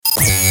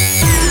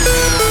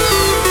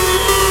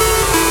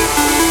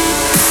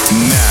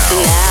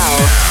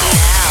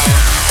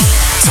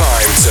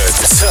to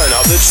turn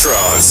up the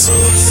trance.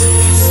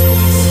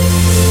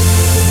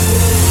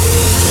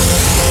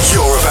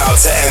 You're about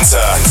to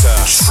enter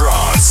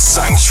Trance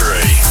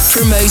Sanctuary.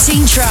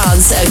 Promoting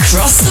trance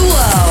across the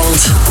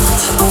world.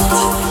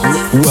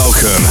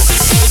 Welcome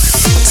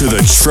to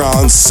the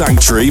Trance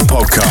Sanctuary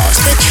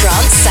Podcast. The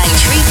Trance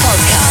Sanctuary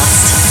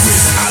Podcast.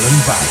 With Alan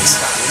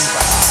Banks.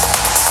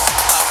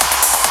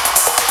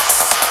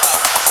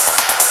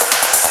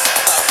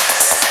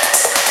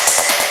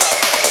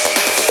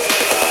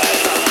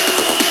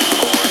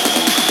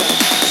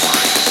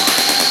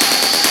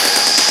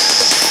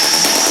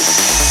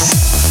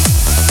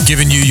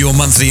 Giving you your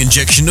monthly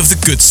injection of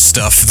the good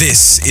stuff.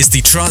 This is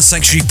the Trance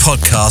Sanctuary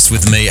Podcast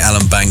with me,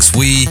 Alan Banks.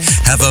 We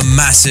have a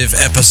massive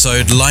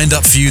episode lined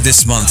up for you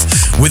this month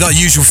with our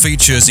usual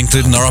features,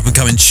 including our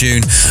up-and-coming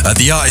tune,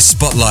 the Artist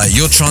Spotlight,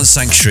 your Trance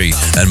Sanctuary,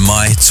 and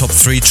my top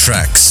 3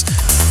 tracks.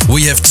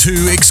 We have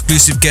 2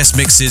 exclusive guest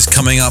mixes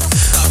coming up,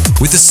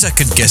 with the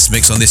second guest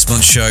mix on this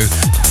month's show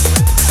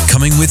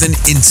coming with an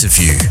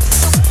interview.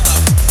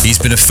 He's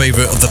been a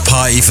favourite of the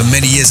party for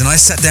many years, and I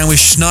sat down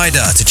with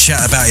Schneider to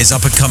chat about his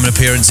up-and-coming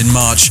appearance in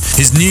March,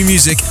 his new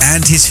music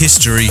and his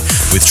history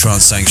with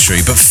Trance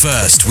Sanctuary. But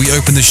first, we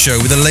open the show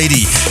with a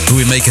lady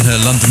who will be making her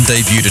London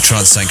debut to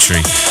Trance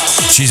Sanctuary.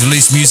 She's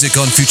released music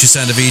on Future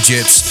Sound of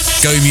Egypt,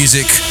 Go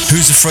Music,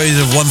 Who's Afraid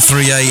of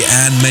 13A,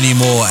 and many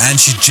more. And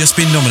she's just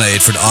been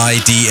nominated for an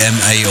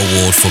IDMA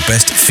award for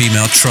Best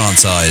Female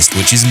Trance-ized,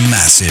 which is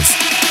massive.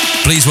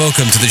 Please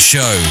welcome to the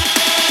show,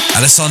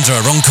 Alessandra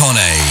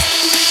Roncone.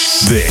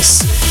 This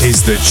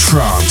is the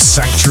Trance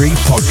Sanctuary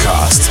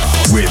Podcast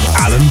with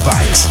Alan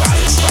Banks.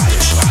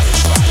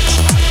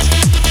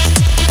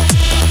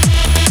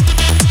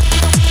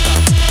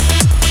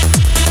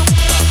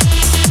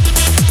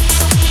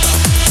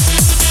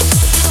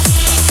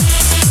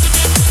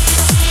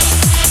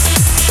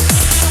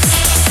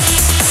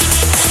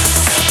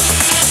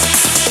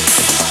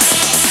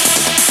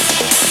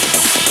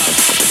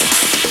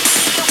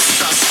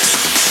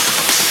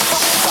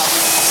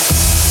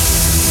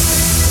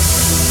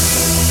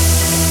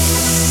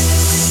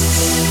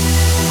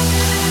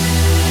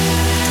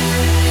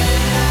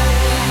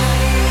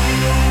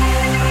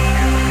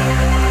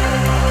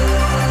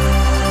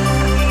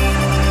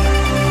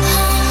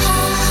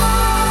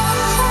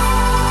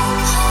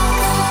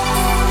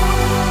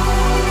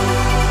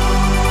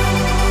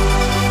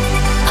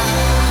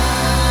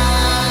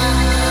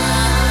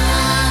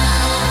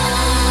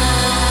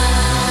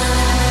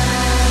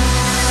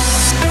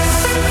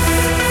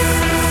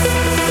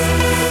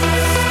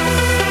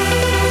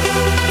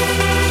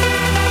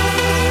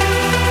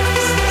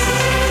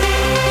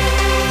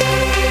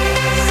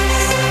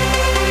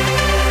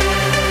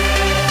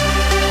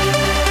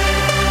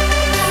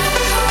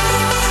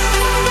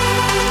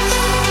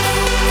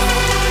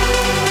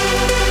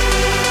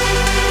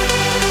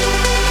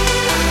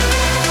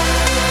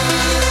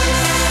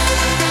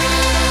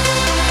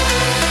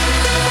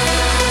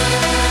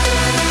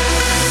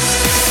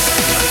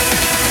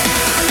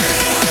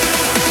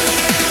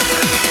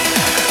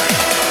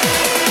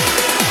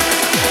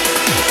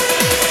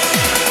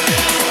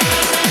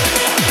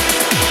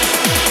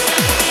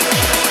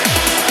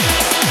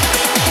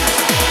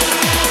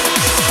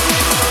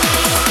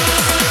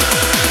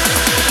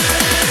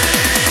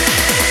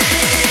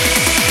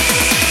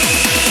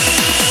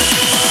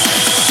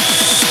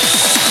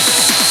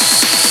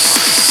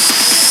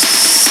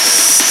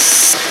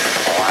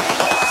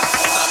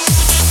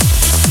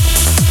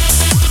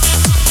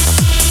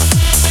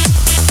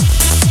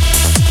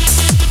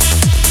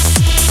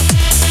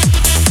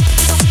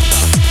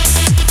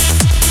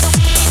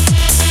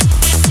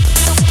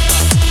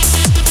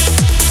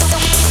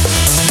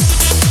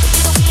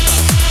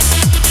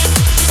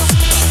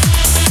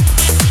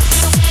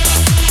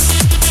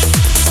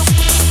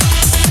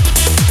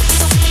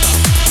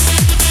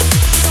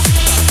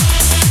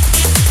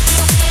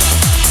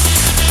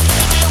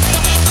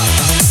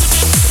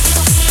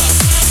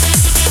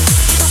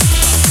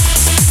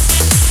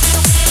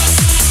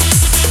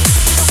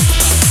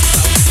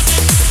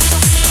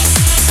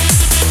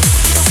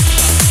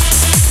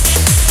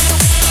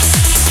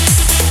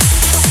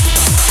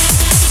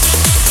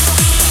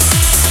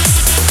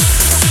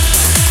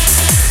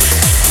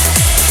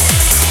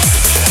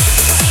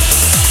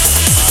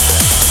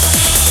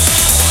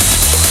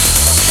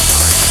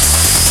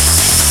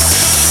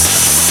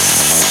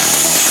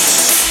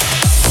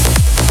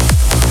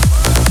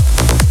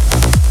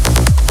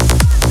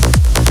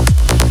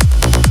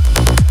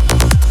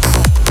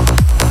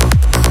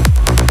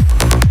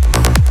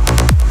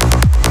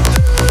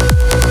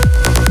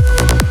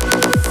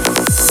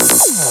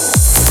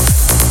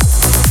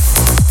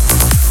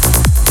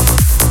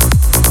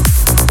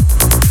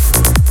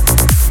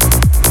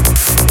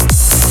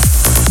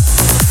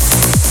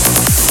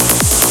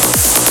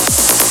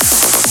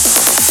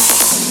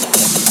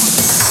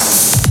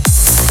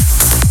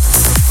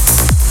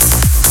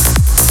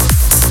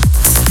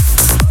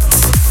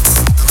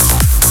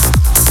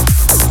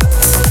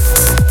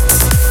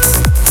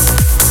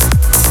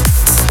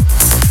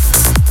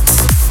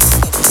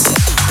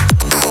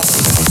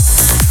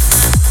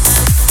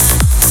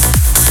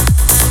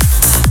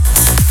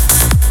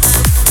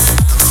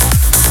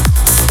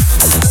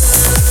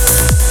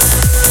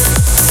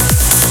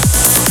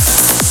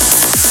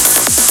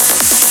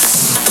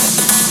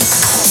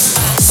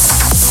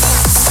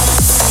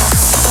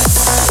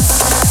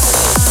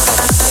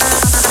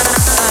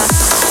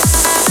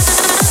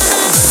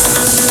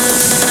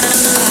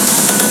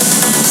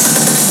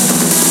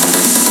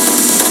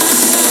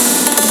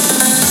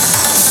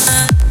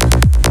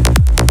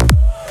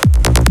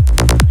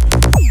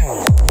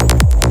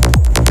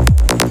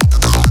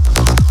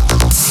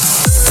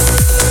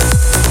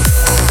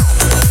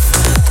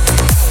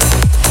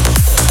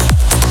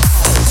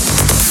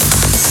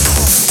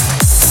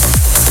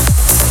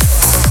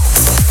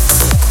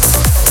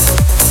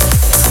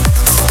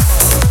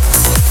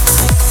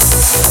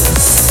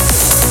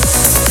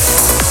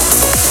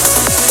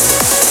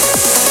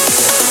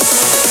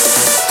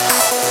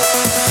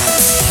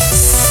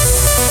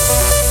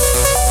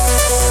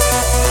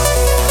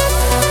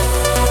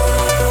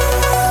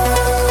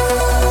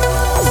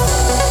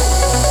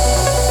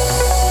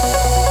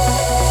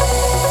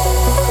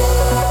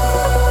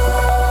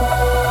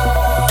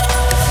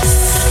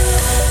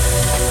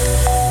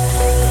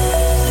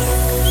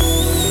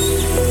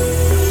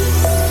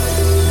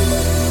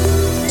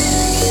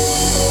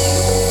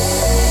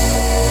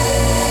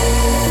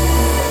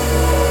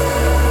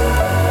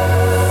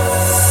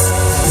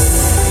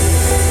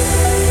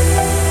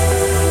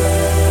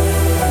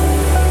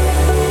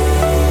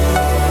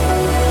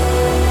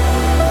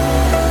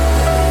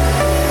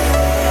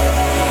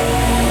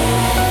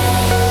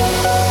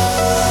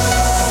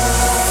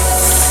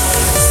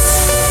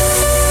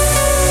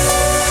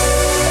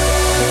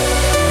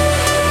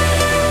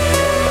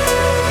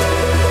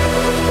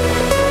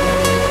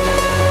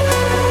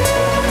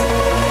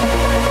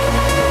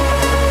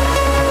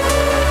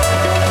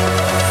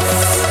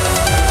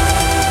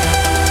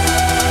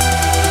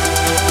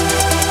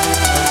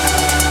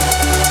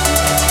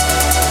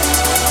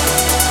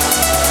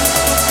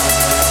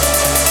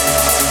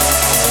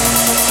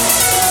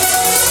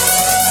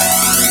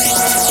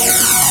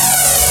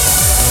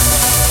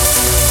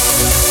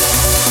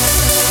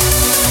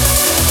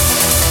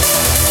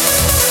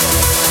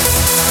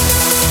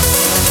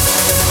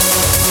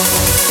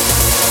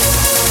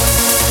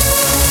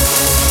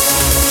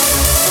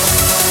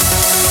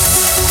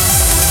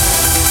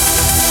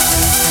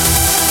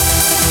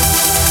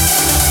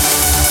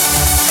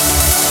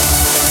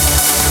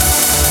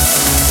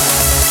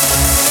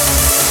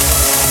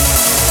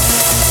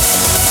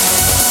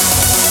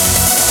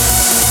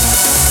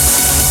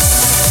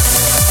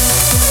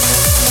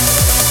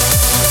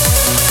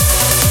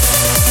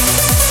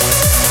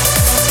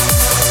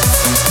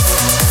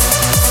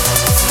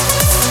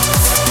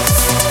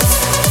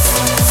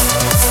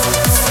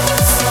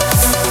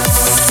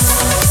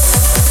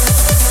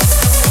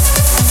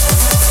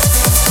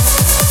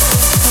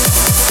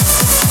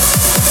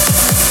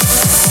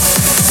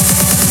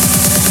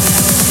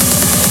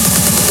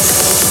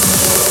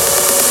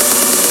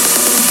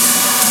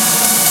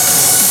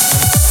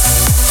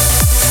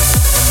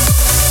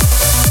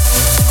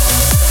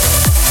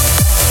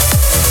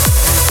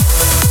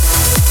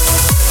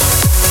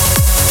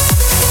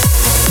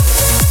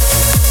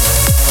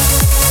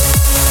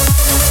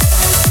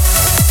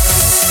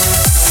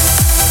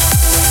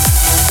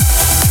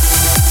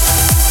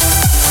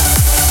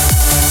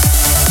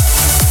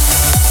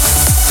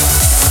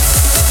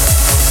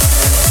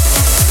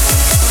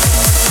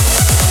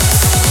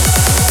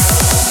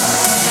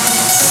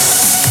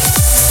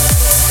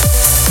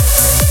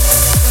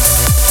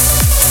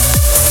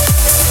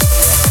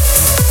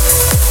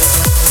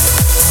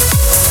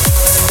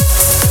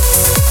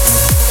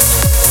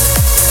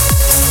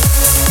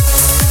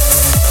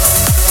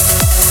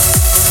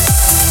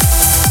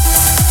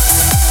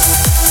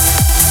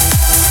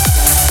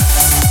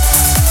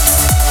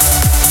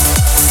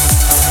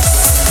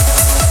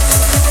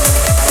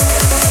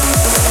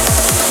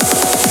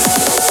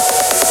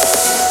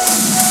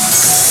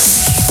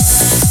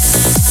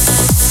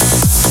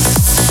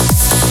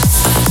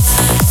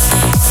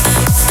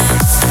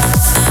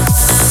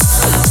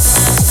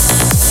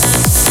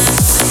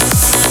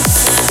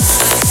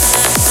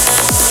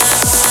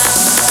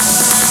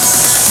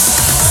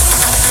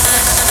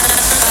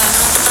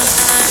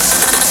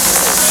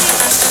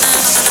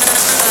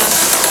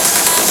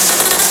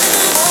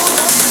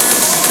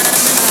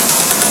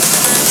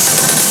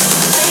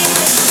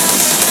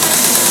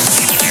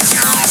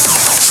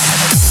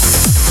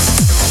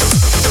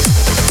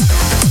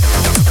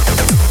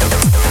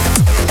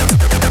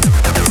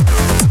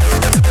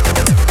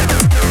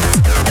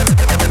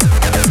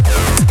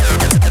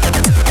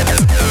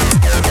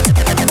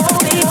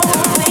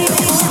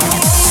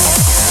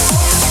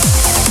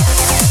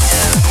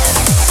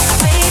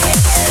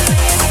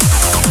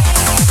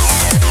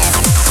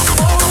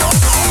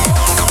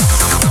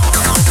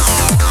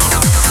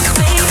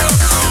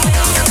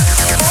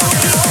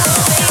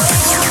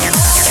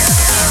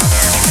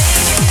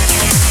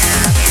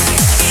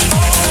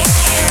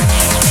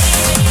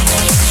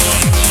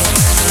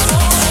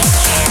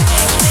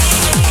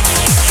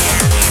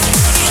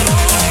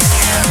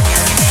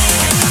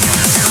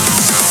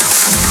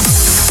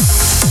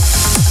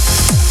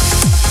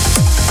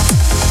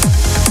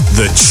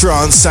 The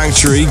Trance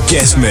Sanctuary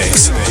Guest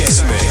Mix.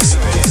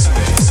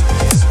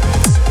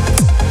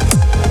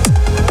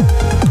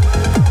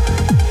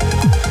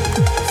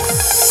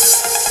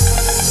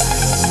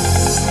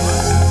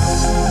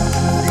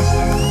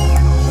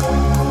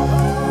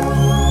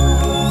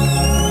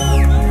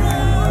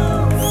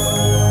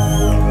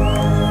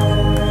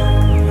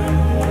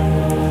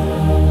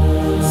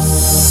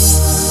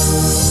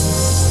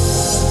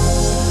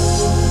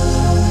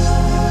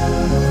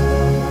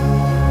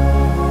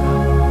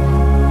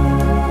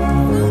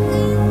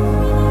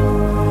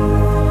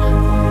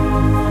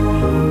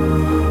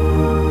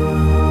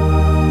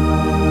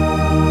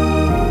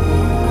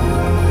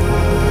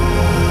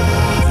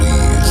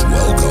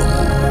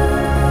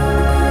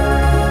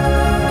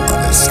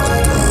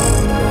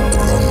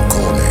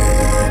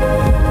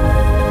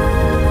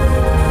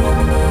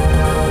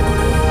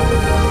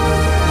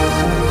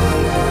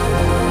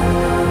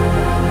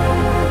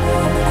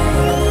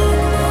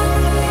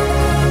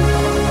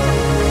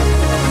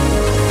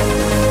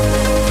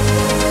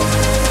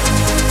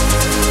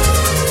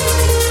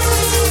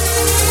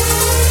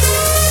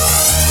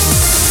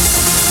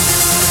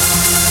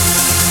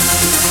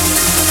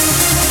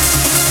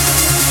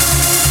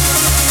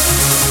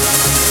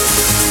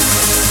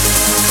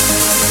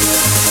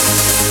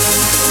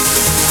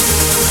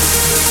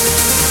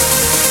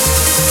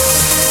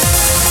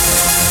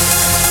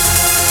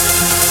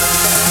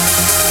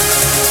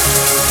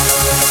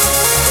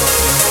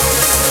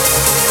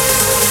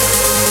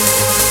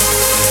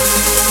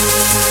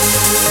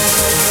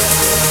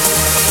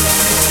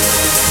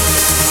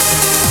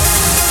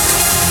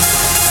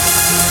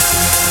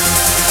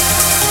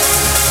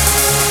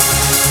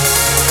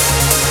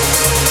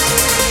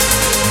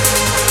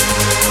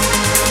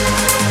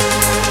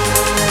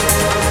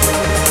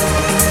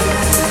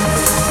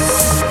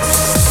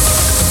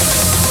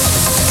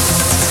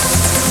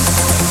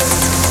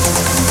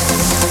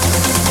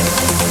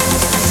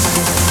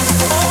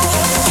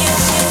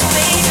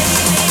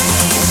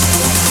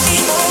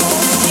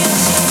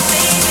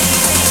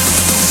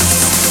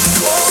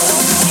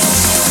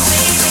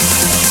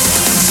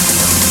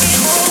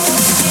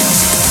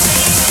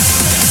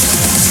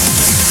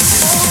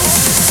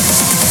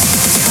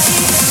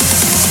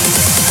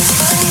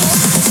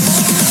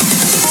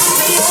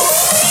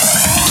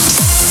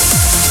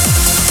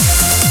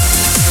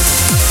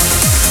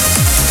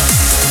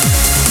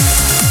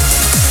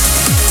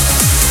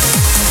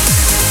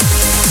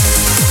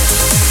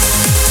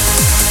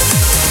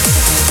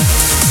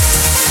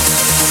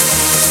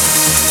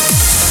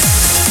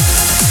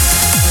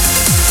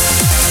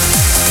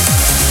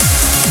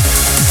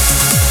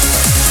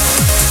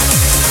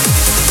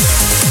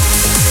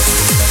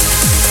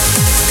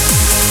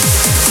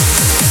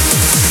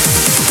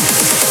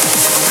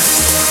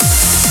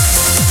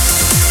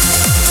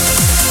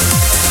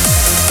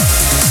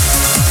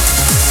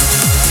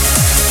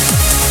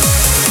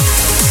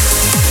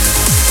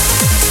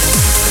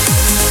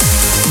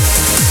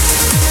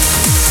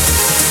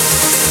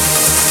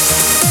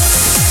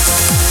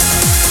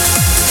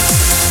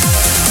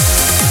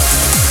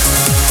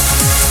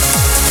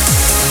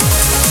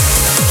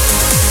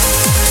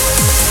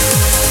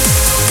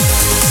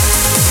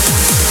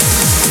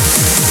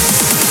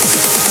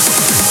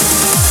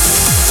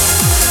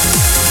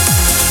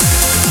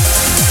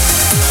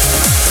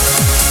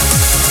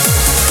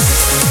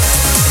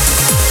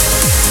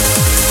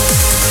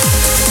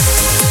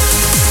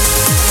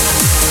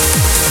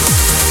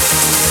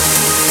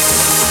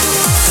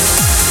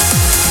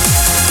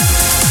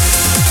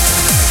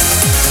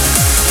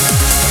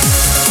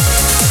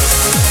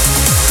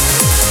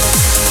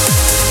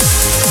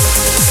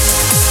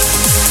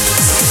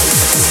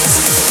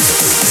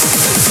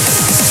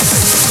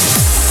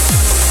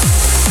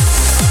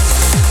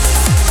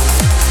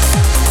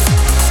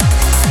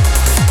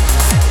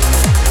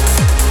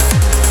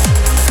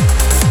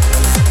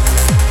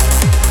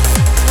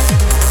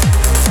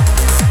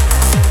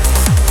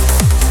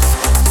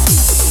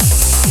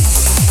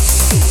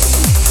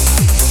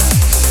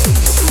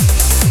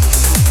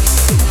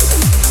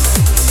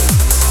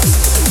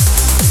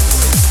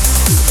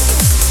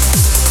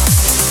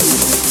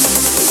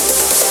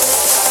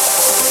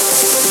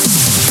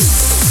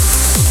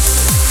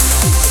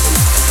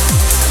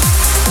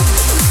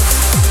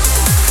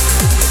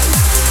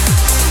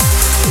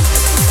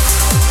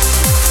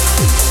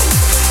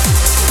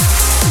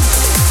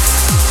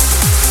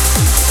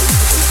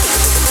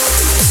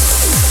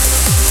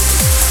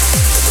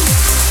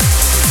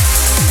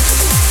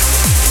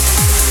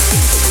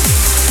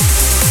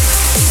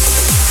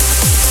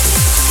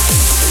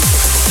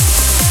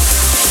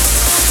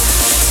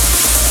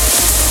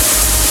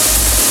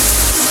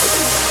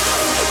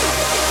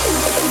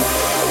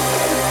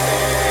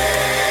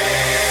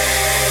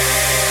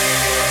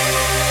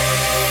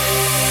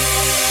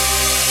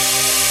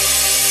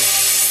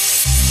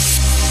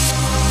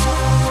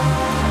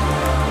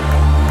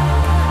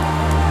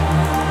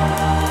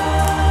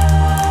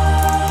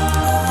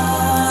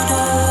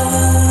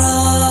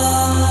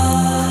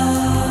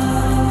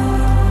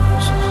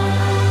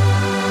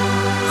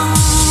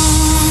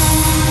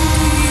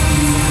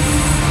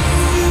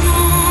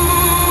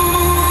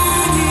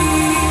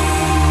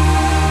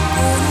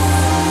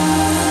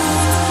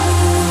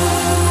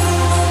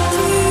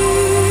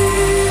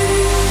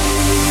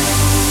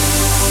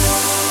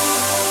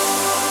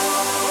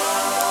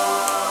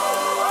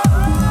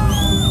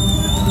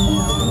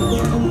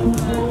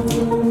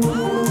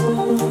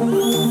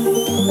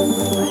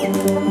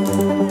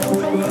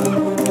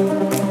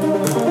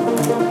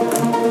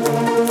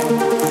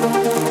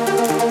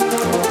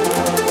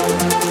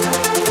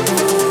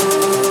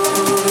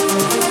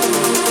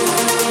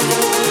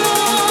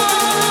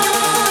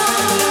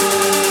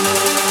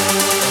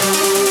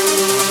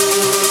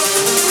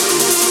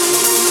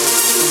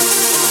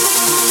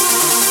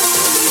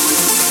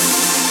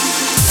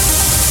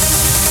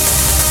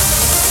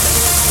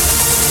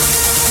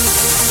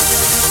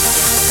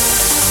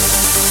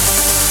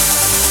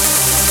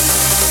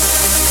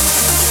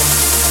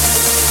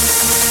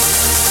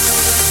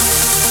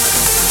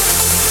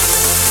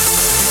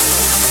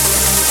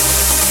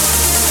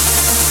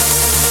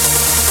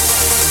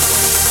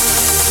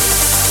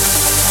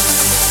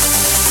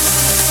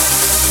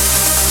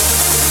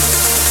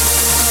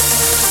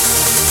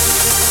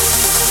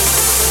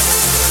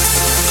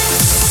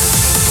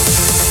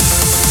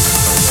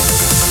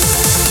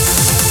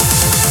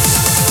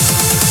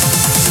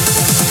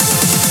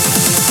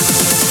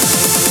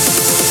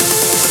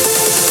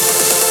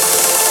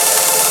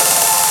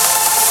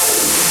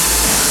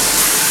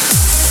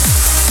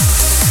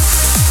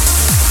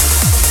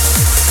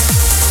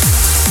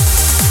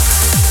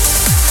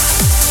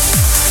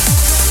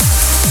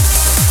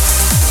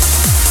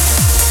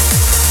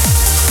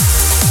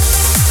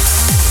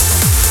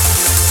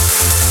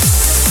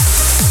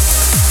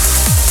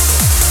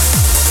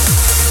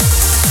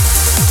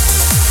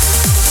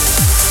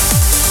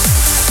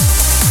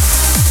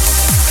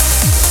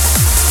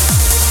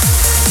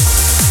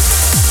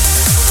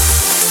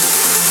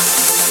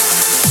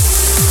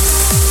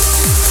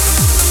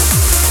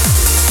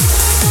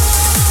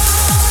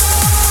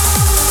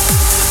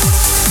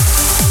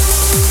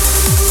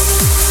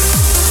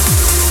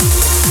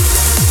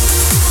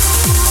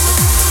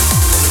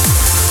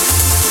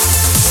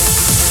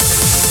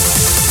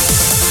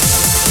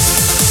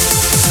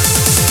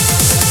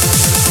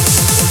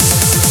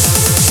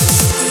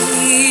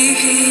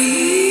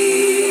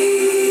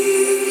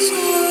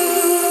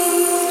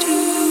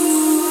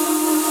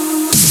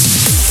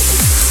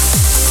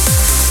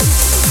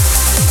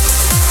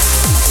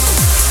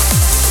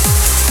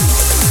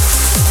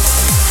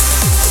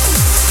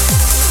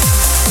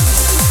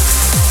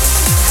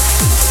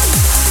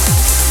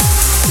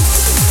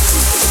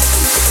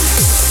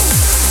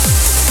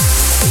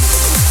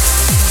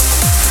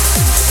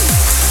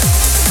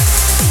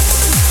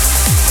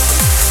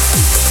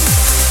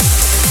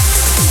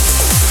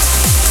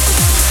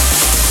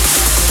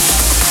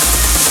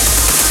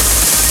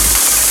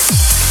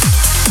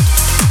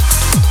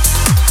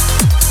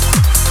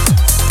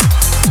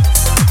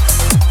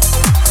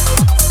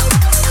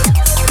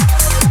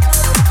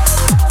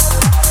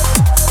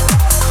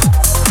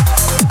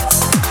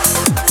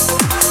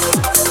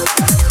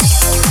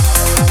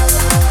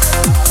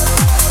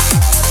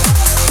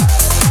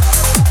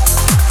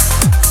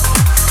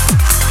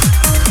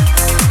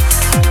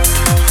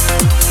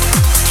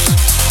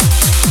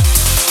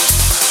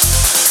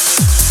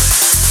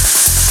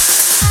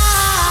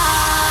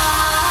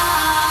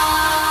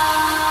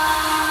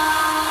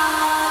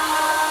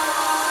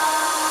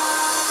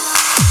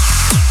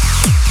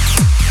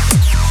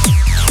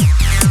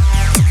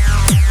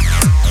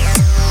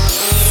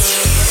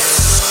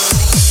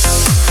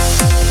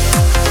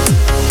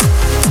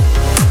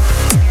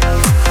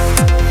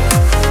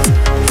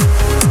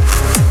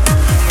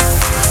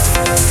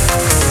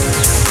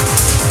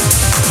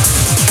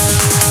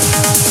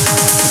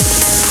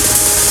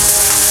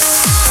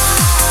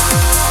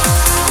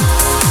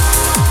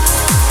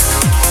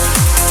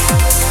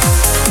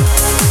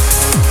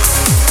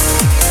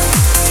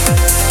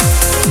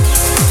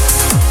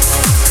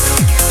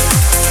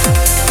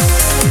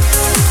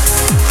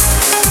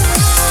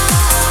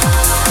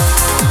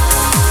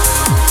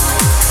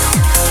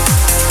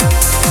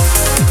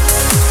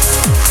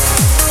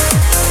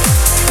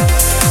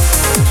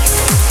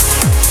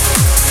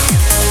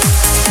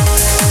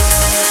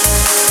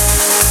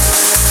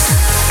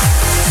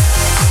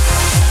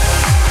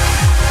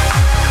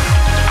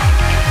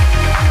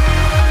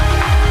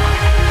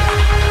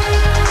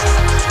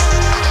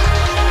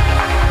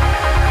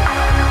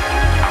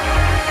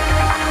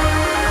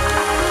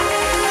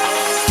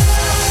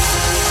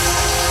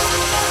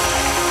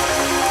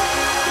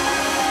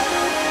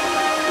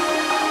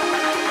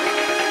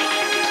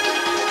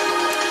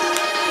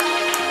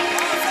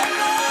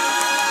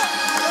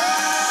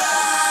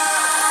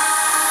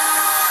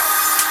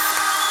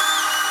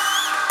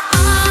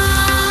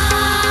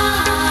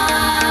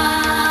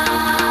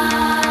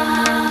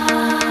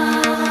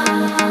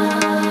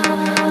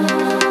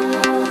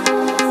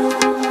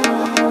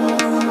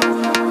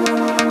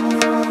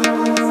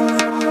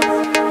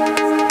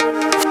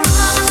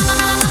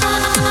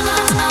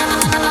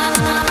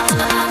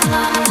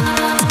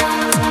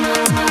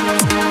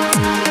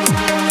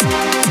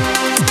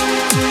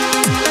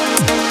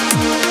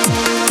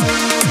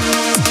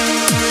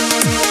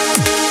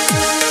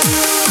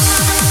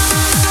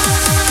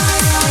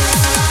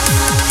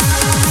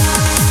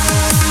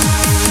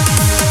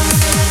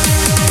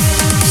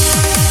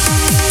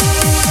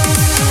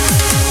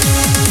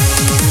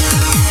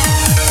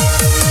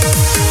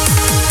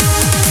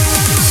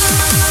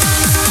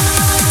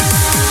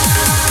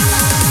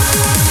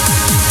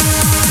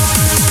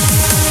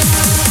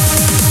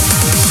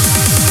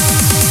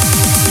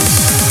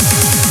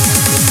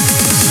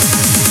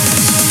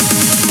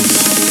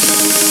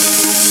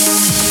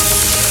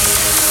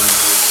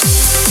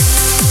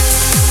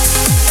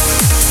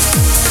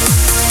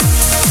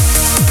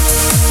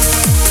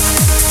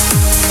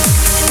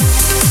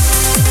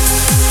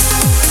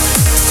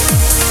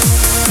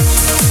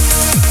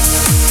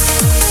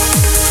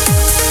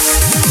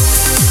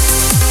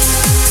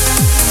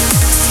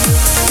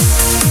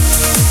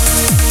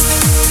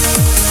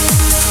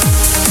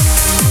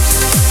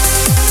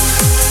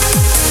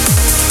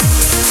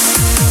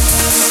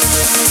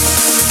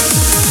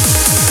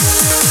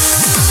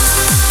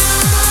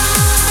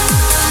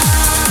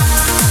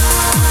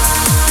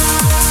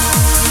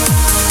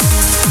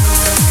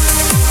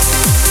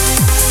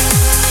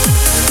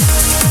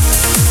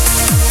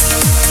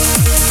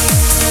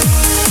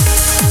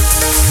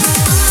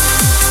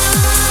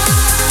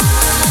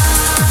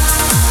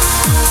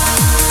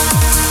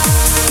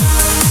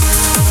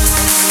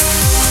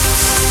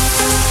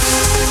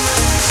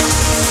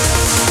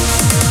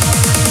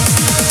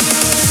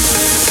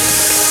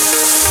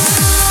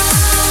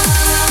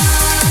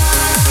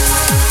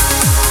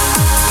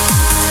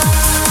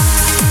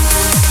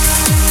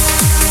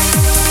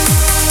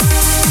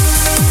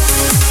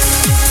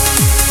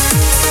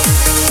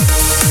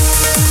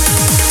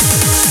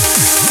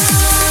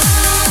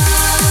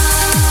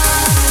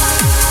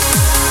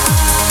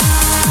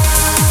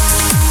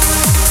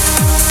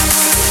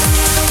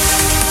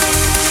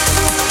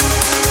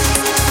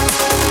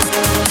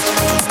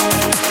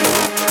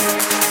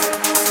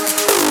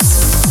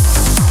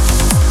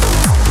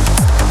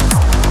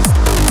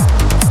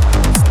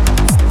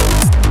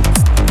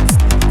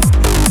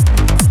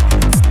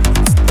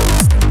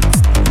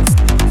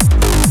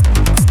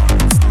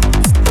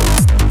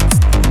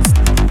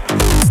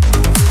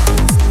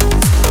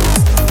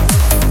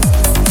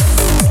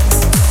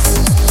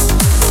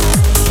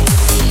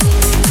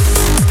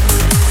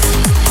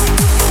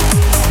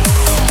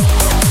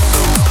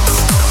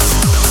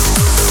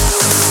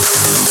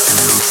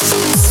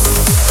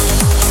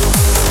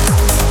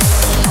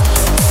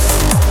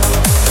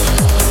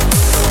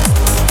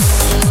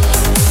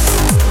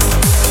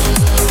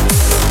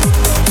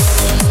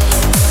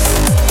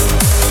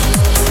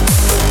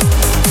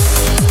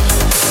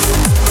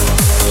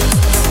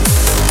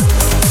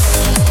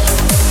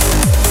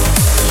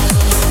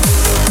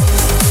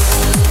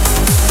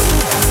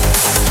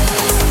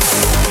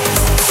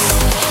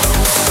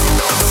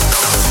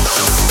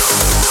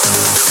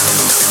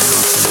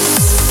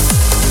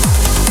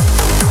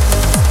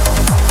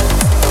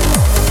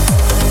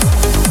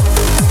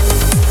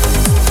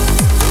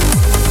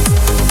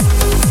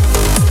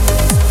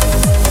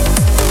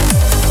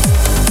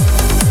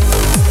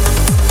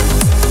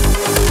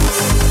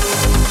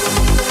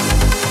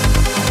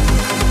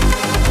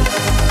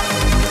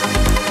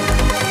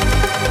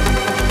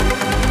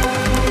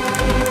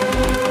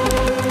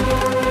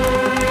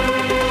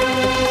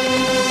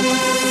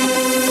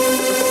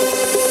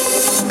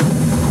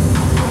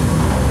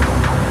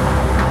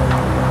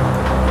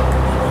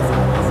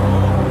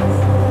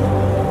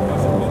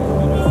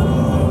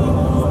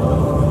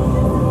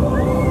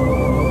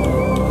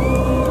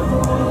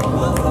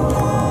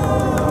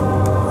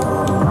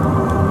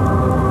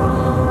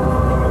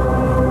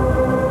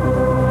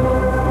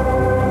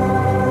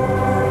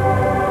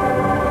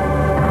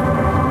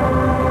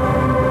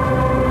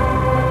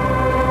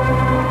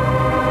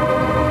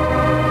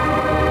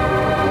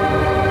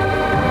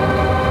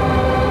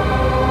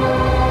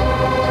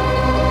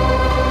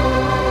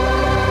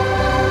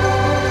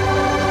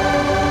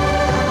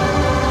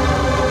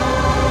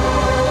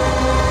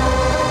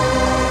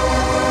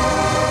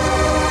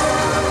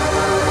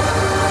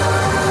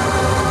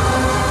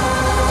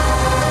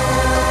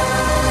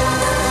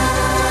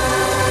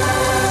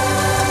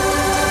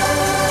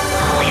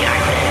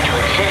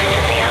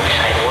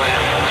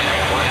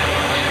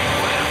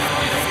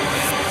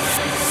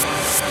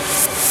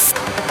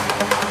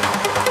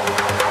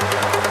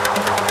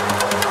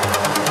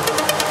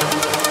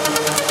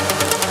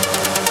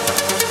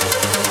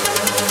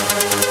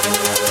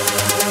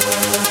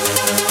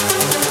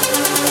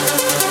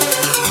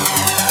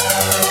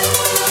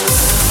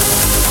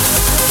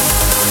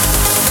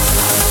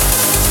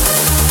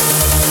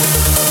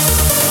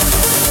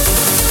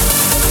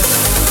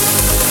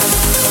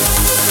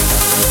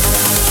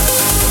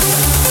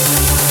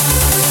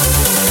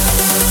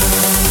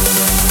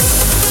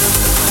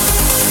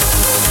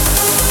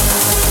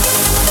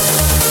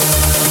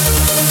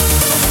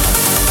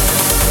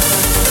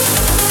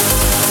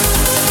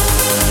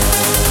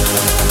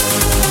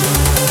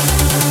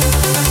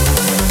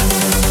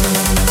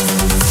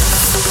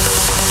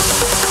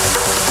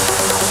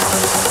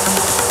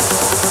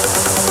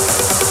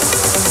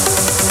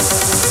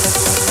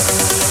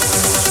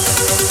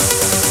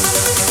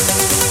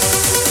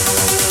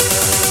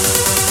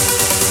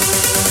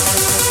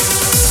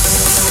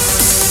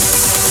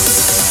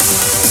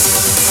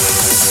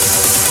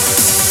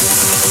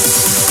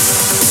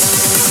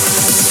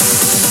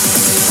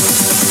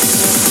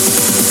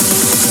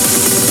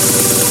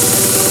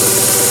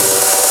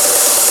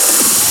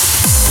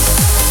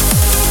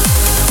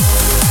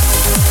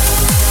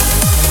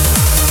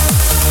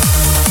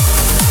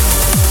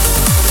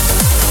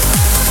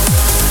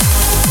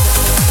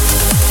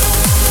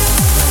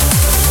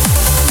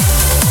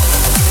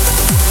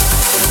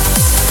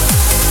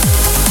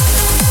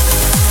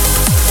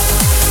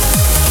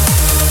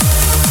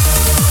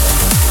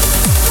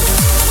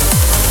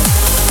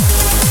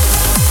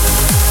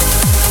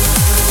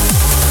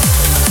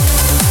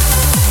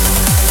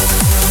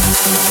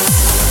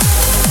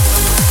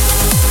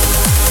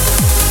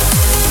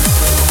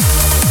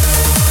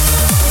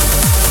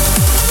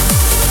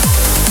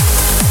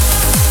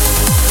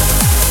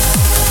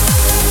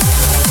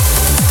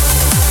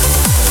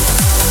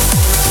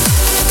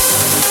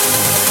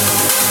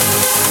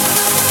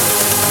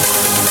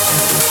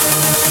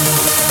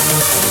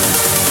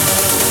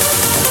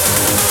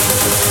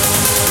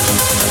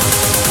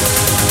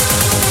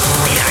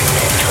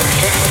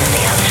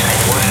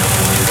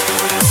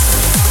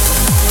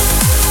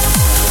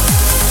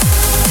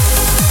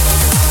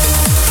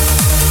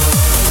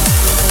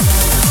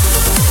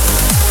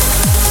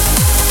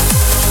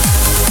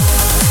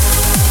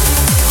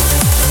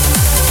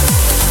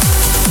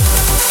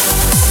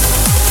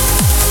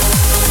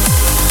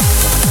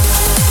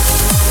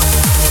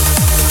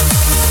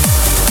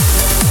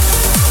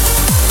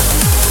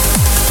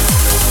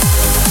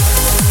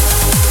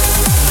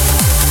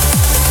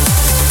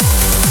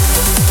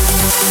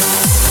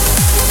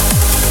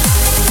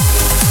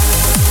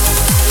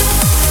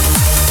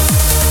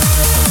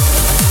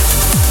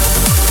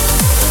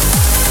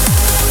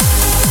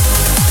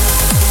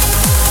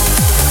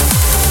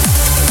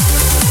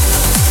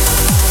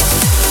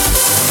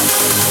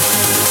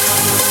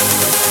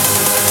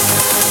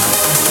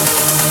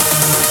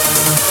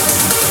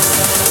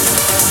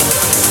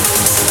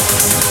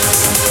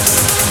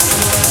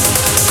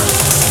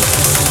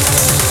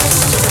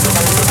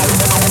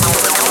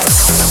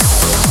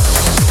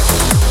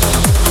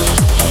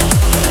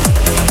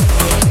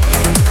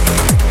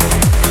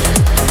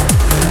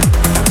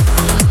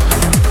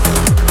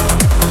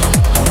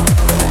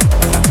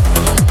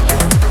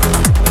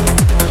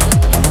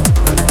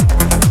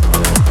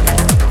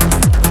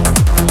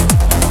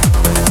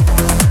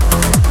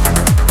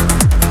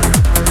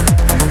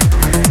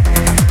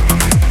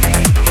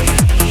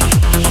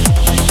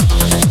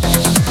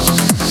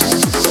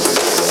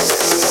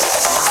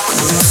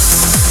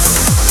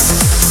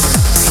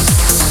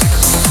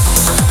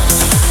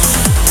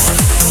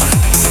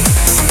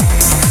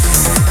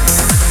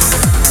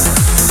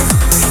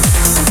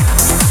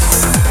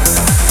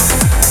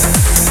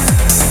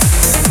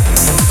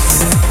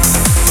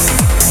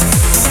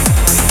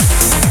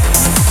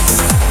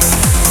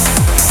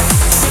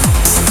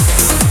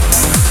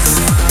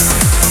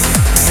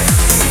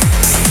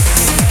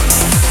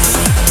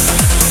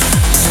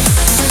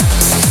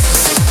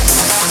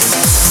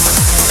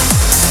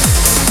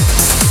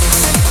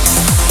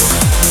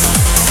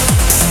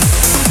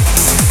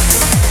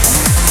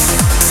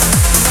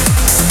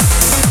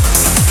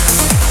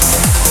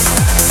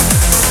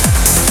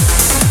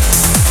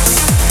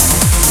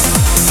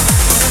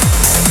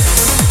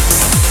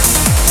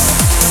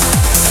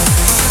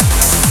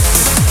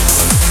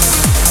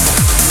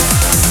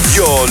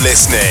 You're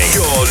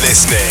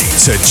listening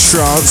to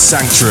Trance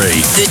Sanctuary.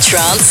 The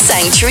Trance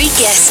Sanctuary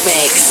Guest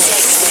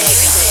Mix.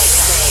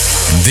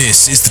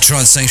 This is the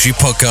Trance Sanctuary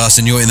podcast,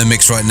 and you're in the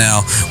mix right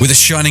now with a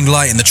shining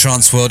light in the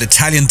trance world,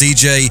 Italian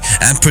DJ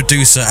and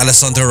producer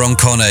Alessandra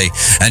Roncone,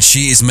 and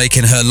she is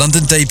making her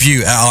London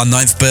debut at our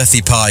 9th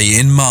birthday party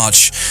in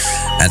March.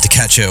 And to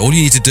catch her, all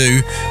you need to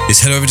do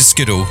is head over to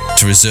Skiddle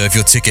to reserve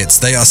your tickets.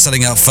 They are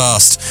selling out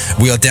fast.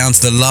 We are down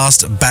to the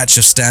last batch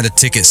of standard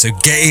tickets, so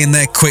get in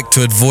there quick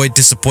to avoid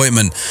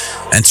disappointment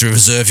and to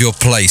reserve your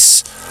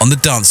place on the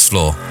dance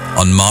floor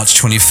on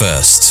March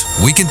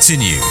 21st. We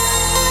continue.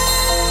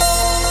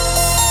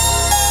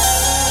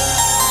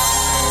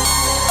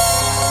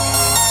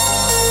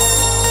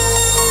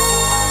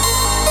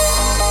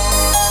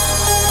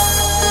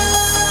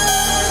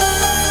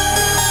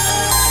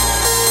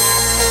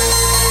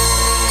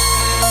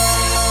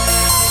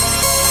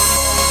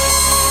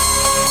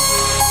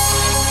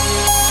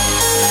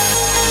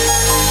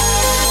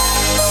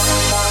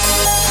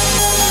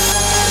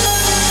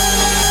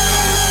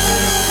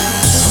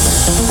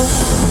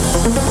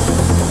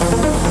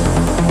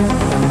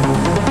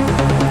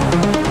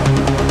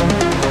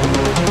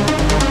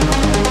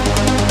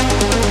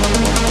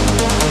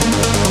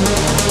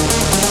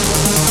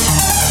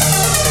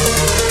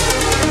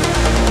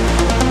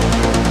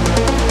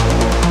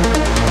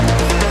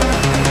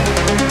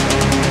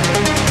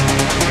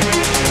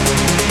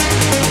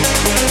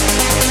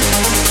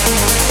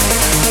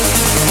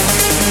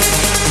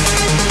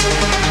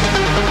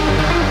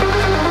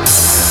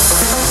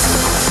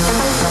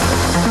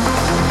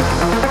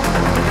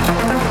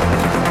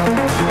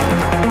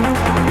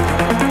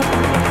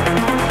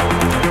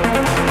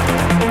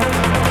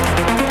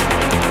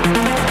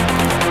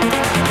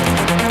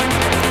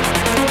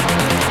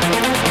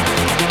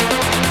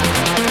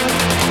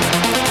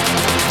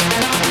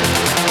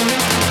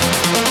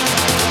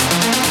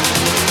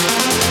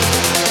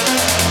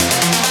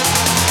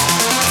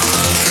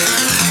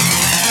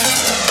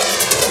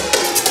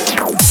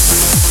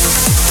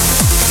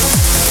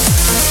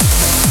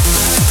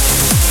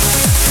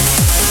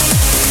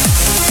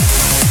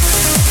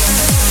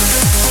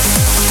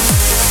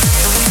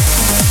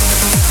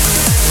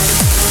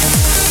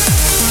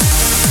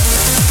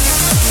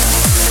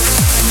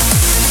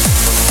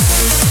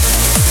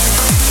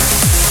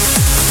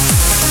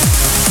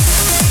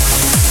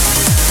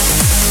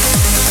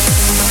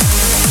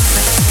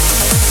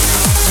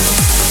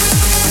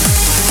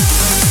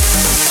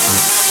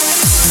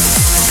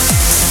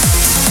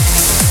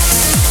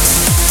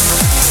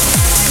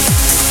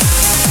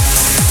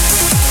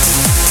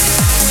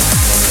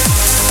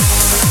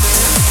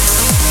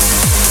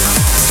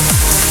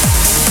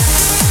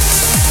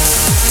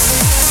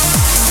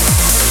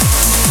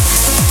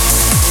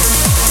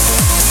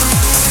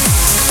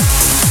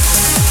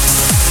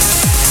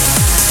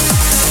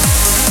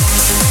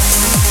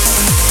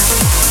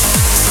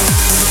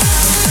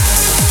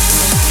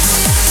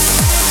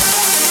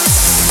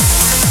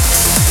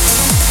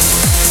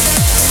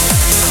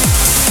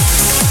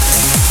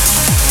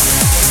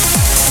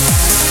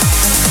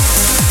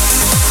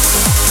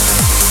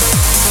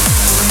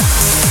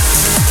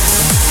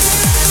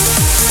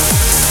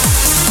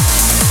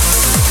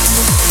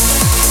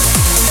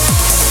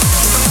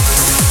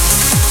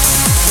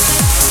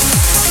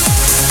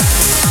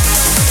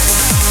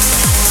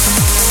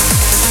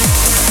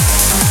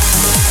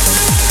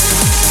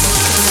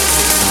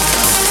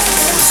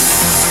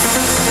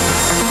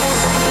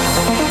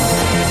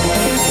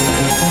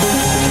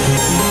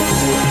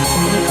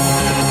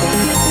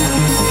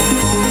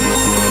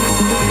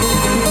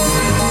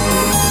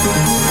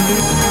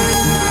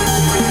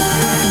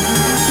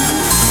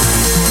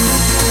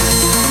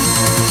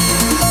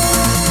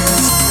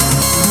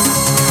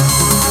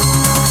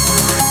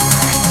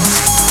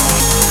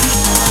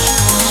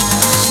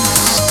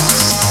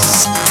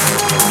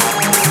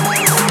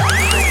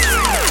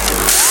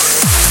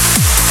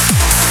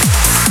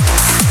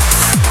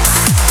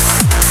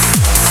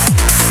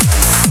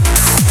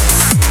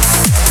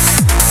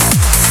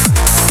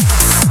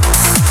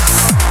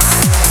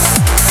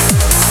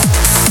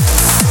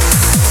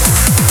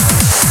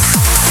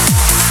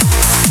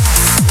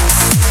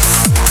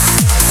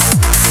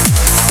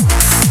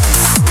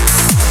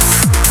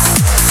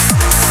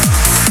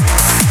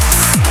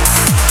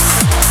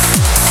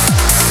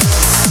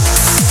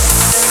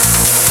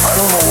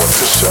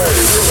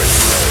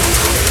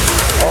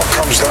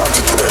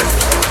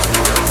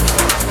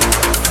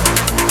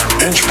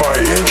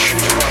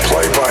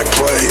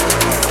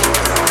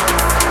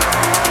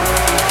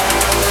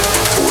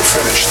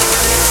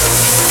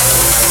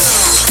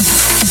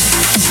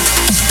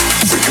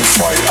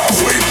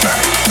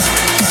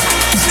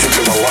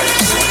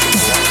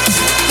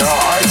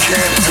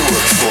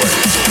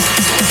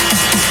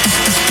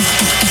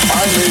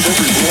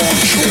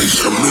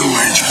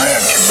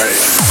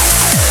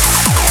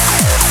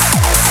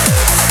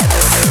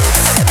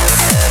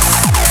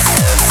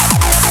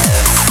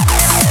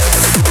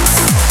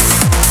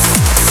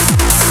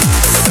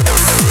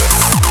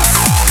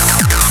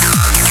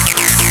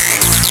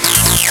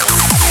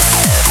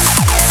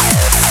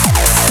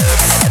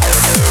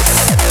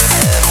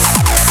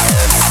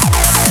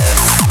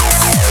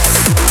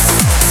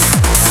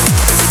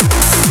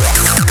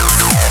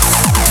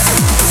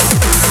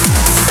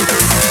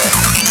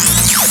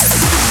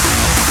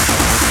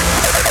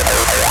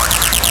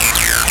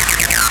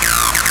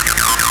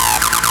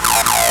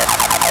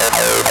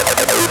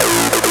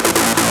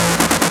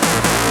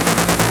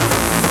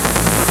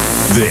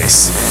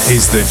 This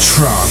is the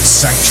Trance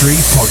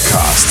Sanctuary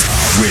Podcast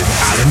with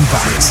Alan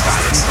Banks.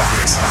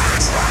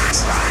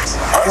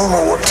 I don't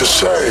know what to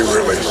say,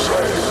 really.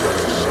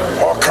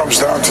 All comes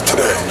down to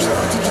today.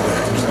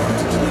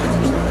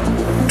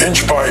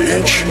 Inch by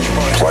inch,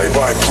 play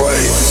by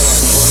play,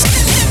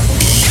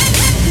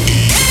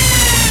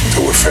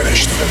 till we're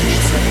finished.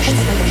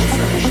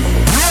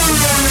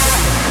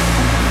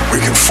 We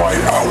can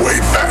fight our way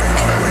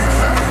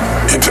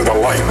back into the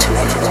light.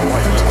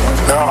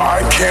 Now,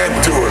 I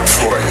can't do it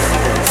for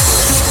you.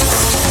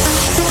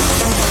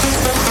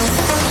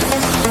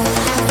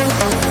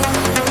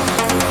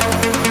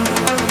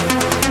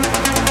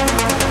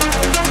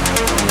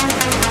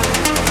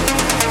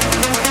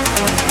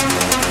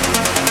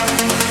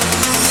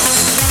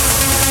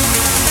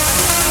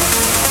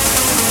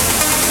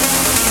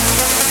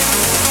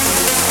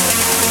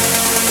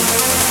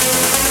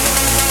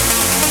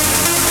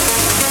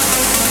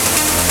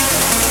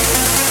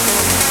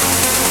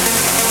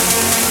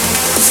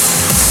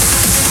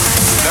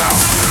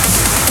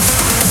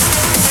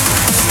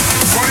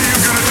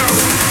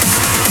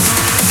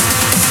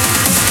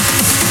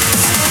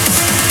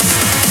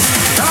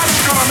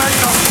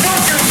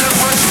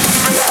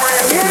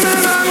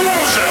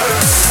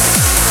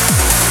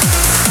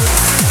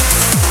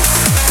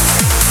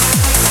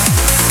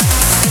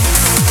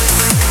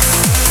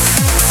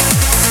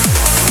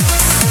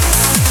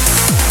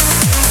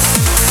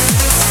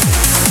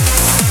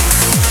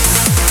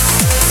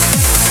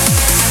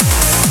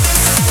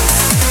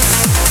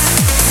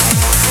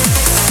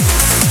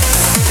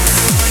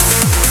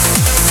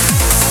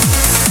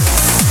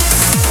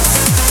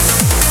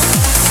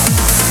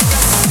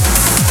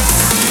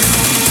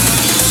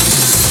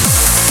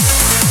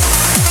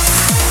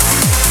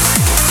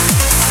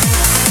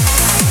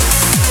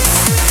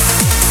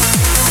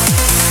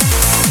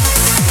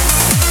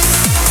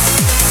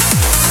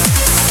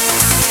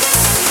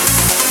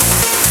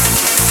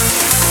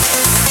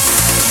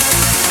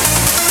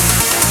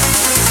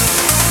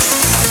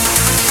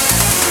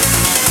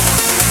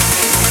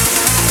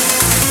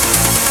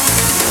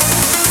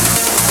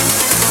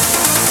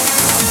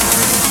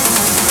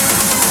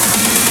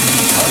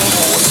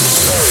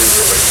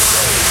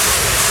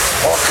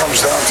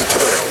 Down to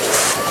today.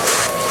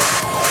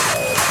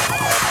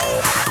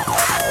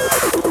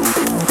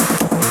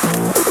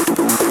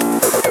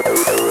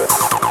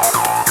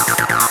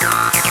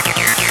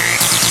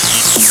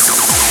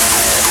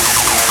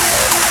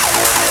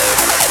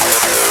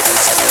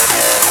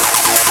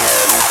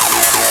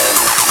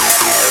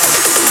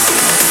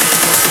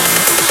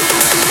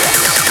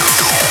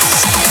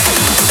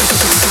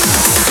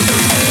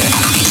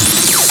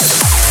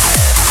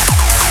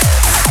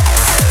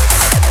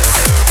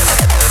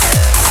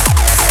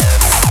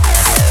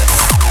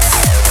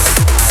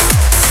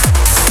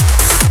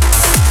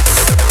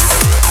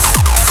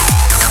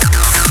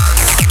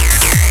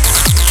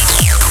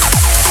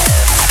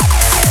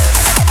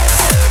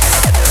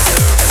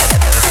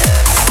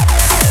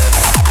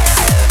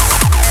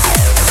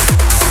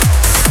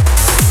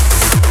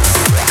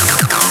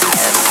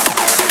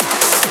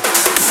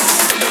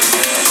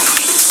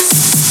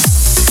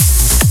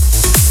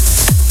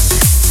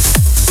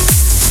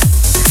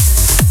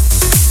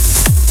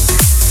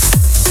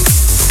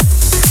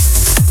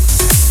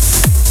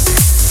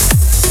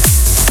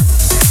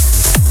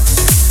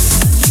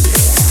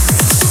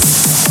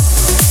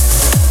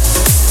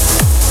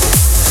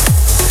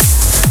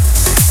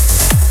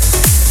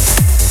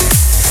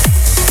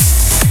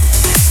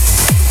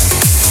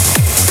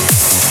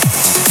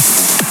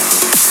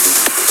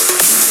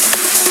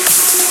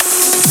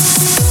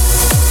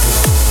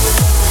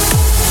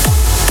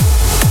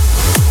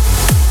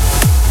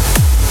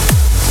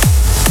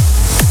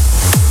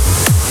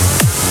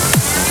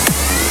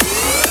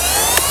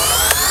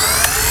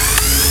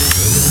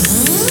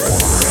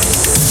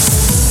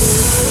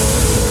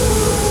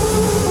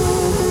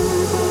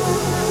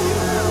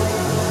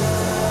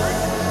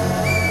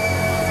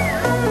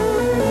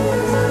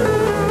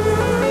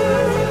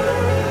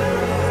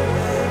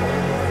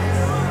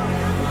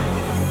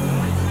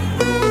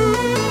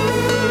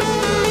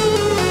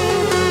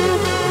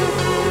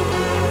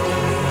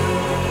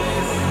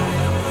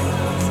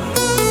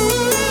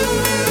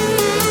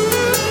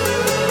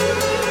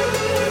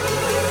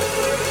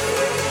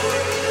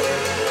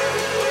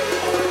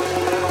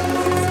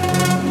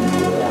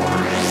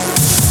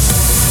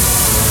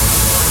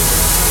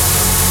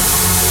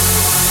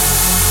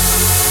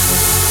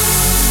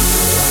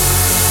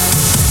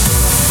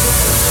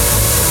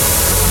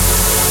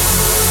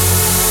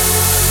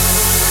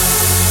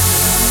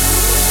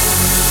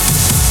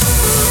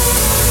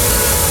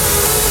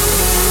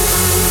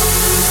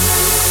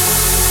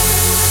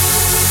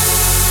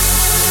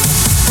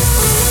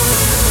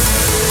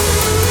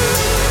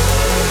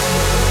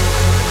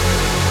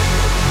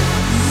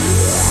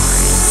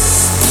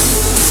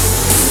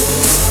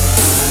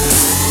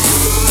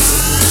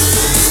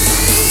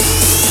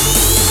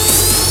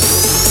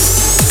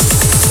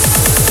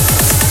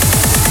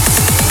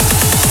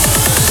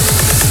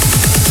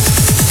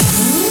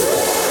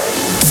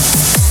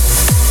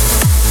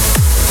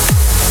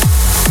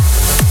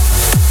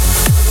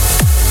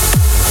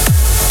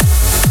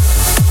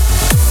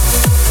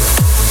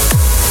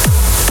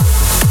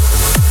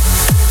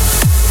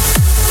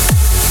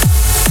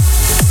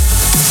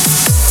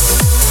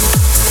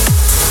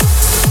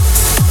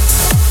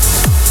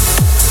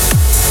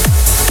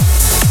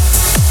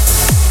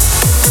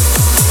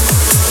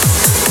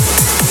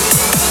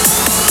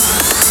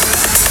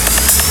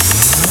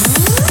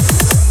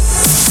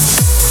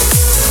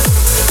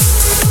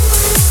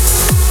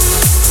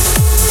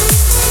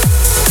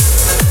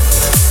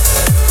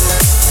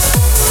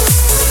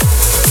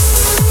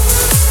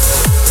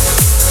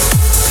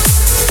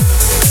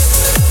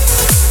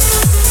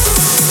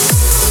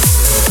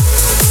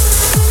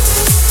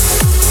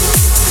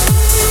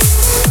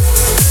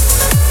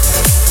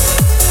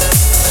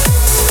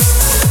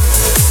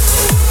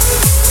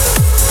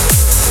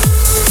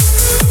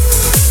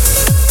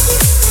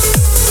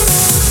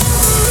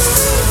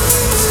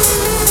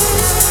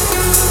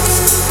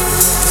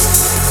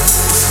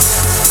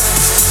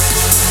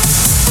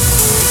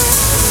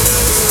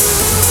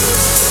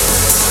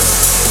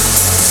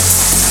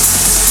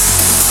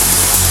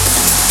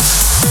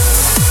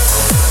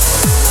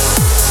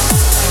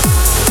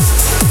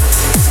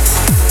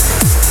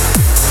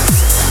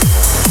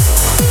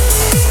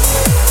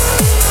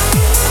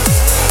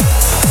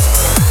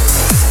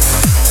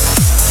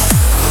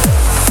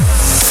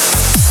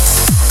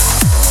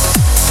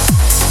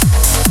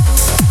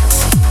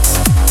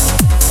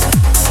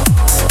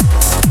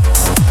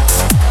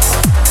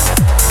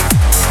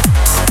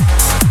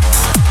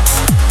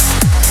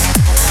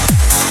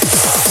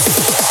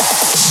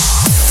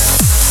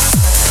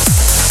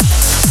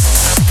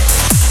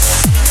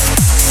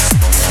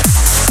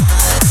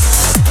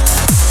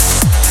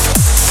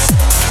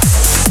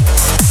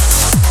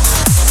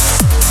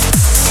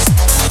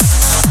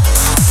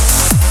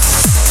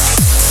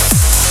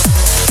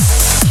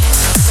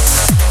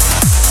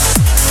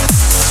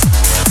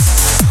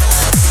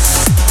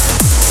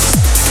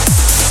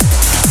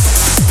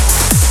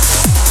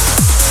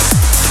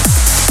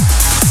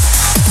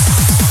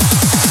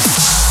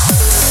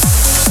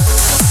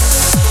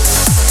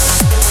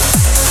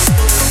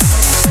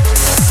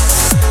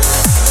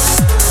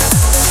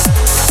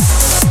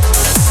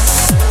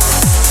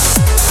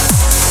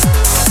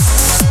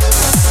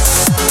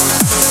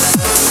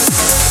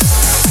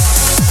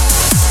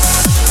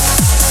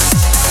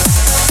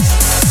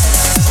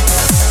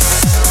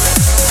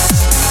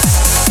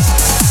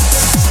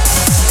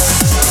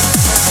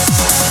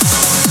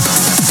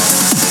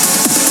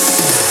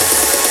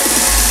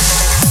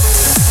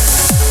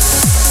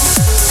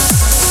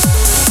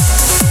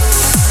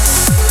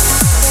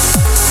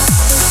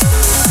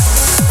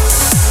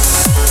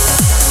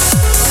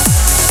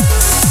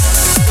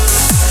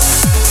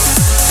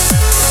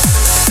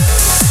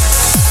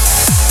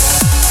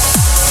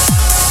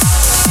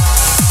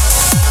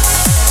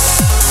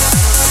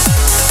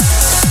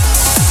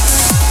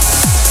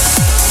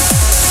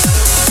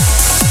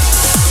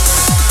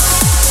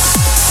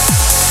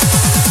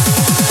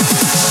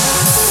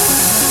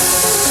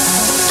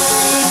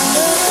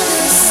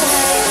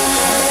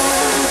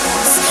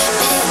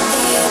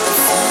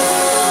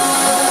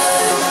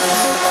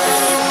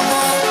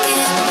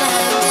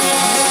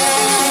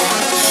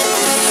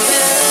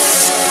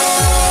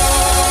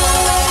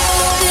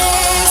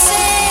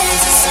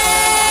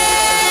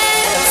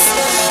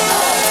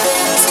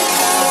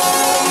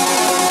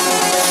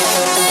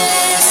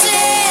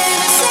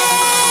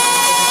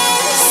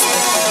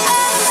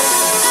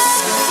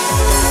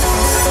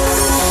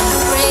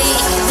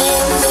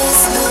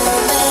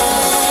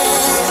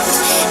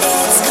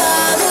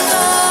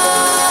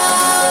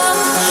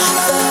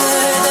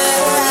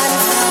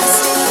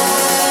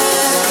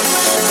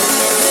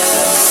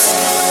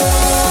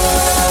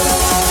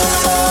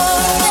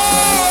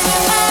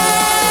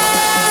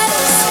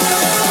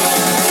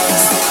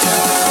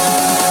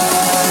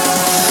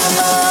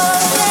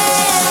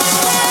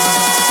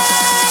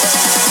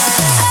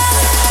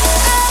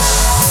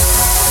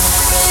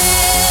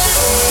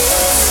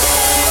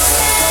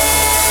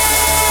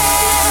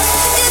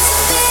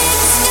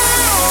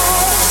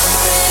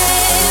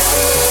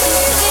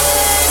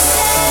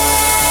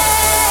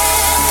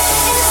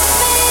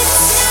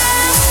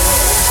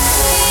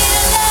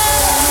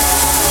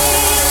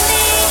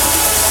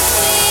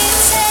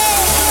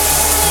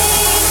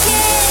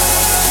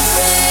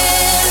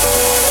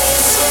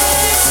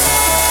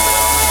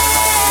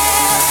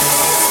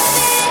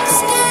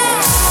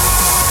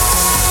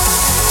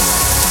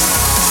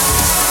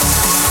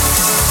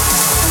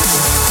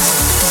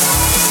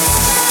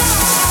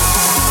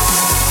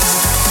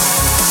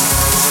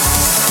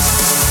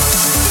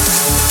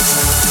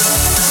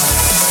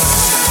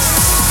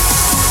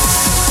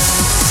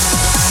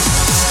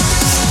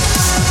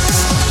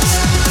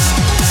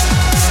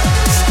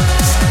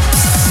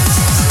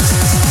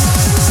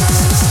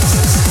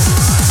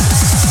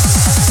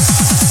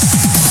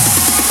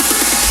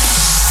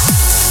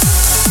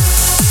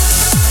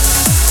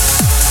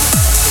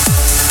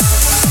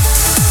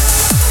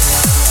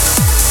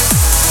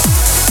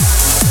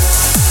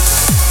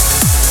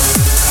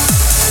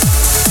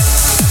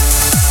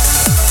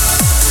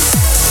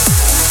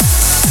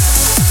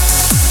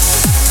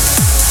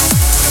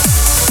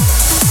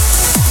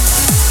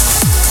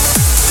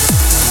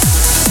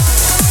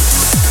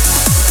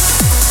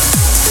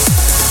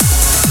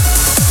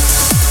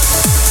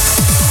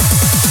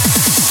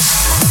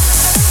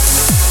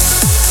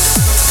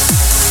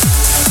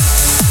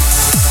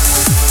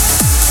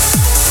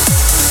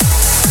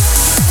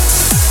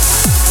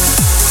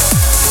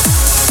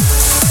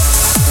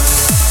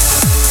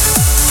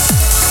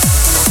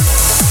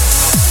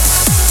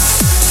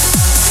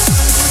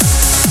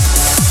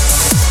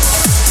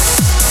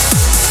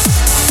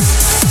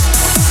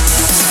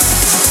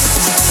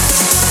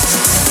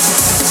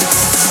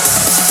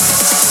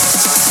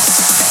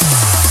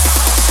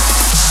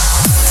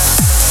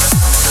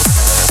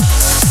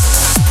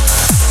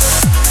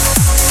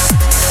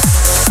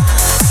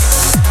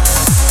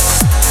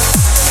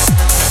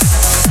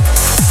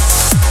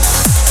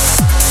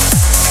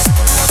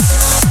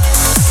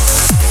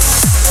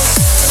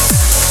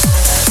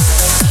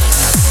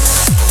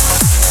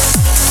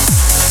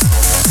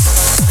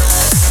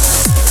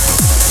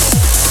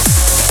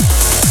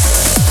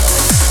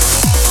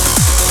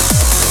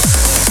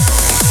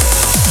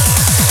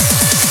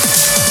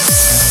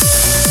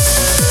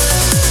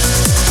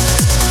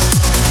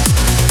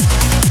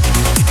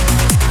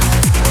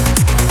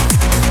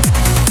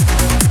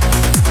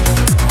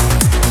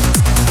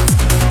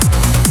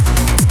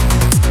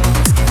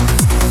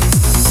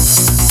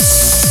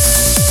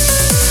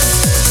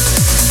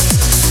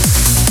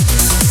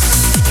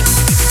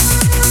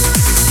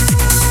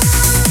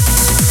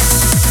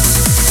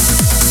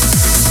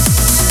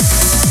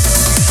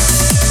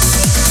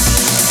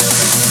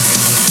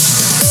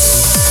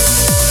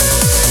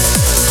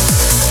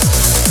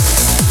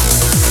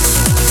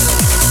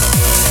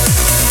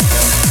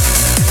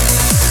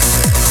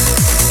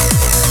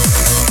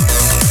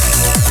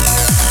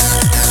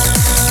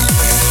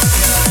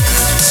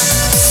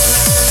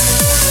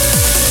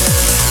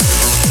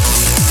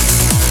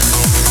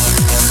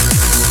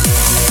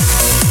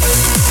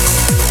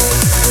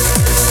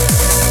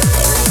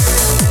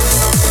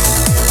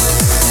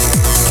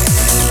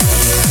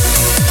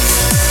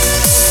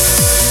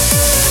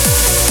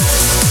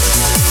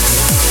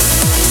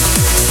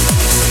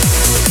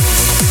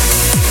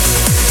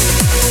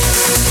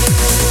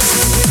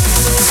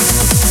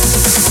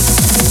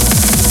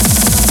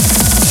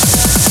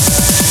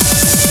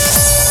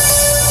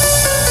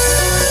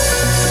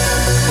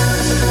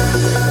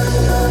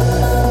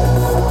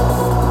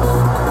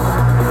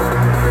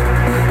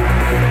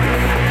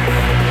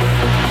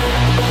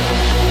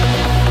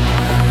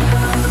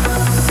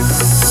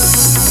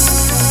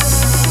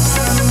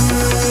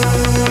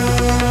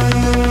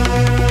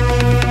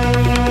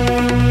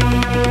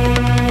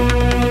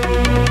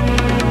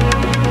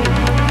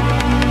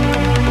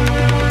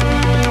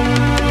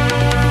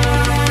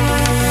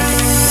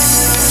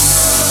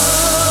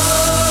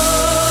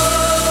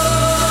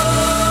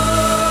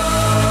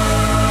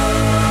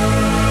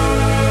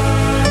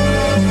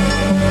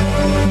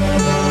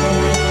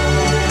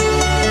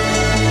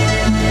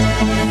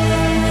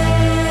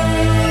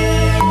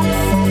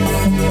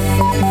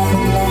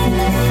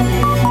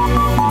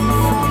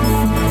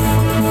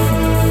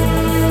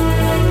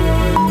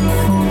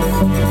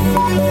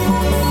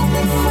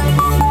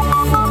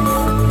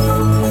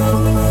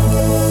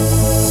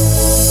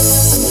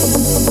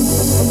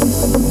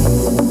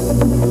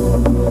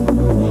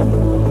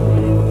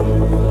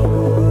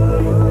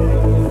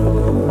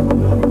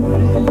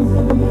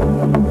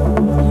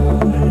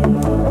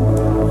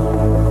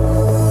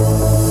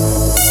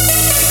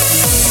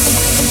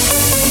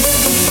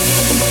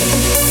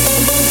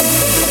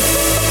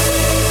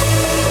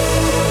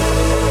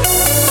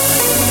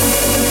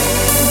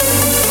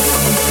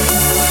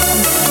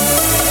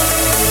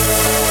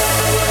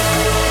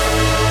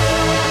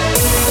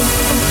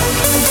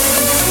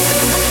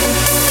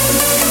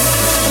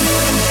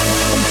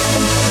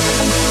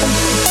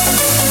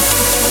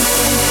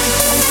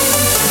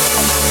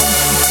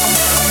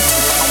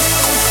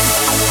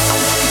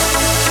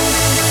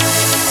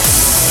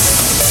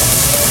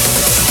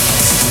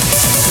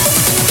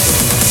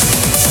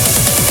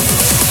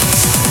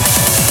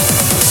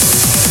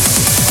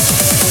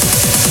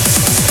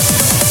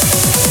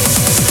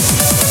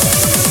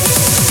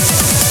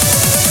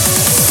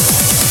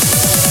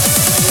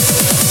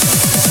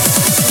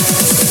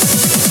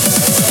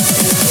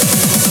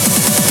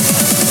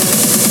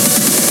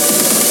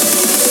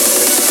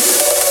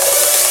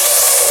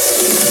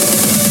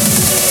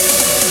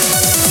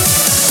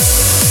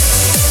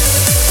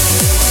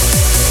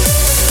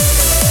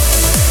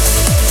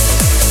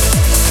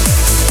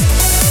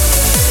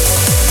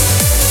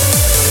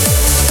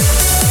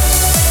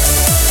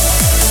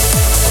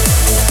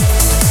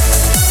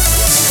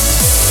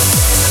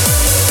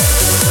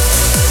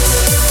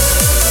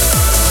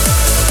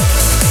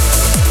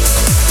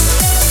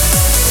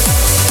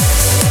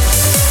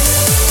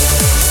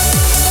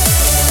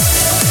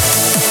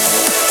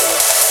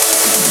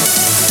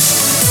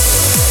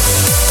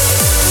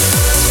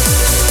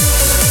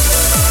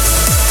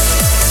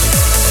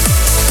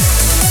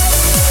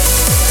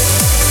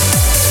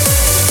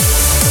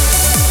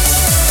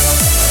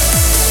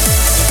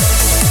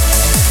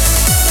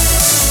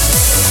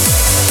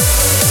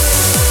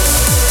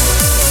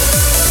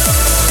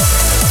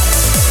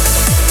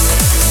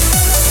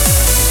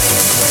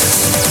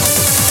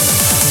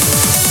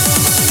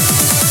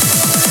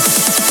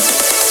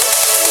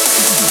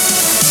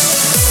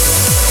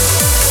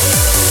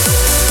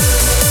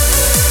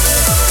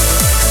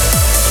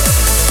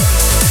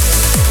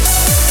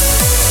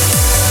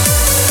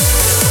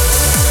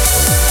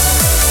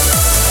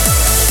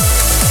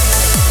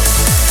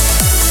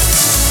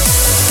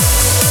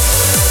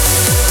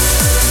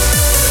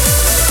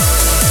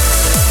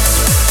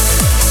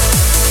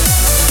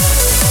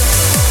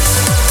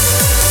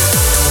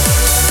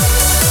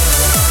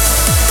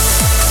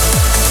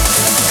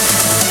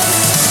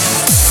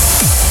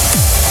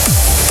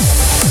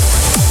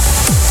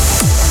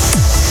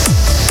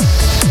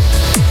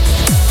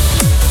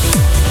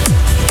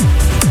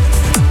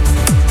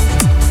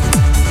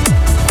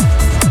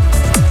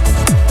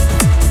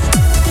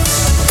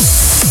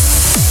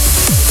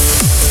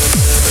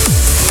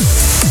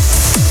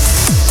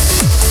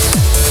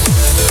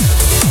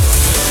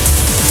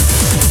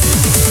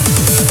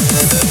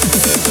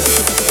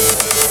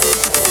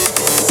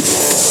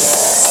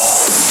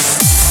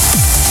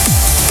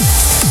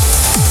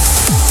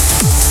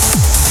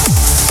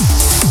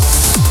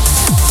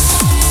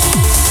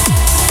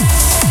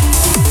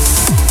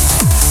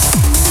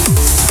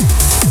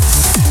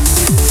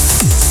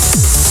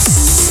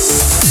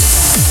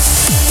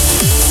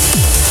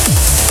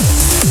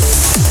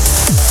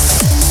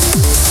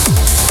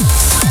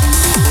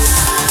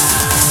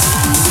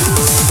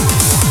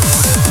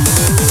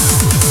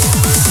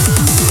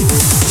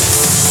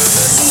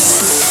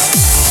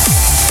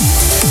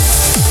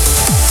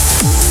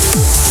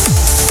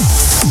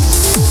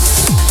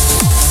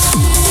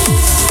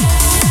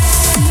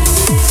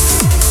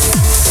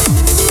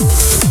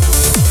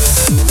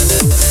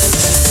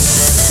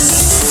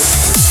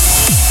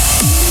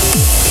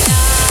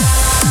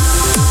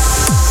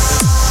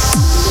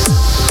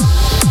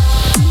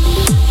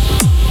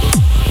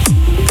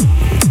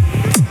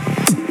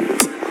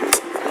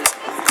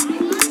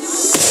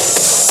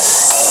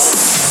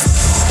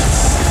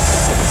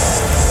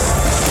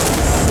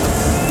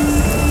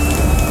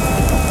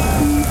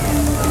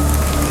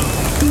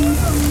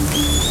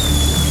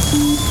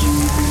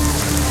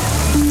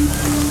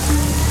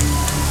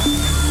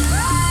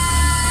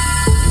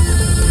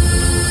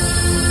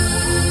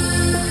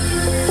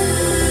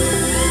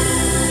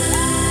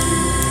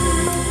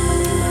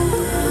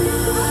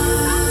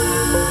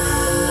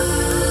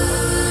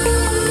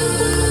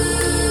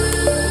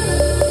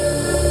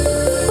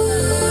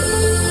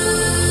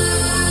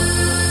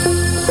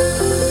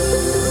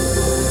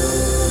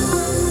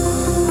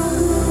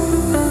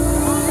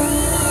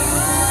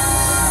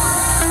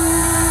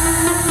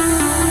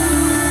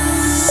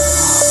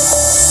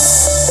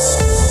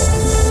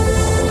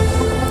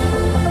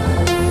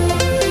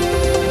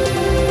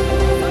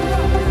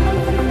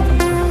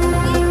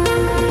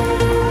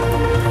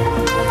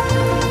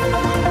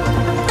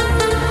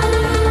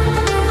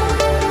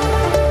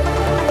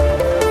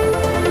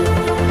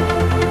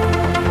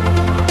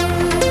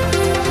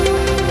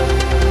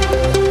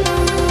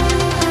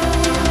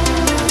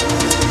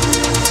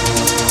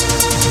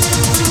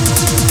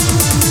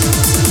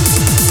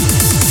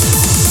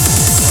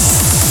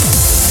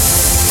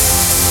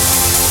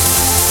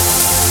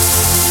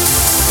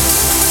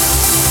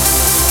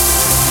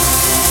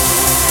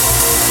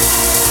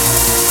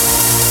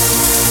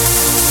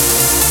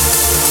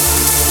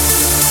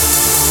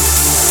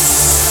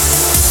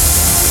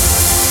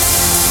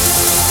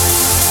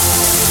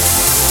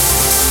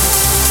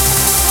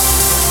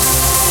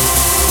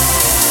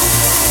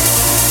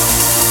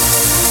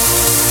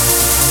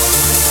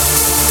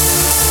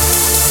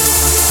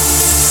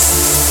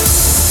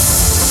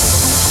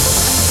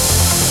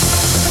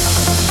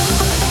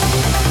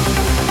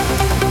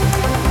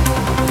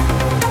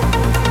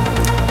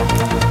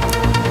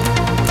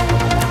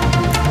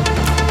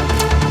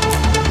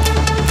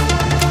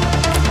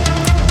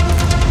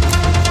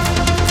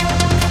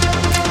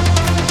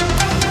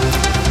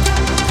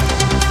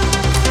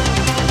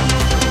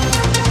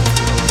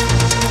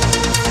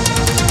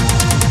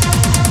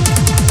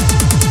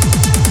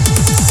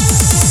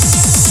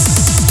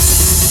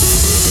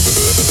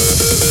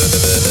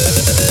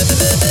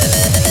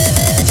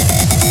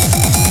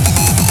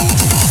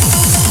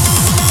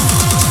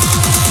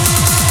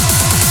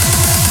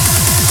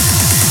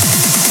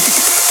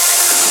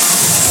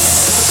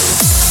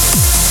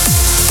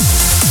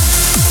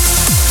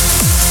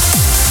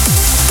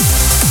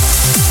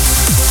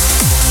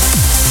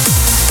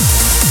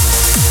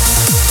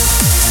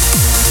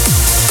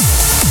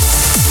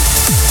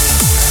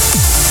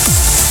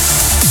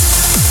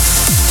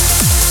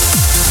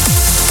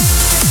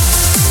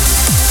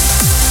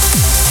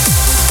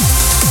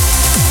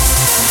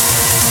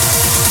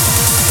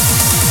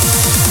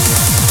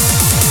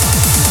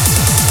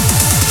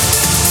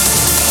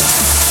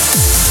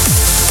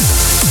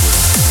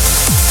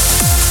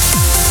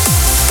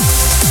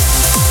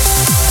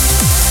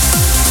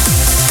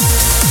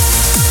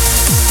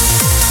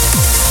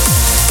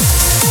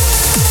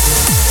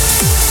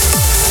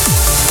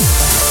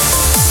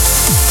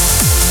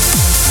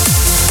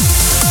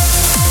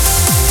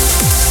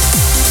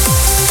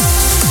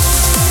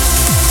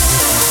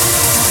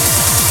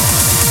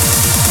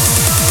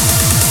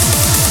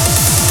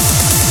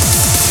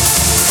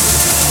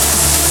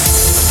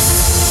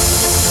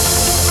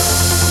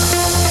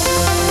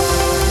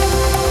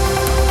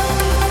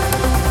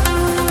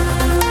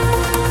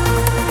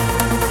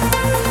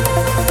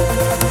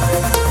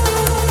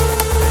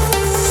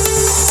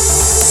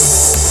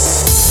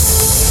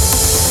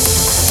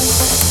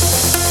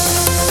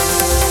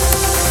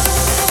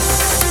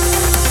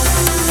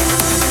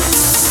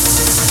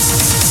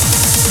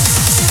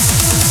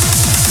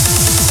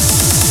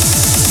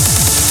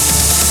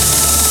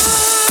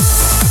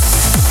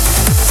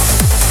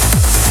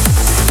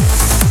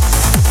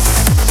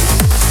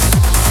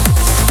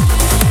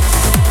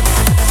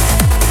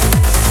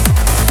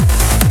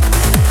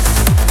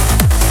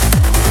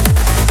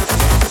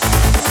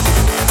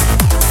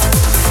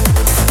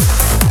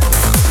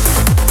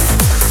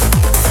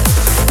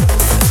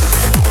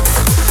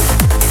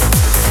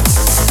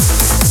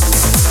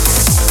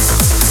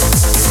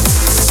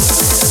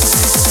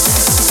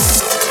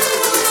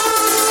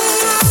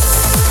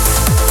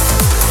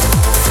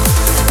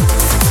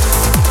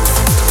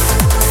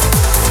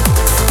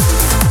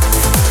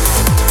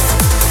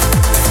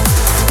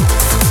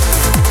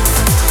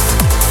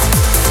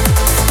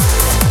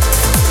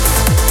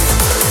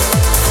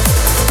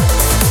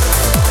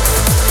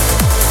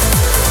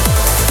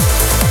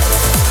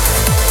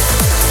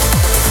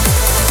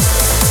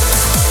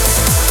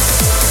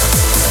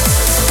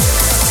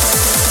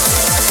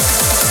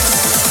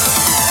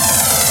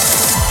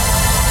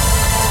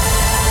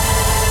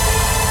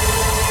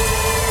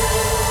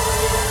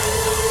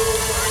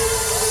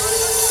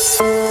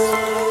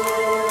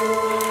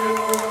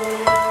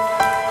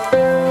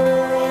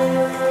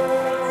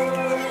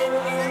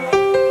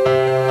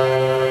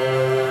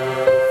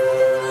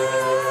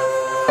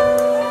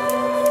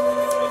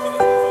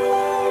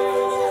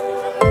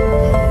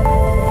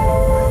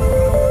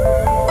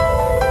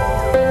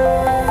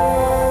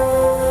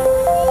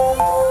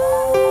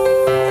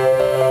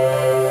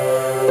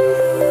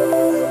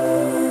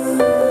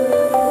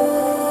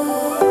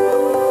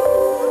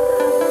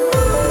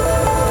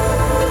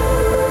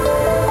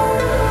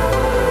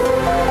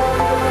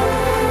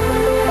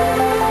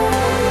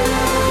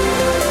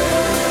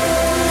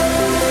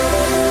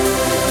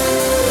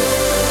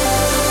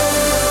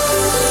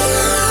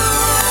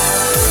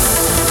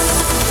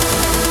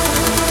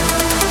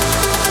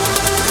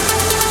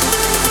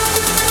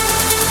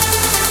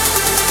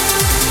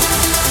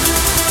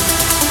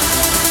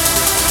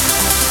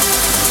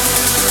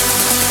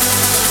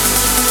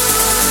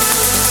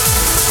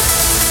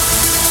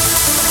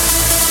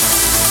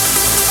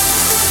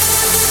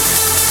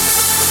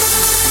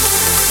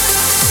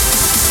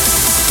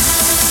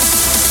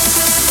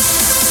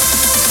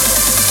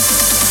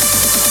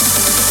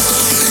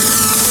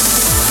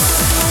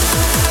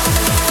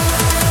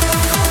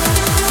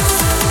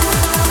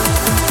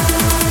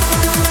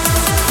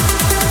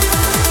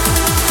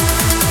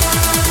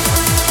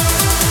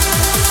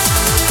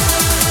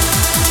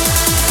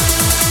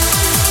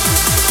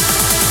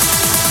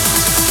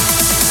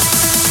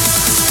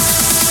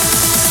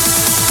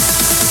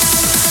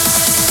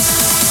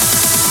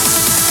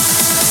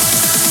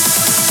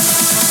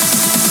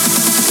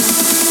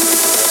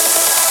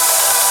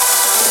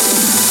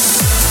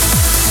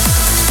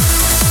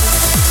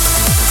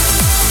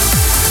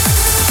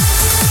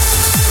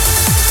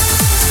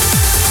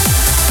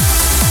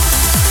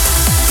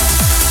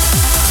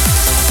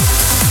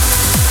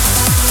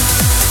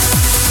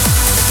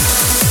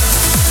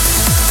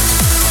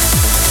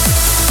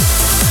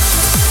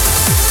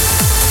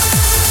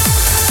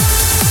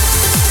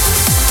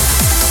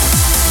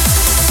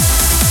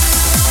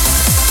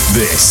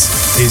 This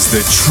is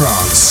the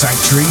Trance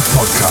Sanctuary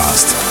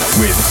Podcast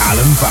with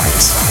Alan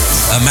Banks.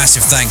 A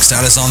massive thanks to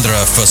Alessandra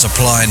for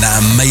supplying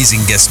that amazing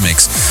guest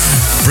mix.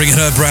 Bringing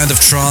her brand of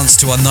trance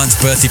to our 9th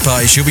birthday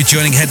party, she'll be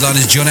joining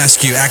headliners John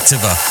Askew,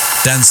 Activa,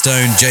 Dan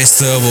Stone, Jace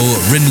Thirlwell,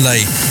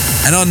 Rinley,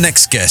 and our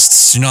next guest,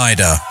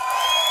 Schneider.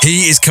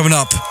 He is coming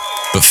up,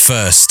 but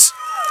first,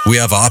 we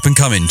have our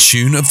up-and-coming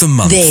tune of the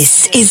month.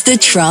 This is the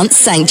Trance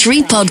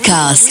Sanctuary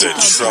Podcast. The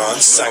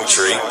Trance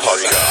Sanctuary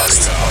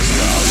Podcast.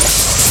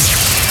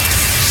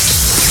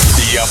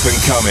 The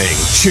up-and-coming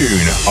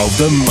tune of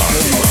the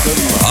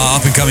month. Our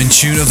up-and-coming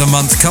tune of the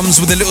month comes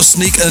with a little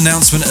sneak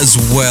announcement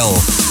as well.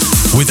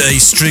 With a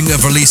string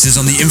of releases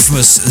on the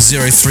infamous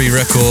 03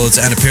 Records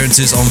and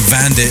appearances on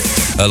Vandit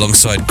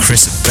alongside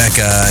Chris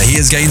Becker,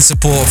 he has gained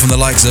support from the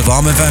likes of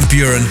Armin van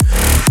Buuren,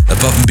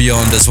 Above and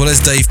Beyond, as well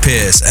as Dave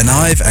Pearce, and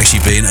I've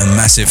actually been a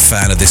massive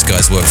fan of this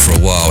guy's work for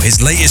a while.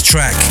 His latest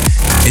track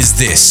is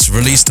this,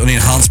 released on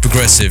Enhanced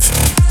Progressive,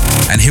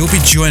 and he'll be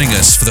joining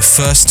us for the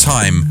first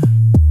time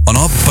on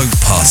our boat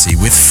party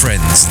with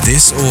friends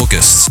this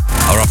August.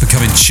 Our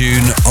up-and-coming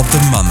tune of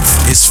the month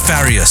is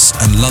Farius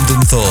and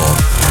London Thor,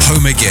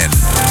 Home Again.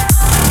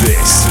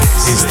 This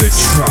is the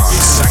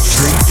Trance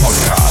Sanctuary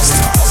Podcast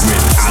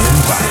with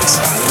Alan Banks.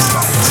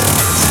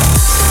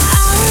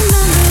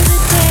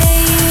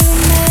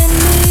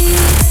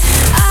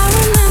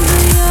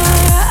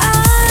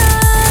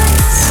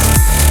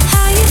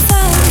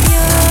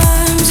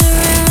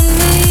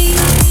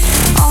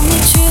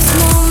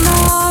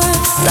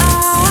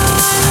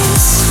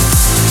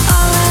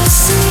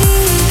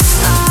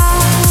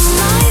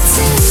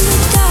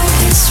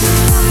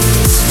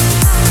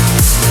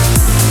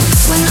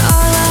 When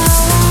all I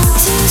want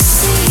to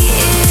see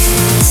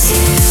is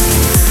you.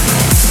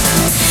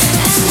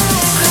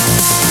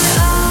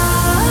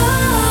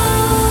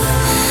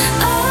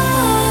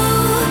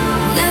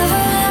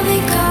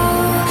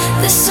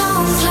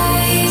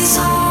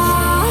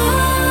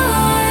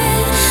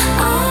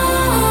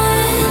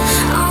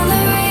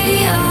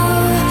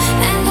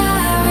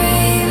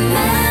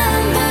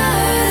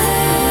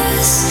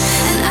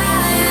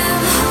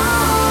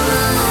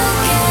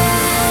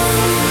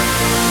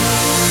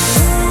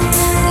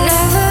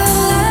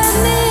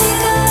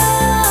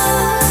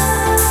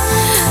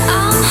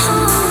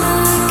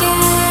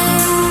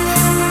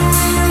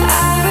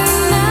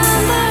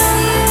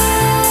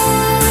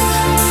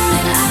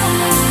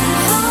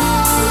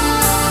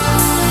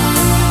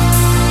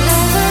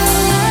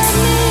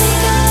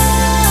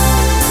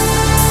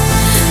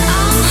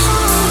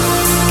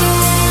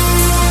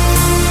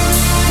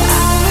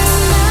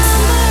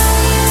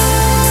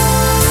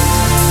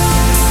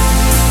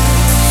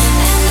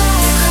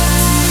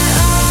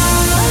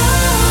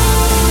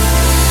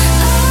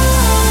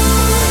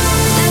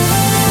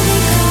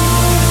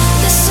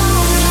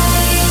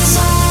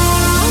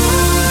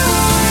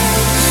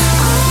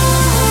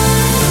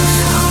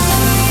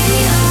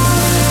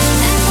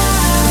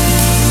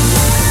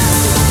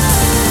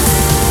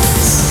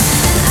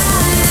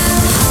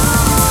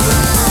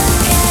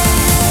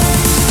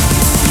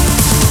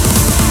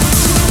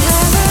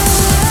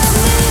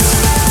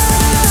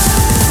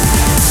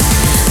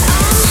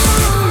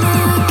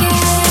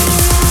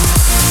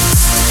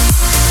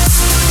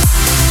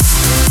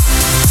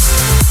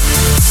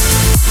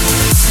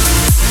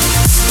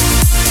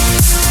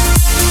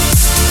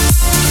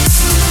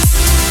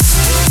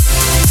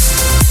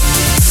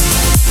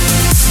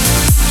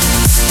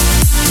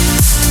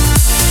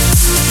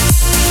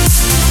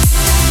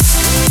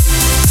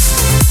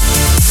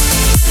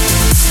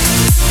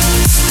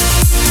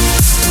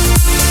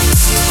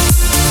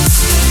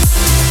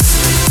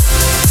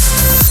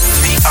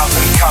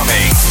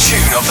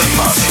 We'll be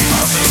right back.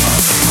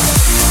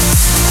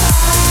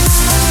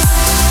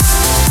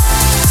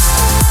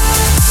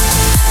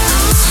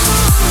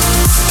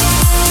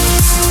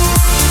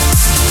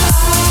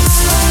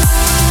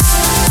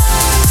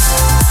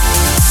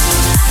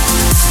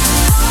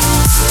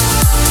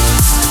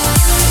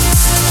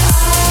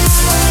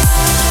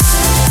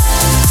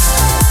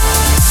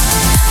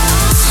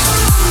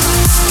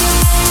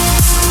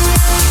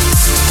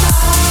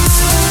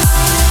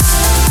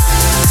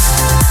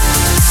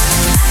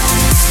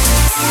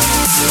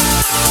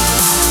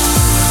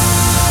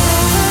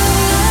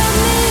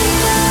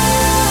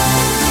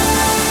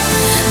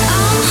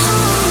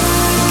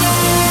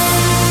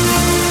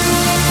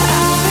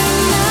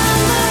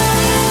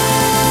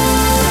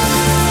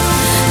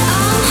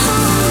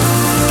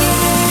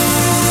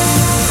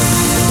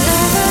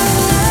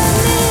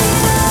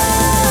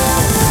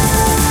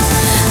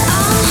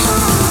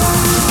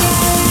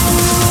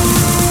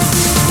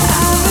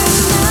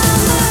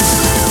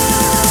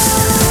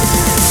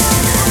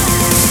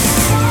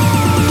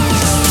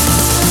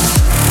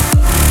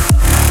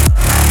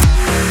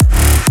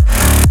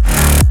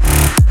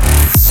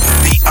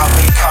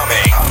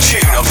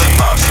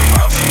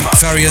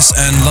 Farius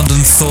and London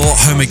Thought,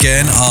 Home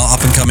Again, our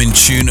up-and-coming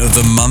tune of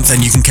the month,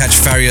 and you can catch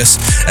Farius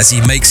as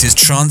he makes his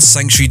Trance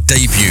Sanctuary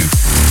debut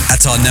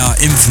at our now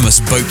infamous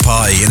boat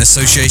party in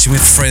association with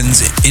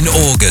friends in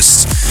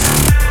August.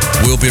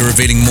 We'll be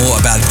revealing more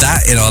about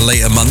that in our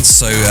later months,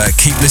 so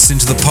keep listening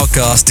to the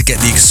podcast to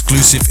get the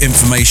exclusive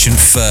information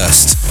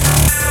first.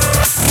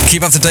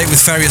 Keep up to date with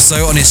Farius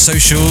though on his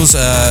socials.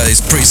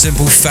 It's pretty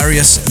simple,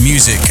 Farius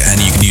Music, and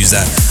you can use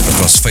that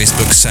across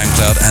Facebook,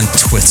 SoundCloud and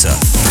Twitter.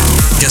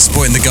 Guest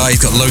supporting the guy,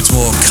 he's got loads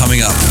more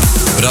coming up.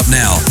 But up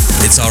now,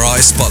 it's our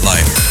Artist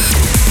Spotlight.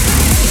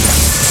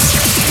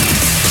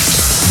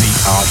 The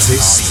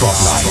Artist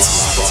Spotlight.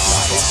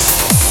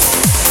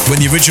 When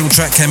the original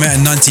track came out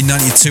in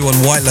 1992 on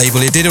White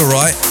Label, it did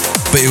alright,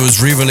 but it was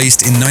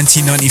re-released in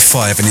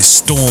 1995 and it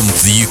stormed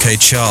the UK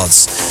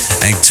charts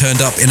and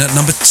turned up in at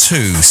number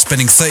 2,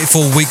 spending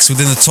 34 weeks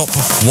within the top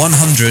 100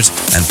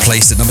 and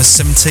placed at number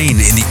 17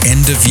 in the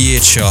end of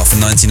year chart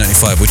for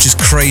 1995, which is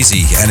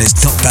crazy, and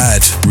it's not bad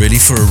really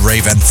for a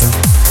rave anthem.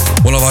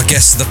 One of our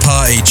guests at the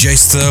party,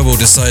 Jace Thirlwell,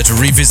 decided to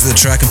revisit the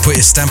track and put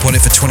his stamp on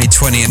it for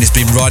 2020, and it's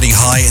been riding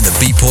high in the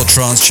Beatport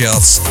trance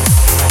charts.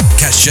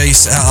 Catch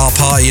Jace at our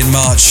party in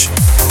March,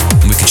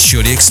 and we could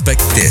surely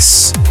expect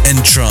this.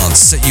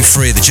 Entrance, Set You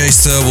Free, the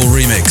Jace Thirlwell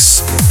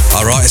remix,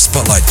 our Artist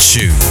Spotlight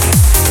tune.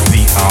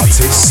 The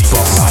Artist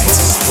Spotlight.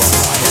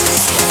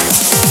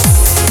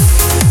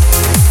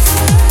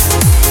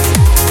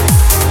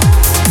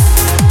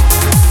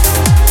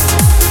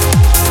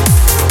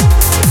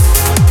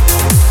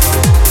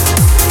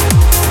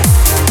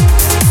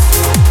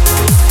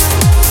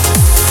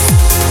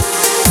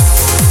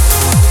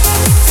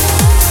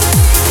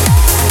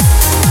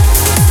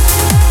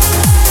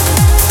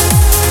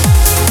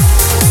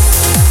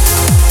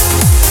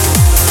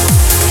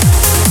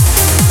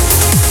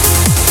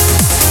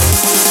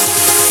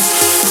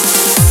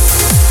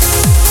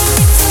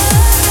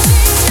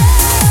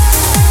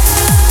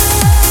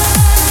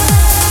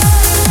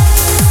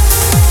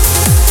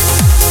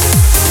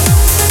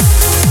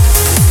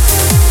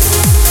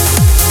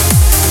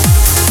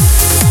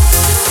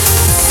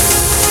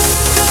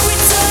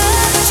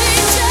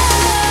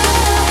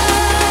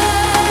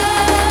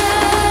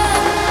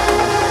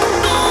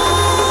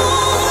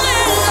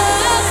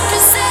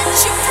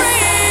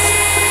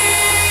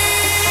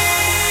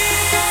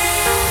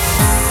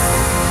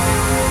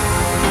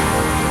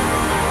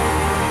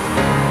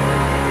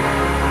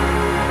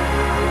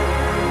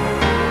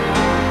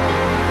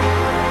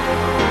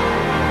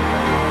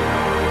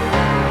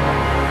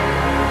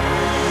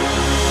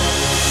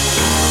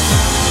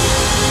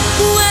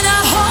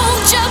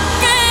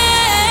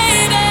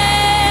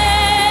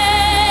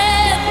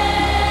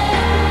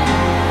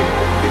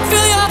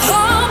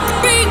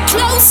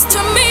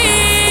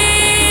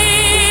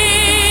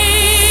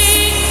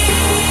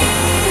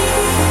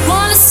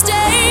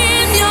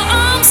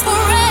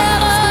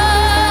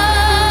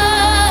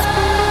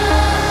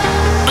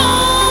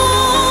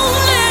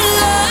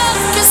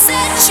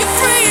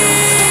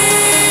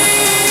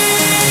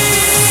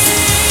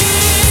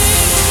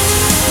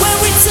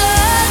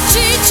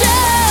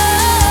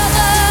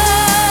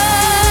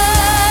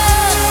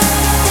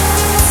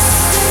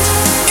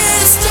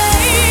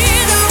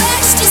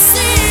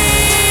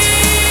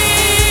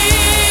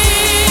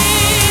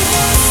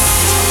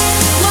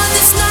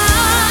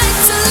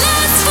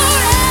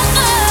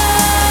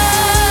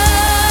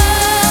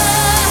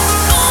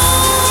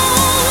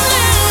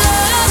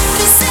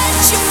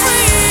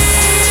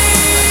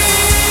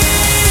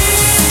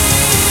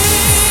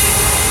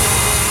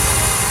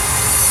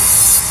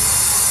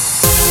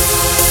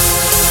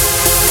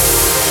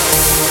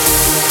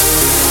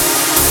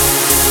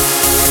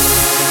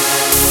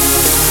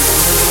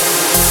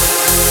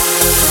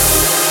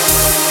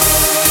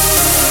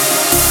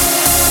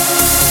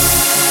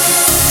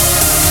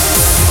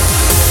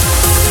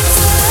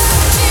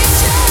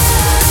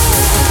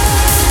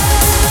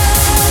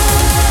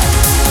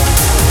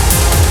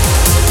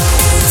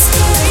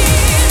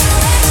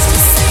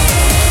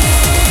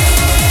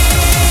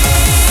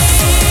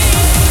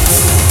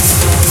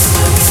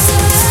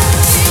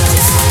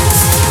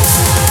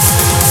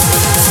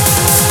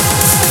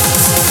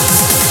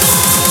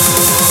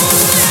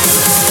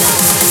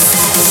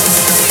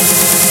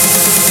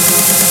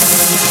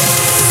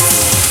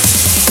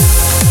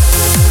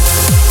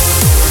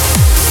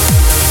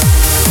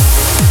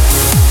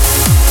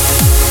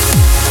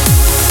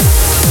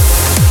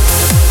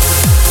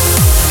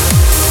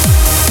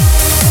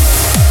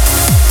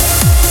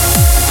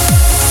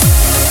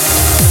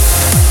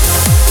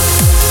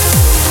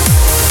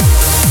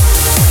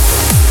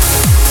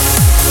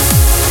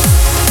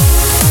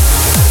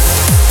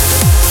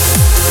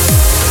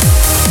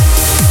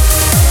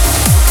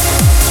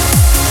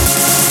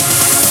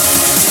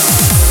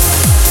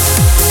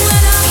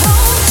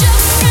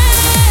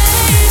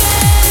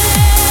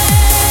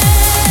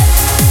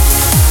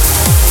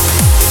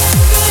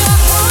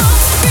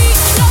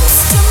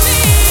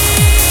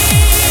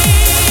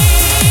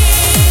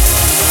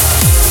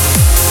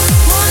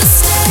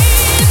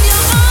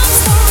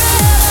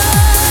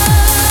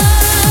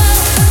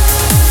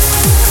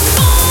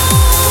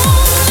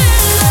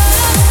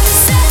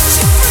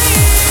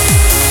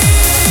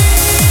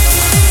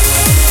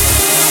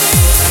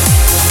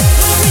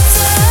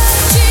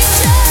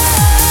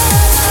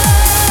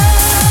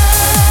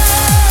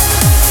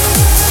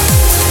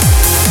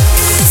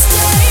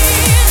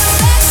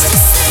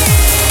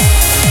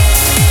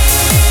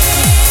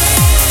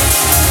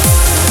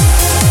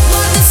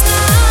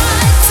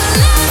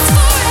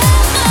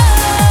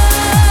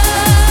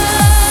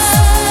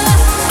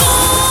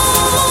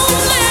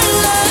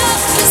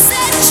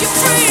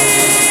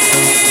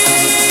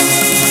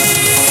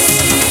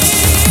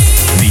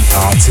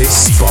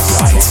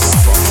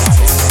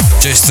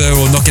 Rooster,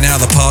 or knocking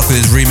out of the park with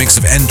his remix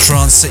of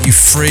Entrance, Set You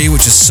Free,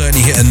 which has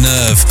certainly hit a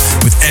nerve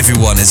with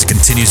everyone as it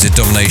continues the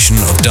domination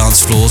of dance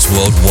floors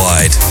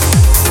worldwide.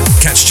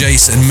 Catch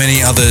Jace and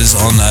many others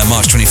on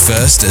March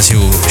 21st, as he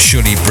will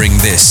surely bring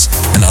this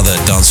and other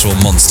dancefloor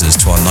monsters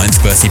to our 9th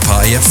birthday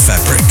party at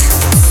Fabric.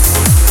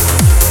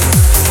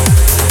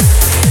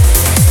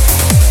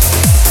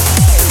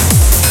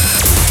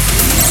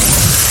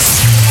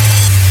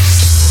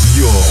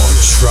 Your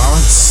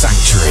Trance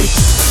Sanctuary.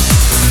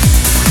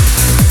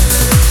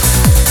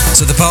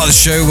 So the part of the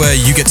show where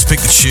you get to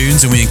pick the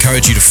tunes and we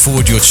encourage you to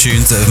forward your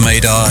tunes that have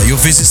made your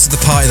visits to the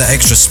party that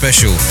extra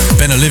special.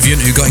 Ben Olivian,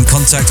 who got in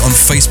contact on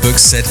Facebook,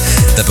 said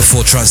that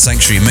before Trance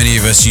Sanctuary, many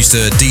of us used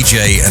to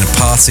DJ and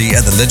party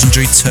at the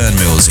legendary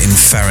Turnmills in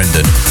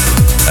Farringdon,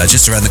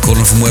 just around the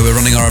corner from where we're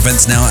running our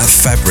events now at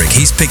Fabric.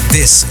 He's picked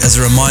this as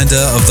a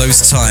reminder of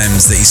those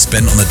times that he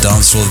spent on the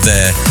dance floor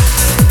there,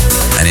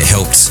 and it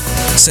helped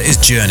set his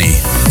journey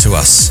to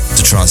us,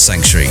 to Trance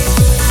Sanctuary.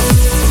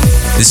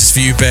 This is for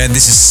you, Ben.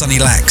 This is Sunny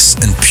Lax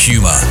and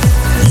Puma.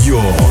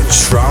 Your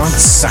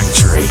Trance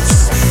Sanctuary.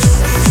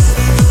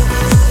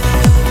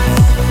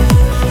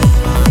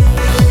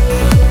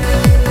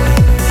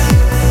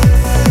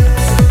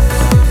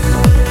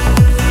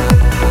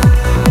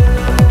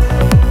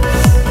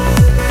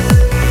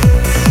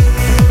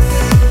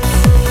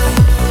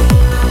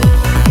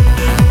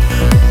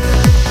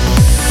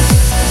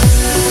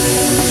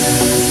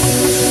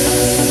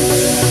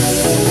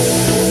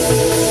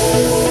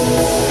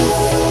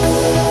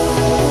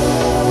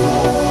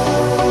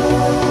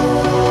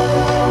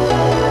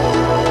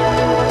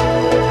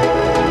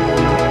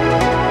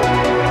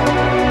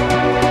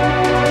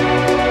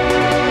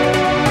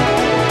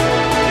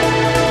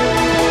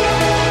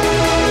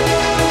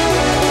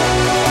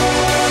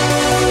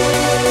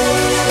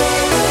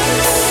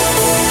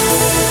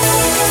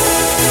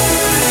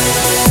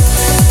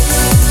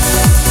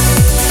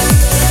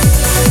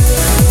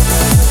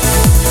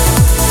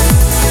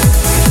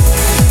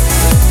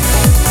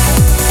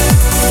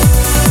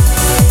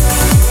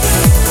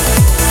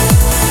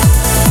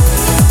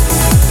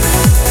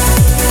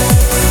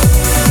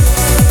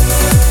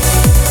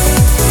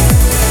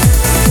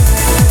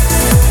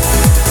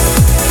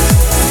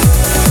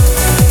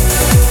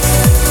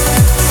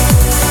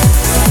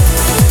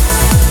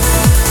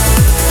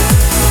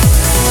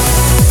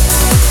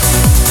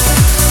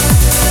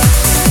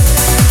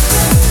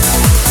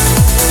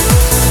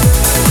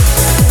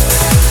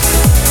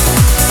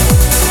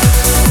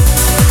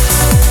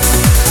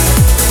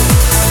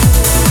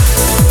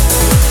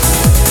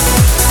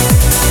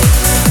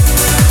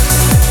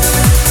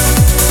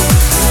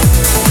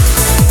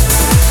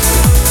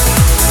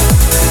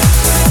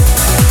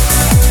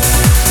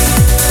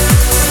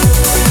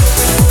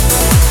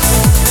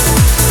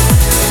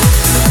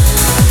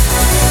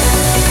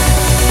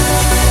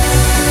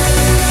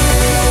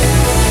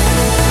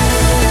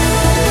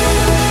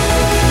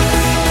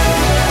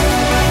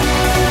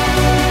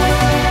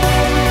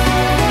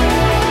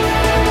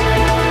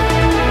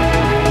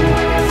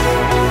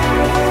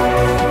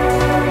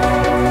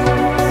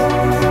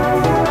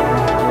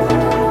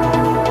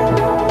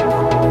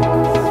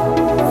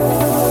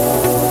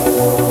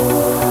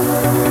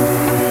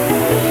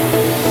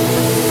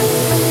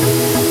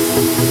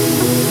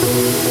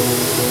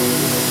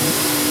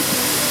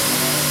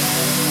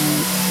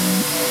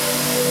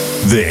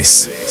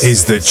 This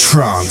is the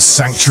Trance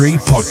Sanctuary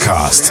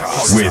Podcast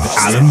with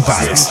Alan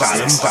Banks.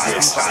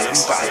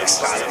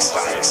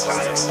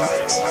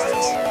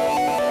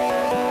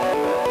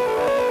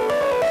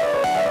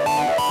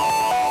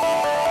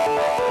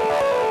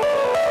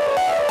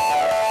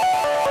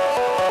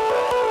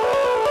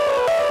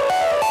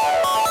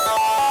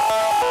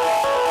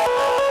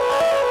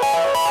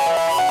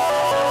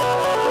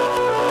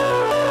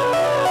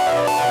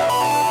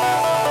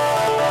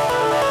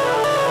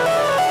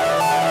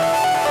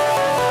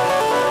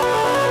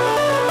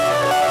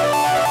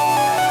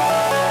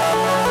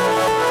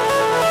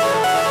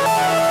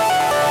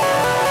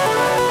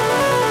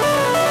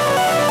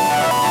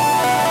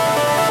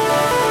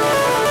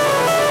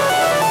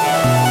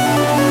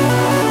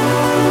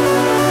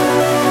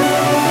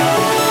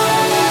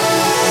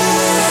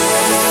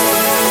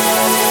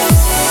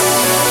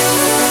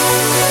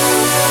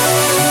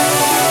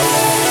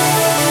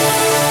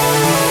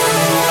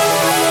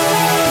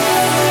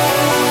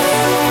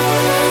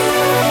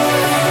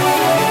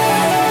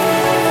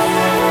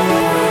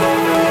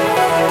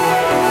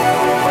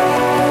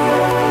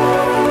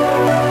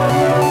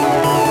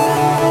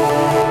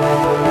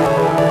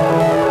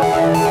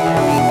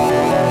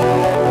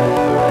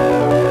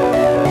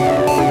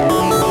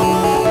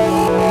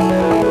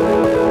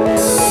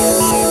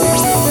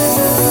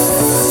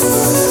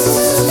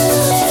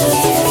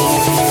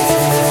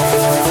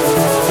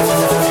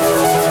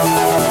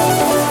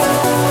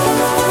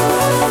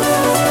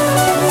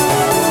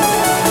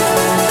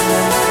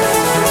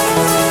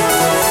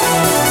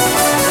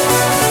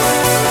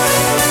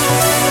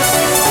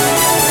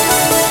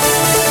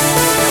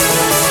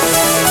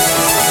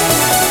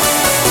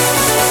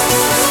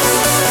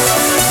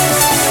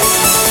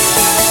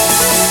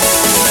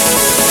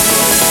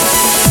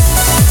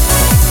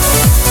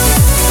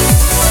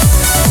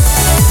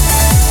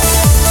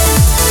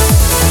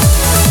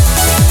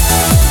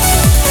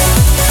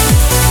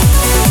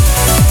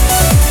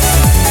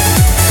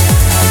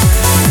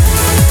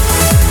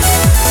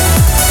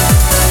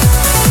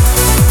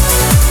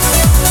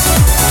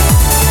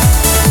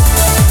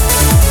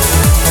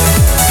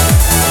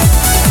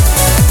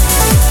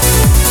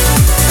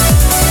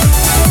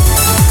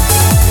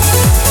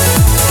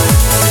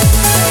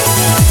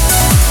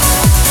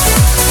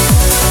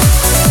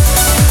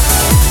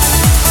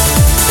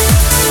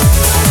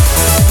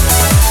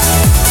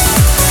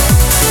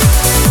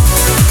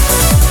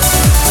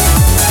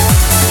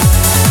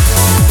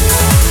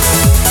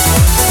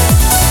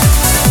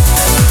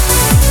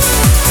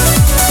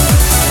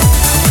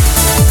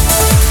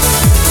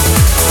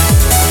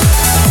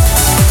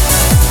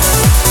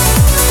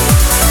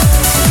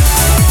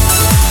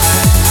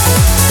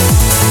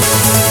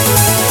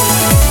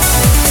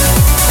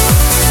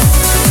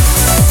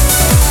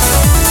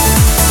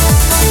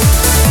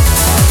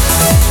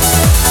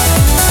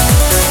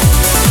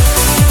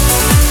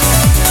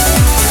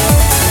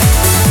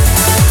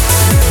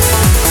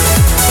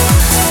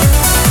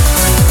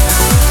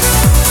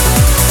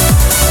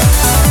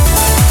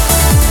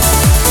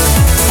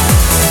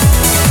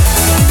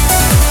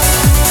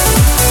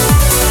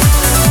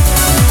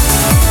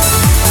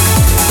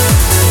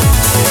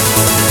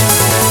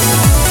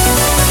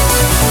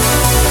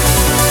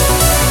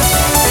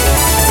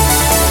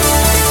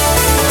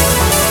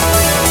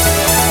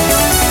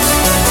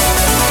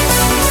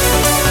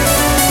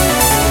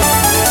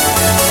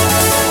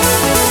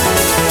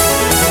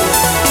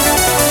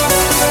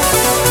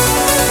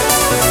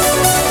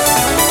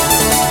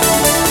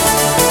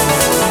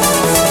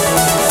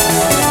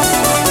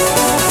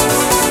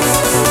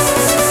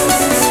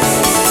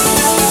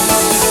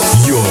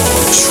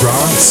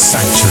 Trance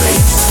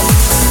Sanctuary.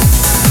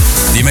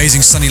 The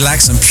amazing Sunny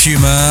Lax and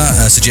Puma,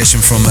 a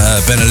suggestion from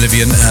Ben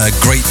Olivian.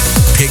 Great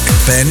pick,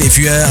 Ben. If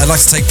you'd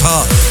like to take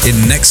part in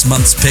next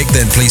month's pick,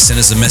 then please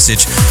send us a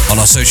message on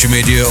our social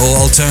media,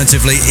 or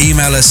alternatively,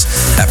 email us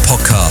at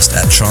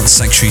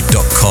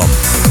podcast@trancesanctuary.com.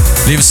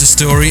 Leave us a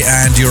story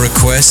and your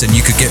request, and you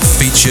could get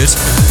featured.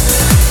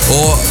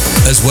 Or,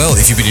 as well,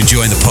 if you've been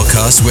enjoying the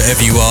podcast,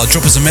 wherever you are,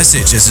 drop us a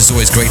message, as it's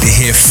always great to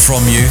hear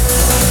from you.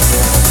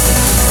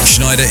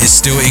 Schneider is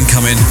still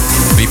incoming.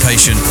 Be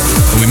patient,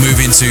 and we move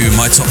into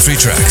my top 3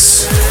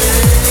 tracks.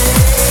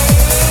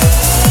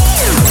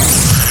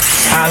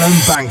 Alan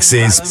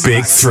Banks's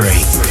Big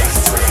 3.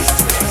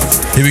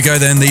 Here we go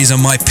then. These are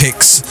my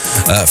picks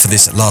for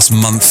this last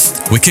month.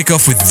 We kick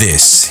off with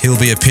this. He'll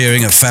be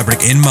appearing at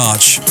Fabric in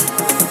March.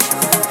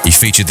 He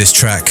featured this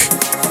track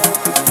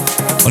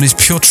on his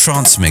Pure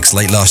Trance mix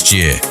late last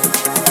year,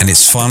 and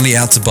it's finally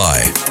out to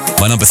buy.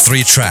 My number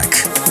 3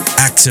 track,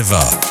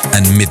 Activa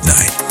and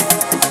Midnight.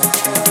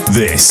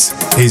 This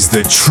is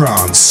the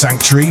Trance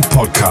Sanctuary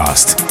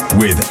Podcast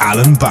with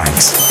Alan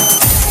Banks.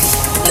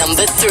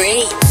 Number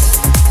 3.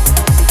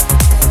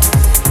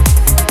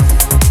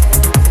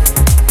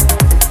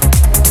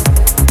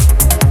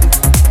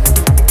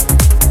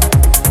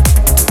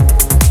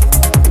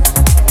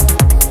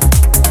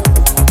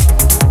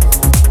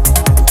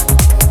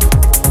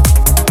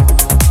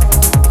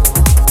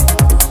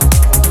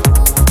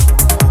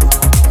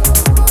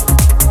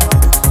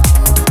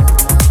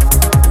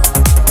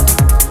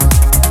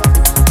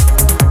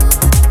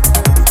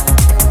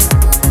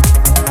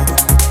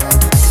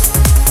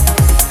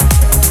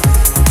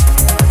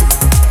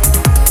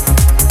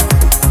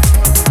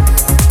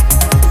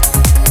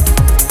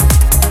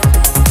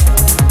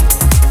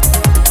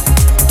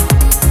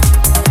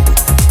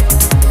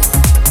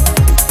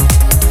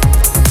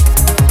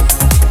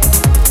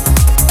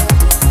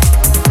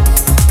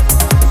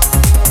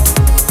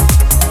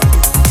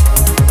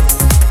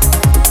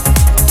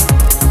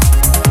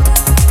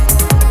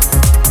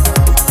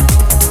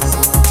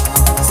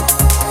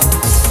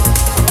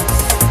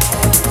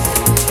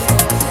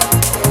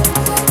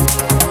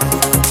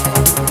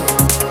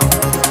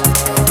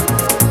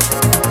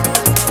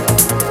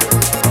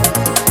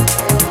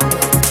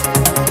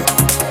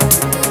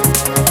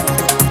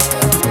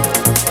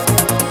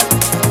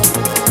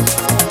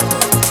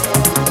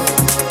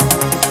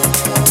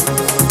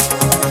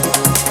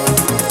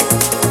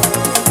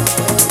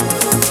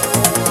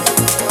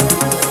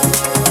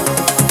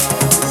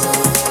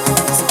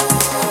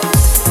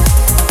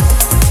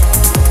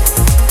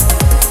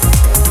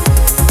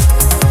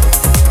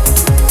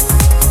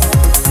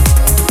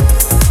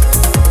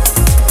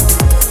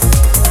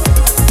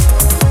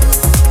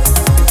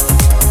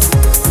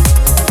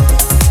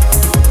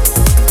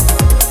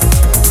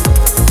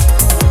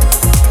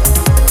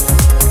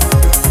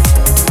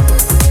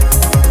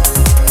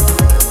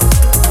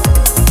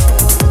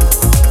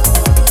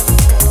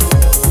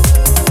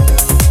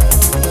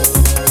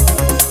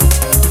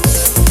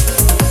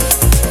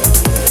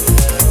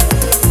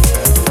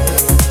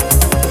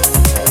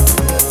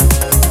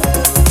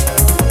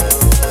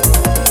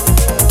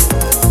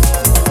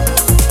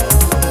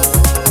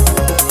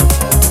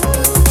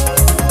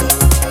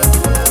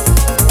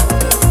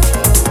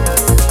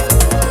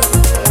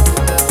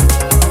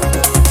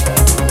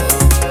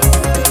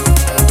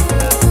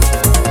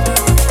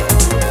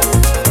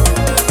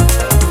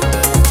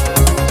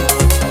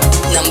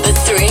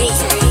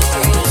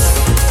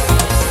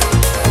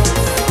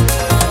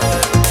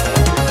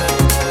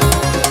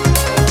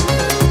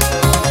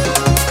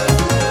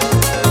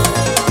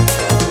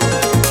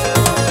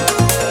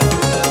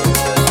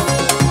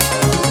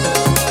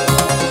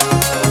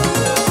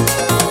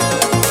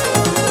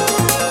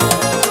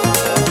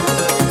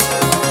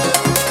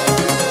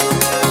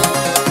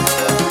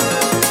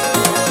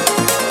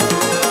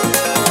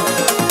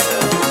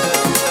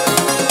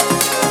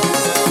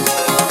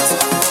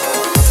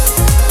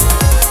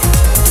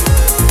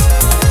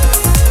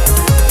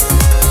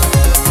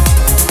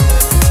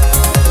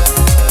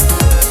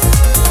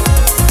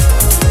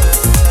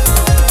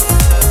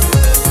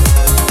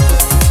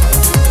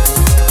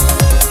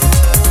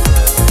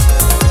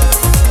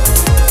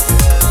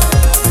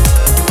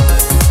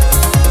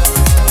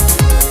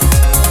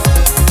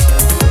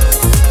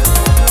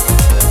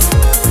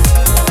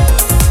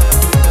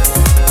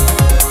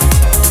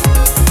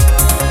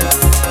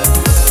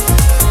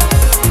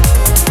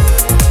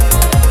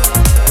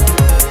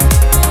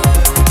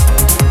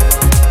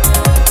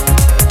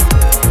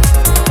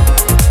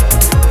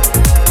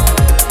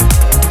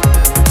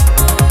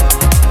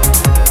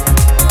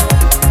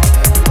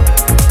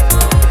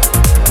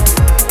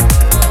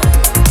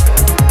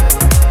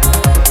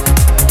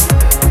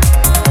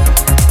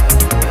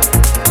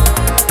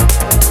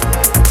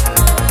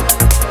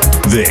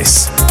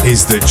 This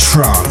is the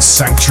Trance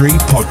Sanctuary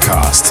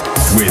Podcast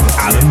with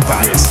Alan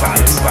Banks.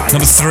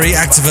 Number 3,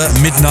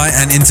 Activa, Midnight,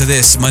 and Into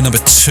This, my number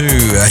 2.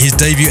 His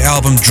debut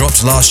album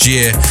dropped last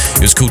year.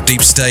 It was called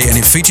Deep State, and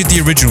it featured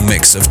the original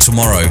mix of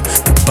Tomorrow,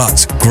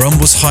 but Grum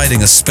was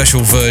hiding a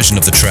special version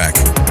of the track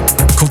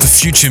called The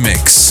Future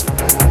Mix.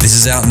 This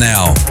is out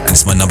now, and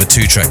it's my number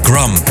 2 track,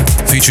 Grum,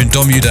 featuring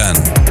Dom Udan.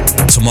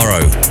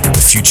 Tomorrow,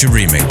 The Future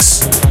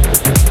Remix.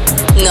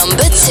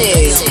 Number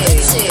 2.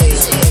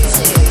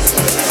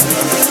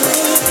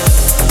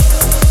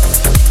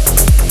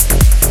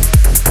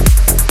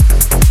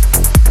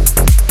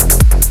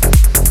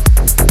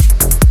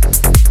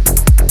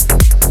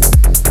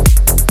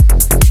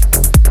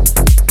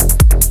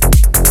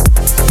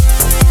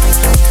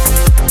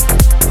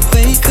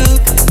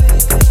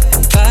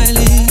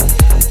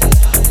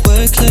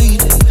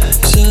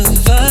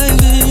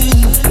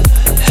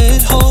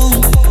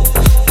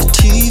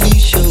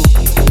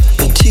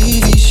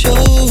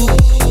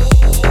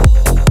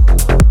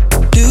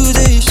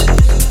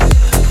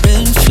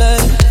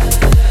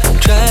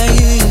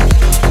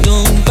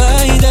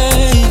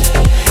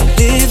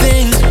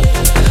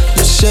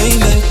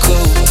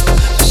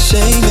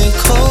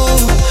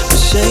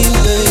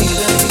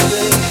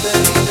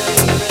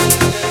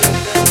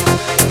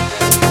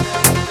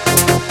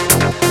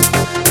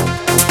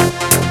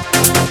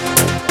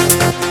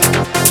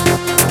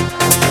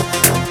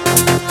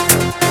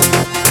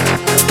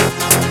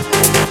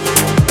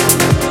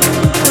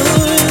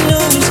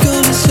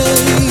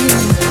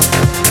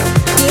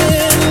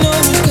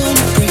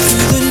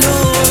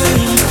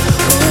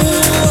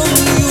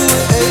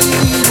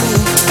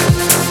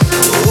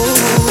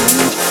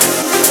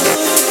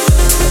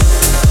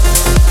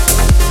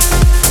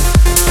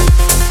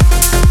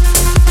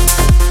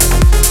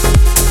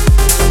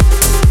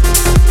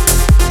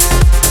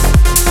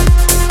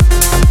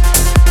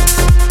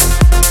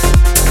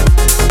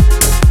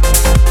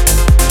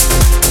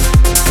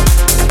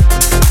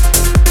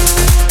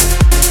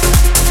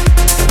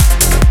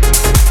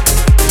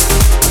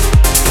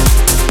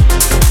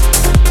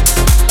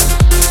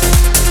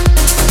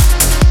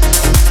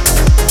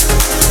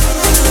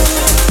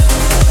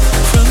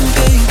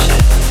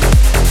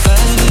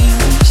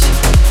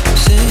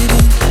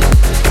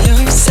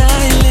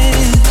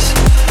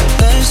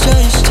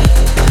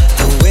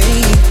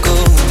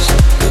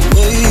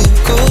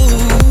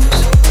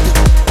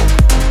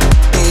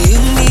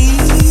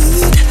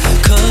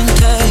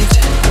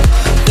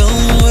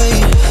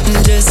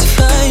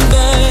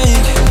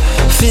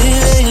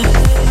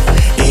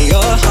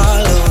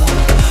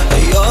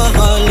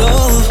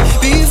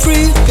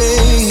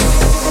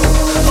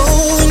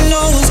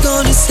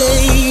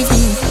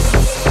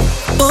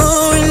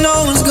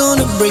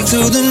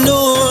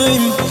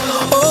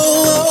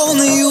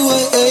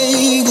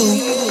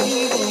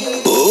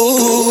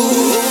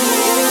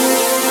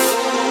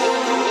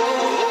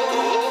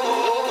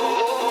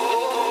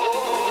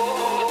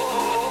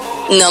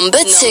 Number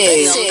 2.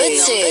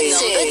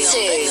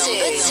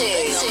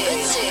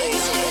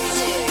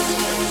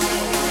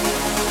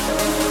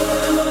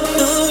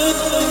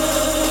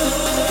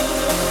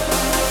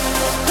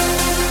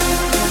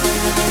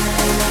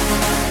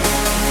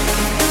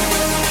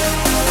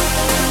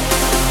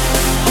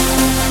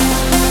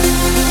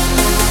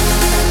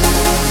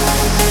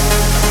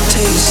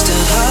 Taste the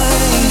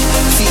high,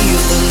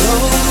 feel the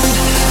load,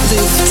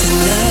 live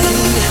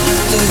tonight,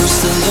 lose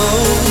the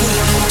load,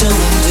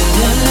 don't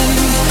deny,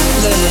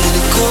 let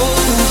it go,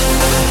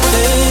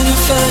 and you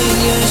find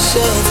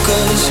yourself,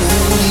 cause who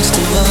needs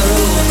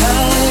tomorrow?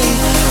 High,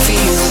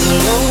 feel the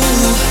low,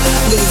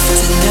 live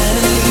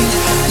tonight,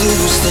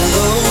 lose the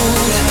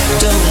load,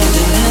 don't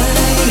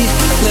deny,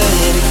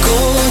 let it go,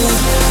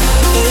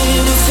 and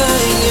you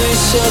find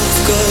yourself,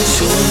 cause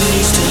who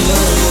needs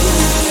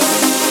tomorrow?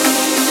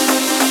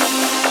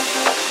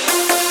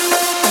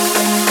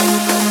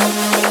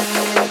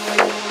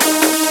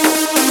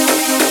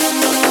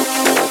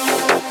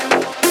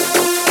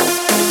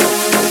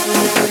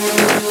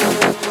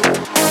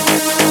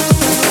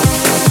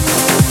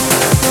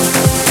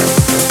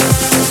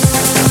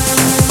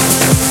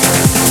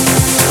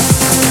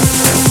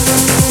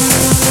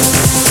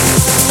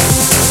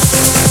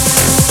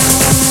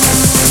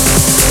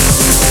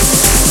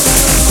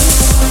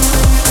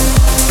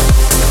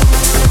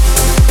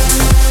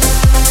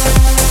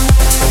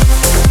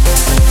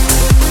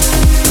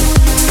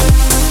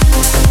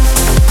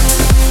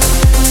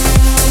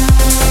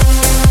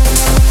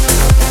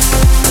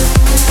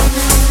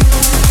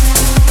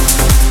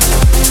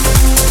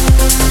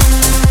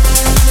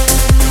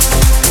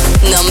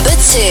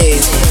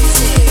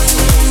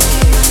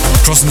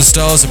 Crossing the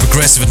stars of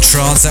progressive and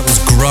trance, that was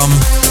Grum.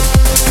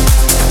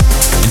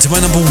 Into my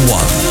number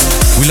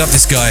 1. We love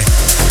this guy.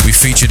 We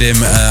featured him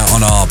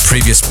on our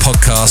previous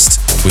podcast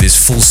with his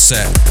full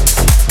set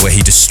where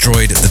he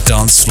destroyed the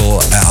dance floor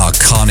at our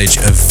Carnage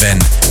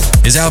event.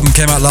 His album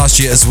came out last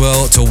year as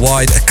well to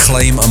wide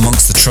acclaim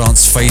amongst the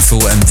trance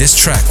faithful, and this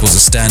track was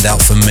a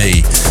standout for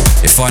me.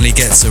 It finally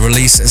gets a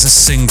release as a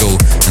single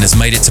and has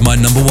made it to my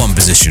number 1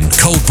 position.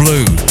 Cold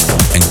Blue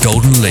and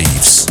Golden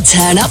Leaves.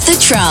 Turn up the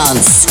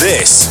trance.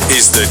 This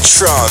is the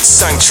Trance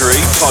Sanctuary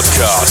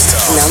Podcast.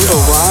 Number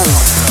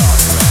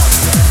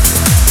 1.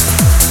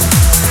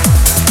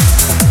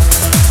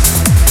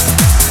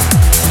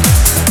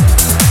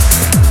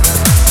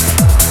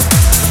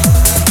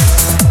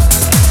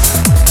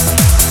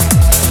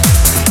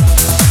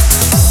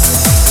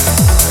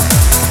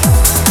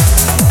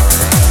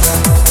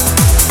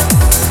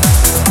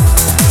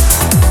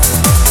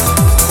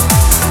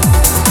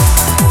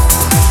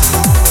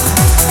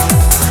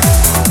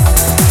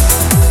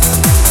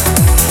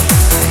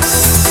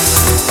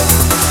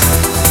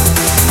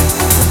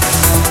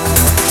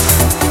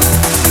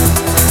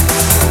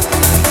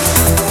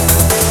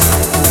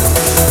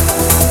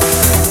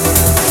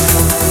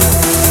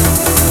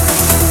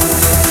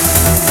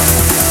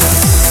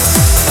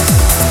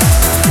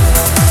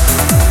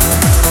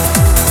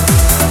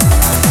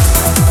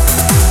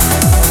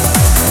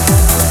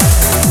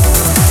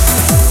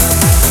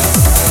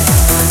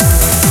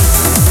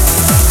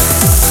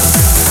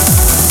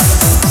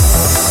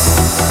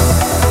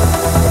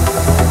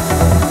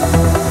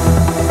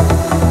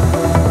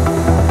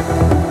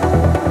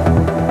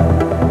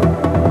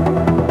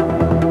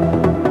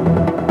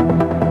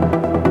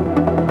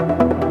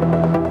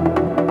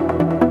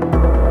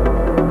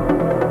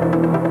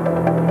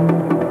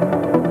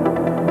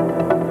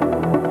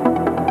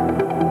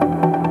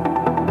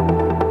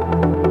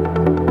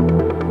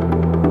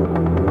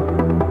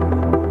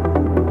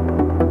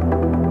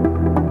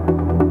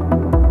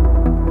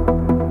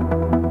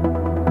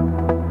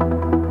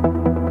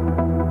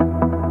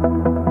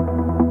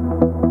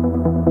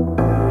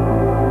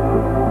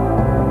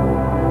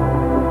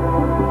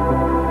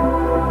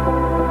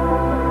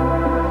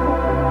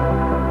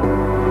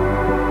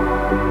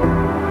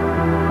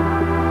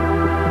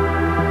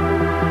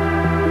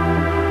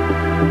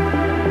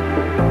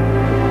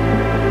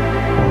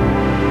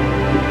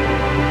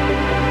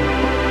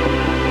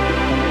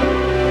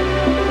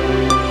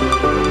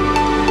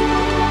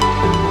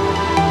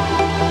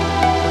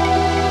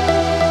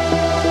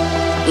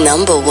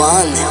 Number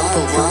one.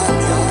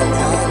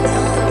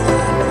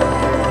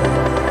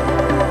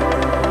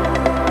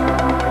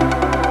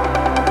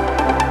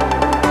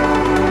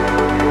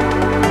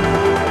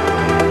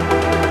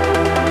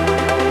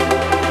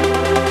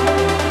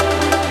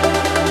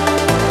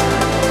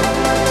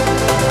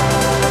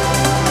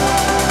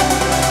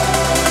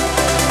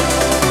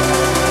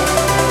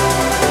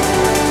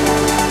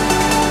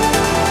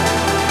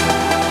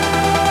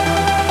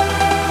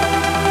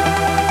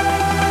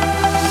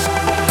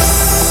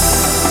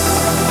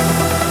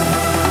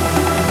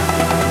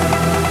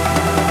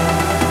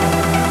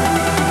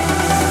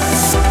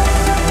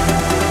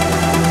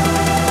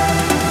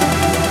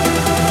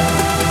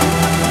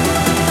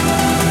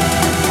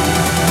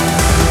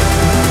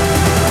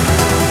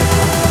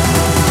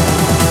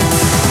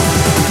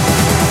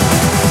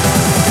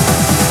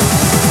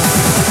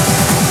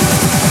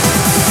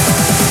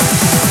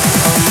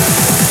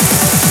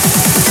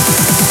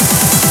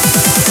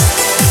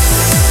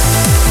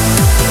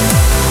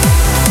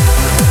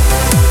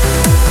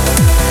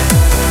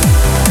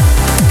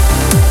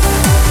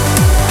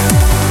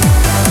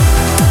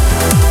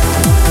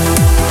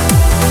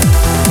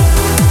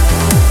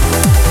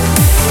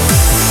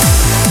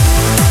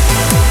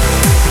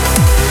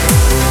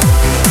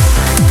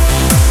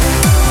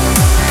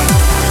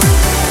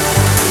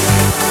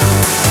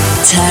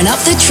 Turn up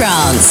the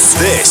trance.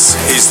 This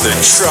is the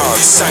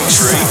Trance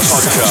Sanctuary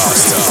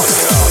Podcast.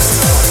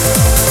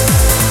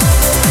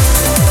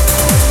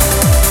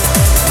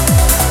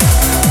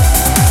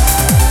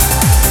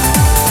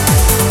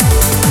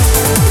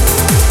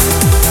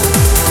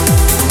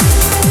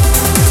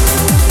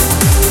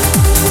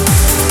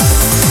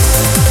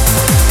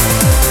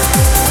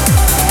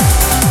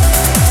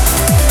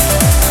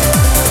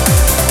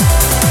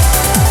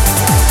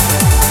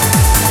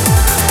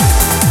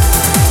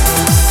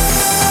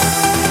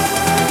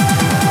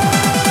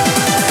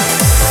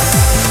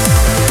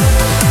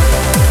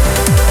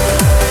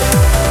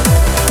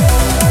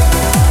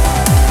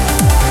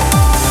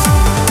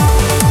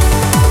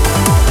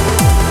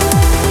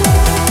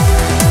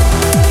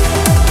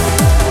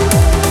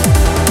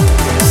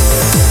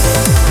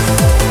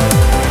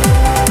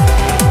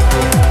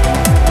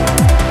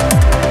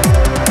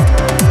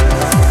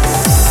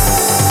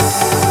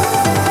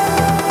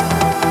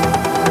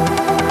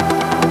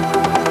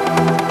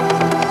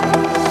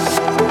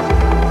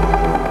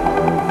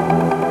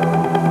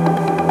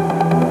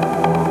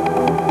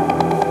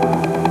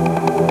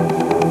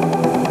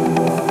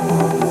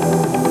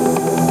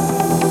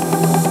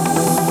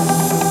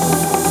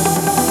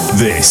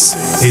 This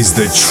is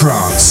the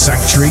Trance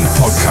Sanctuary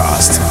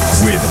Podcast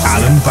with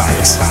Alan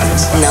Banks.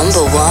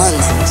 Number one.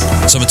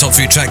 Some of the top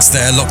few tracks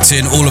there locked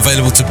in, all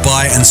available to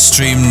buy and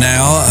stream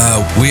now.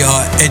 We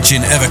are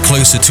edging ever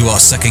closer to our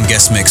second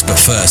guest mix, but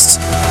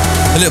first,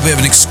 a little bit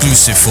of an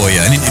exclusive for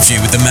you, an interview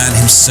with the man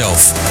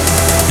himself,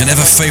 an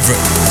ever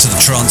favourite to the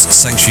Trance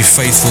Sanctuary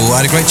faithful.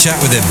 I had a great chat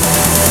with him.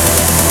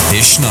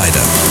 Here's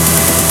Schneider.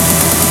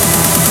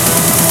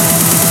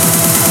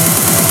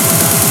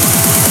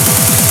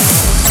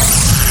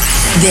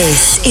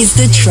 This is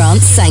the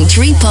Trance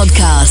Sanctuary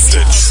Podcast.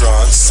 The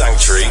Trance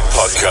Sanctuary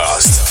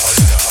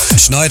Podcast.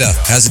 Schneider,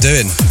 how's it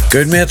doing?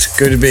 Good, mate.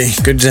 Good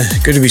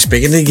to be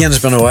speaking to you again. It's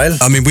been a while.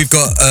 I mean, we've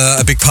got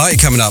a big party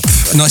coming up.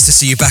 Nice to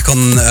see you back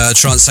on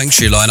Trance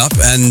Sanctuary lineup.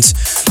 And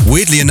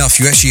weirdly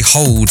enough, you actually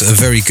hold a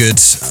very good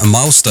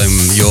milestone.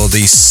 You're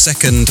the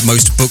second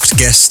most booked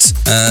guest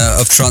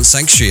of Trance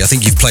Sanctuary. I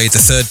think you've played the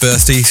 3rd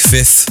birthday,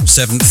 5th,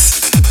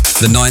 7th,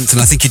 the 9th,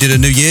 and I think you did a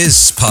New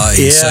Year's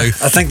party. Yeah,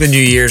 I think the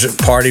New Year's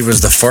party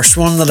was the first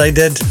one that I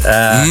did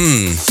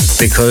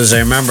because I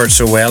remember it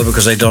so well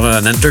because I done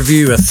an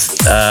interview with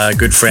a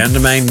good friend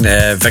of mine,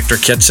 Victor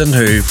Kitson,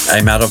 who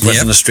I met up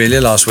with in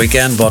Australia last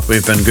weekend, but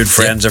we've been good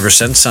friends ever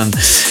since. And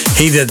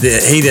he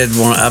did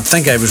one. I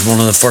think I was one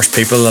of the first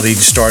people that he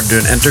started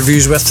doing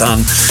interviews with,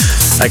 and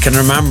I can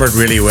remember it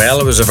really well.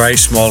 It was a very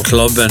small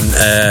club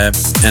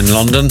in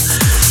London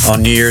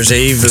on New Year's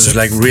Eve. It was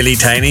like really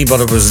tiny, but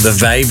the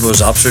vibe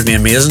was absolutely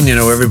amazing. You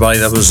know, everybody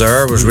that was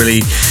there was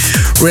really,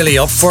 really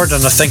up for it,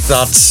 and I think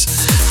that's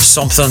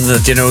something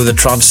that, you know, the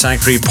Trance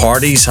Sanctuary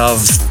parties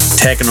have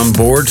taken on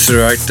board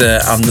throughout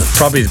and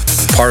probably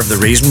part of the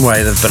reason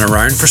why they've been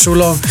around for so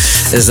long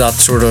is that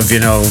sort of, you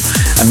know,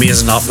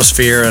 amazing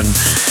atmosphere and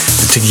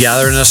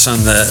togetherness and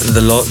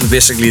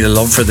basically the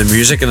love for the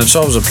music, and it's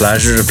always a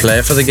pleasure to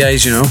play for the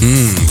guys, you know.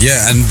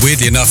 Yeah, and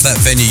weirdly enough, that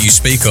venue you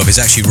speak of is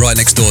actually right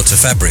next door to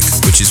Fabric,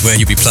 which is where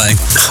you'll be playing.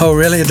 Oh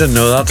really? I didn't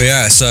know that.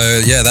 Yeah, so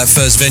that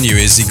first venue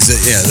is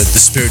the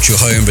spiritual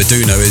home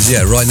Raduno is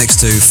right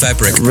next to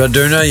Fabric.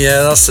 Raduno,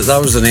 that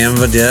was the name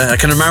of it. Yeah, I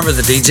can remember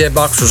the DJ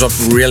box was up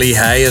really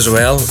high as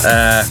well.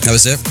 That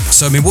was it.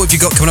 So I mean, what have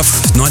you got coming up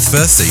for 9th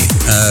birthday?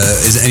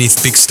 Is there any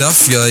big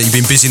stuff? You've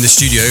been busy in the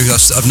studio.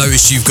 I've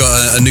noticed you've got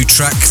a new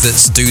track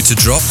that's due to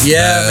drop.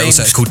 Yeah, what's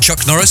that called?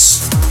 Chuck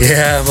Norris.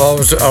 Yeah,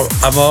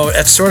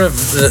 it's sort of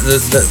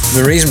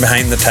the reason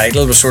behind the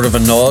title was sort of a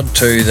nod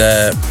to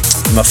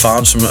my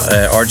fans from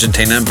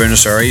Argentina and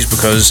Buenos Aires,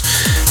 because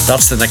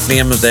that's the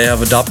nickname that they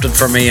have adopted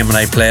for me, and when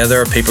I play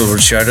there, people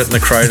would shout it in the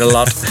crowd a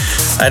lot.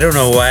 I don't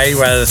know why,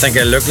 whether they think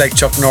I look like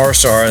Chuck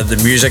Norris or the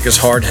music is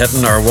hard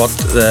hitting or what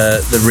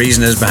the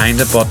reason is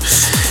behind it, but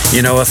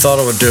I thought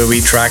I would do a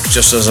wee track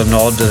just as a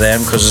nod to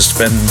them, because it's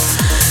been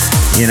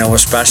a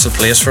special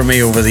place for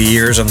me over the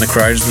years, and the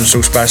crowd's been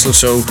so special.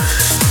 So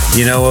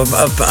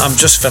I'm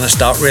just finished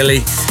that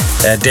really.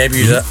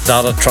 Debuted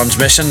that at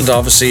Transmission,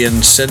 obviously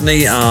in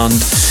Sydney, and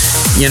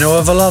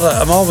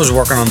I'm always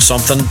working on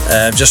something.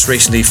 I've just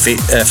recently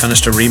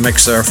finished a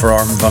remix there for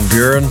Armin van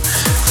Buuren.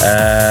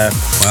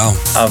 Wow.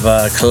 I've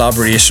a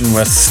collaboration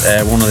with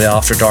one of the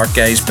After Dark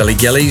guys, Billy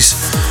Gillies,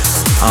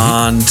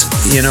 and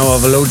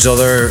I've loads of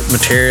other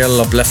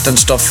material, uplifting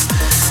stuff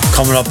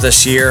coming up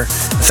this year.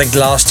 I think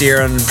last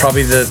year and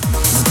probably the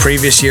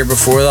previous year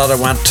before that, I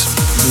went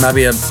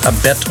maybe a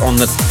bit on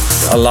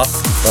a lot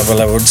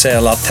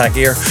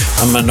tackier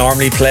than I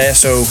normally play,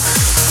 so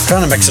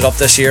trying to mix it up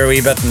this year a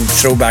wee bit and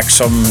throw back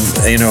some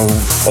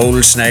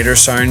old Snyder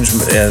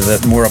sounds,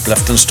 that more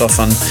uplifting stuff,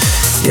 and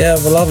I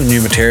have a lot of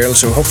new material,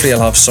 so hopefully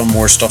I'll have some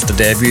more stuff to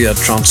debut at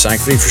Trance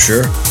Sanctuary for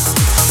sure.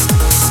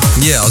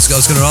 Yeah, I was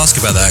going to ask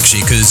about that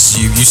actually, because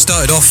you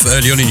started off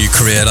early on in your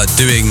career like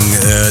doing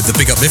the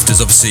big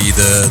uplifters, obviously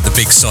the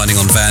big signing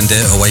on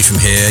Vandit, Away From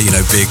Here,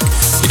 big,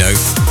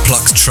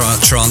 plucked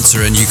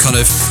trancer, and you kind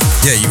of,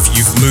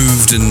 you've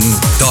moved and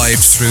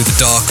dived through the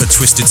darker,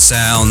 twisted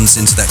sounds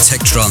into that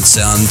tech trance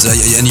sound,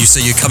 and you say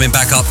you're coming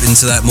back up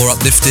into that more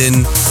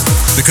uplifting,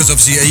 because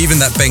obviously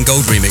even that Ben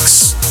Gold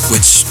remix,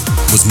 which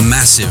was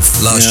massive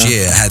last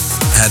year, had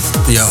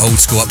old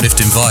school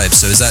uplifting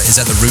vibes. So is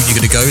that the route you're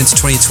going to go into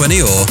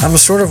 2020, or? I'm a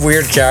sort of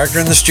weird character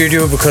in the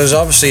studio, because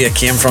obviously I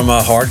came from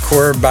a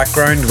hardcore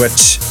background,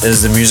 which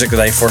is the music that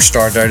I first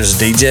started out as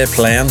a DJ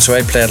playing. So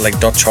I played like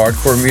Dutch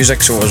hardcore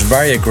music, so it was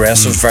very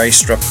aggressive, very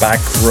stripped back,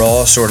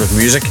 raw sort of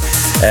music,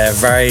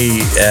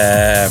 very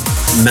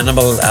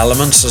minimal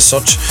elements as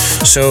such.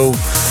 So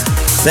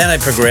then I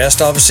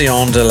progressed obviously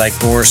on to like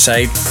more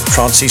side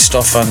trancey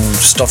stuff and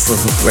stuff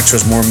which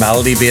was more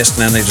melody based,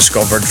 and then I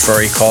discovered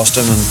Ferry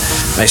Costin and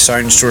my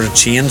sound sort of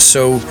changed.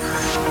 So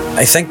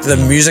I think the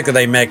music that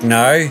I make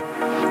now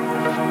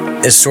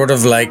is sort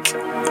of like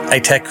I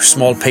take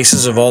small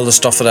pieces of all the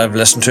stuff that I've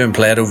listened to and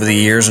played over the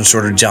years and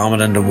sort of jam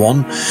it into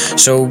one.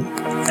 So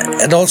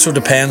it also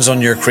depends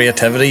on your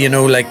creativity,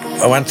 like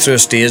I went through a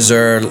stage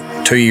there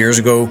 2 years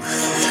ago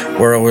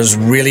where I was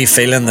really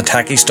feeling the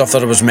tacky stuff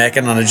that I was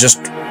making, and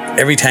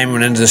every time I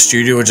went into the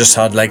studio, I just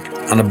had like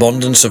an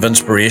abundance of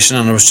inspiration,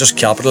 and I was just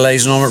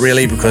capitalizing on it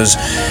really, because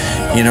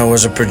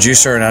as a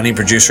producer, and any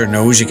producer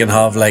knows, you can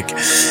have like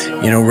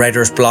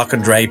writer's block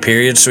and dry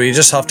periods, so you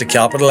just have to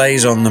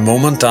capitalize on the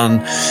moment.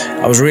 And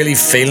I was really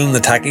feeling the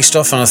tacky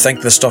stuff, and I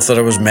think the stuff that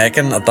I was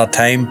making at that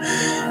time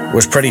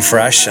was pretty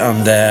fresh,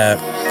 and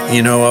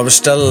I was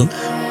still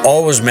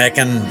always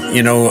making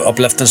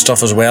uplifting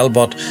stuff as well,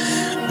 but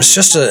it's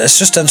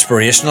just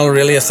inspirational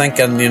really, I think.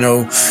 And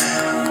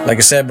like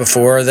I said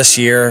before, this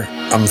year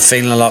I'm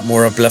feeling a lot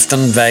more uplifting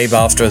vibe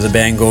after the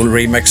Ben Gold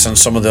remix and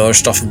some of the other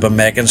stuff I've been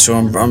making. So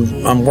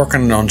I'm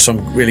working on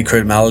some really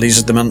cool melodies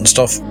at the minute and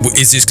stuff.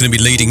 Is this going to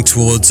be leading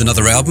towards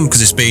another album?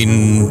 Because it's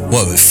been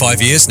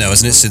 5 years now,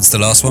 isn't it, since the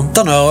last one?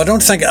 Don't know. I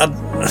don't think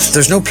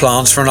there's no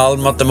plans for an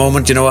album at the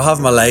moment. I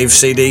have my live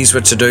CDs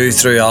which I do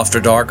through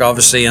After Dark,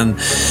 obviously, and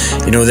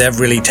they've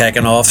really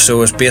taken off.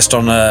 So it's based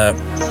on a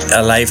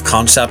live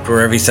concept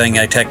where I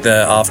take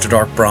the After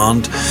Dark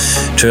brand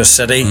to a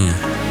city.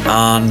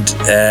 And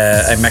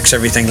I mix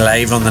everything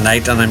live on the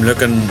night, and I'm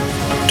looking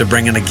to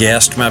bring in a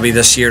guest maybe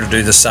this year to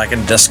do the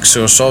second disc,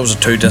 so it's always a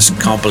 2-disc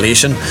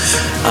compilation.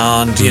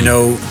 And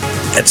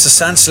it's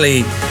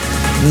essentially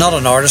not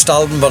an artist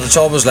album, but it's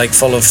always like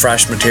full of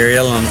fresh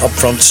material and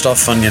upfront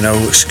stuff and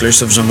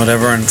exclusives and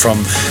whatever, and from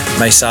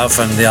myself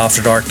and the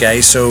After Dark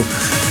guys. So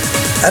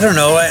I don't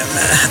know,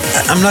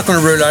 I'm not going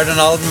to rule out an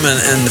album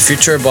in the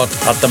future, but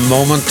at the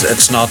moment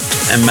it's not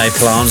in my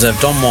plans.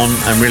 I've done one,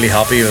 I'm really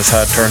happy with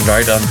how it turned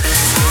out, and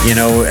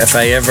if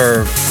I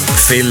ever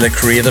feel the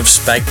creative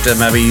spike to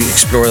maybe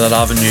explore that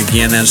avenue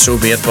again, then so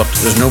be it, but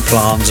there's no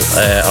plans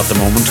at the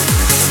moment.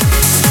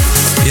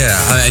 Yeah,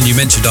 and you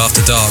mentioned After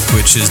Dark,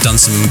 which has done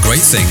some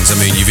great things. I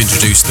mean, you've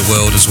introduced the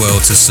world as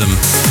well to some,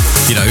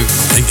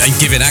 and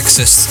given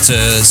access to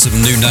some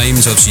new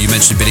names. Obviously, you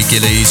mentioned Billy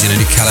Gillies,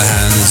 Nick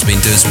Callahan has been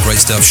doing some great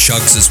stuff,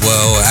 Shugs as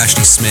well,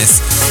 Ashley Smith.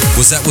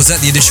 Was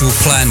that the initial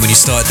plan when you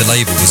started the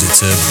label? Was it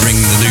to bring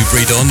the new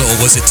breed on, or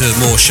was it to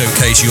more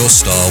showcase your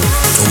style,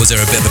 or was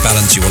there a bit of a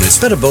balance you wanted? A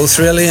bit of both,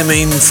 really. I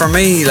mean, for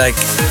me, like,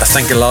 I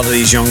think a lot of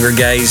these younger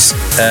guys,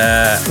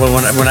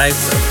 when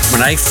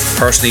I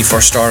personally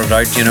first started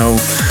out,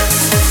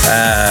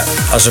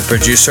 as a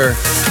producer,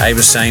 I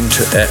was signed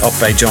up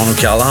by John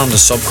O'Callaghan to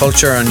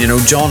Subculture, and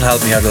John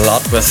helped me out a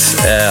lot with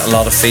a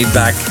lot of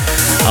feedback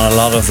and a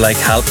lot of like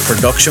help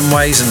production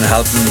wise, and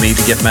helping me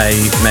to get my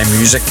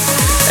music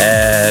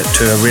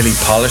to a really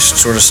polished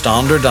sort of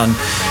standard. And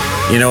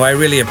you know, I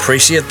really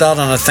appreciate that,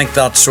 and I think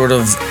that's sort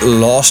of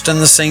lost in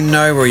the scene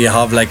now, where you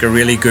have like a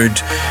really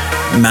good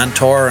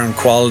mentor and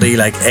quality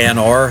like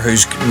A&R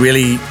who's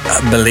really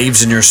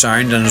believes in your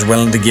sound and is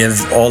willing to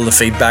give all the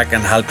feedback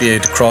and help you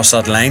to cross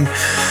that line.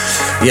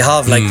 You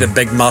have like the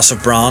big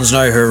massive brands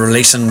now who are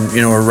releasing,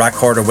 you know, a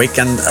record a week,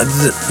 and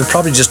they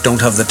probably just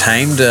don't have the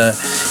time to,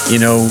 you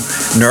know,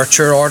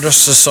 nurture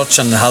artists as such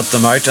and help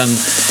them out. And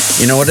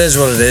you know, it is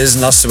what it is,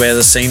 and that's the way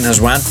the scene has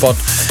went. But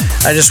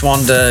I just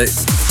wanted to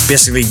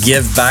basically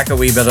give back a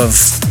wee bit of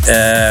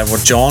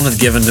what John had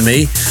given to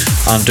me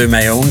and do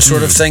my own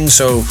sort of thing.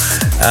 So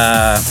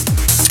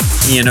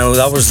you know,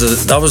 that was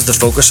the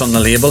focus on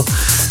the label,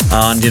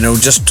 and you know,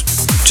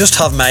 just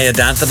have my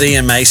identity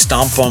and my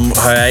stamp on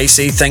how I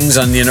see things.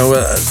 And you know,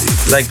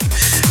 like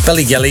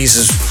Billy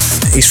Gillies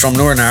he's from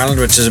Northern Ireland,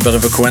 which is a bit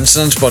of a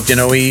coincidence, but you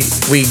know, we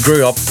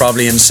grew up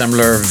probably in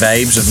similar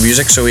vibes of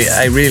music, so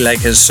I really like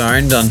his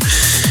sound. And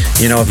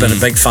you know, I've been a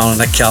big fan of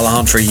Nick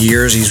Callahan for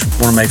years. He's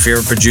one of my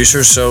favourite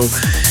producers. So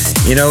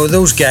you know,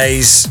 those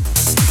guys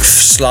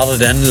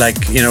slotted in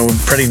like, you know,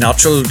 pretty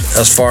natural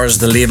as far as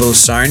the label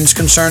sound's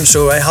concerned.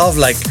 So I have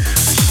like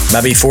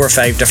maybe 4 or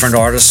 5 different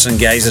artists and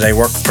guys that I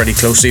work pretty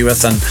closely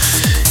with, and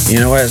you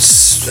know,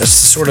 it's the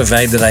sort of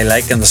vibe that I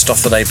like and the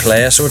stuff that I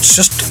play. So it's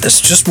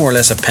just more or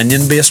less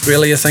opinion based,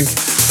 really, I think.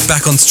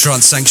 Back onto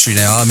Trance Sanctuary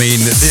now. I mean,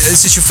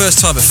 is this your first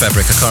time at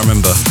Fabric? I can't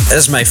remember. It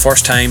is my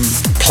first time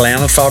playing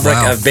at Fabric.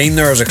 Wow. I've been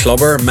there as a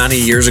clubber many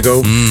years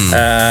ago,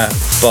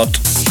 but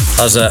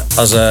as a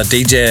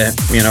DJ,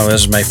 you know,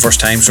 this is my first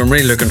time, so I'm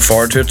really looking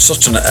forward to it. It's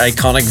such an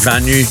iconic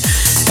venue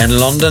in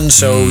London,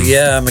 so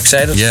yeah, I'm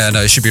excited. Yeah,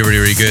 no, it should be really,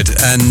 really good.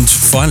 And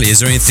finally, is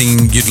there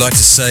anything you'd like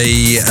to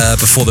say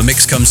before the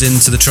mix comes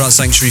into the Trance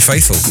Sanctuary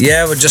faithful?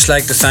 Yeah, I would just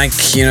like to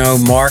thank, you know,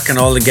 Mark and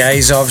all the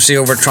guys obviously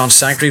over at Trance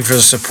Sanctuary for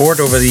the support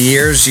over the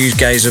years. You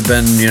guys have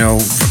been, you know,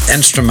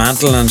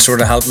 instrumental in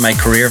sort of helping my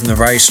career from the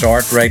very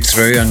start right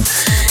through, and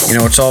you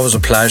know, it's always a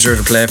pleasure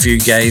to play for you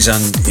guys.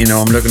 And you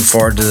know, I'm looking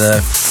forward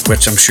to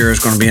which I'm sure is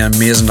going to be an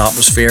amazing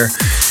atmosphere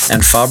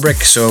in Fabric.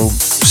 So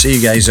see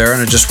you guys there,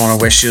 and I just want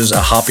to wish you a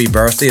happy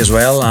birthday as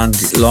well, and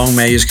long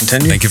may you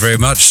continue. Thank you very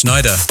much,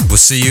 Snyder. We'll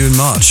see you in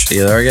March. See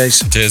you there,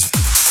 guys. Cheers.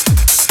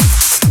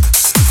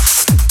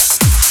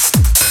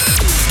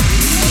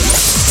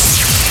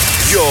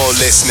 You're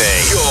listening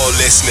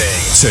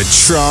to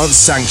Trance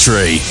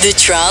Sanctuary. The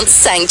Trance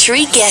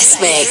Sanctuary Guest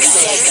Mix.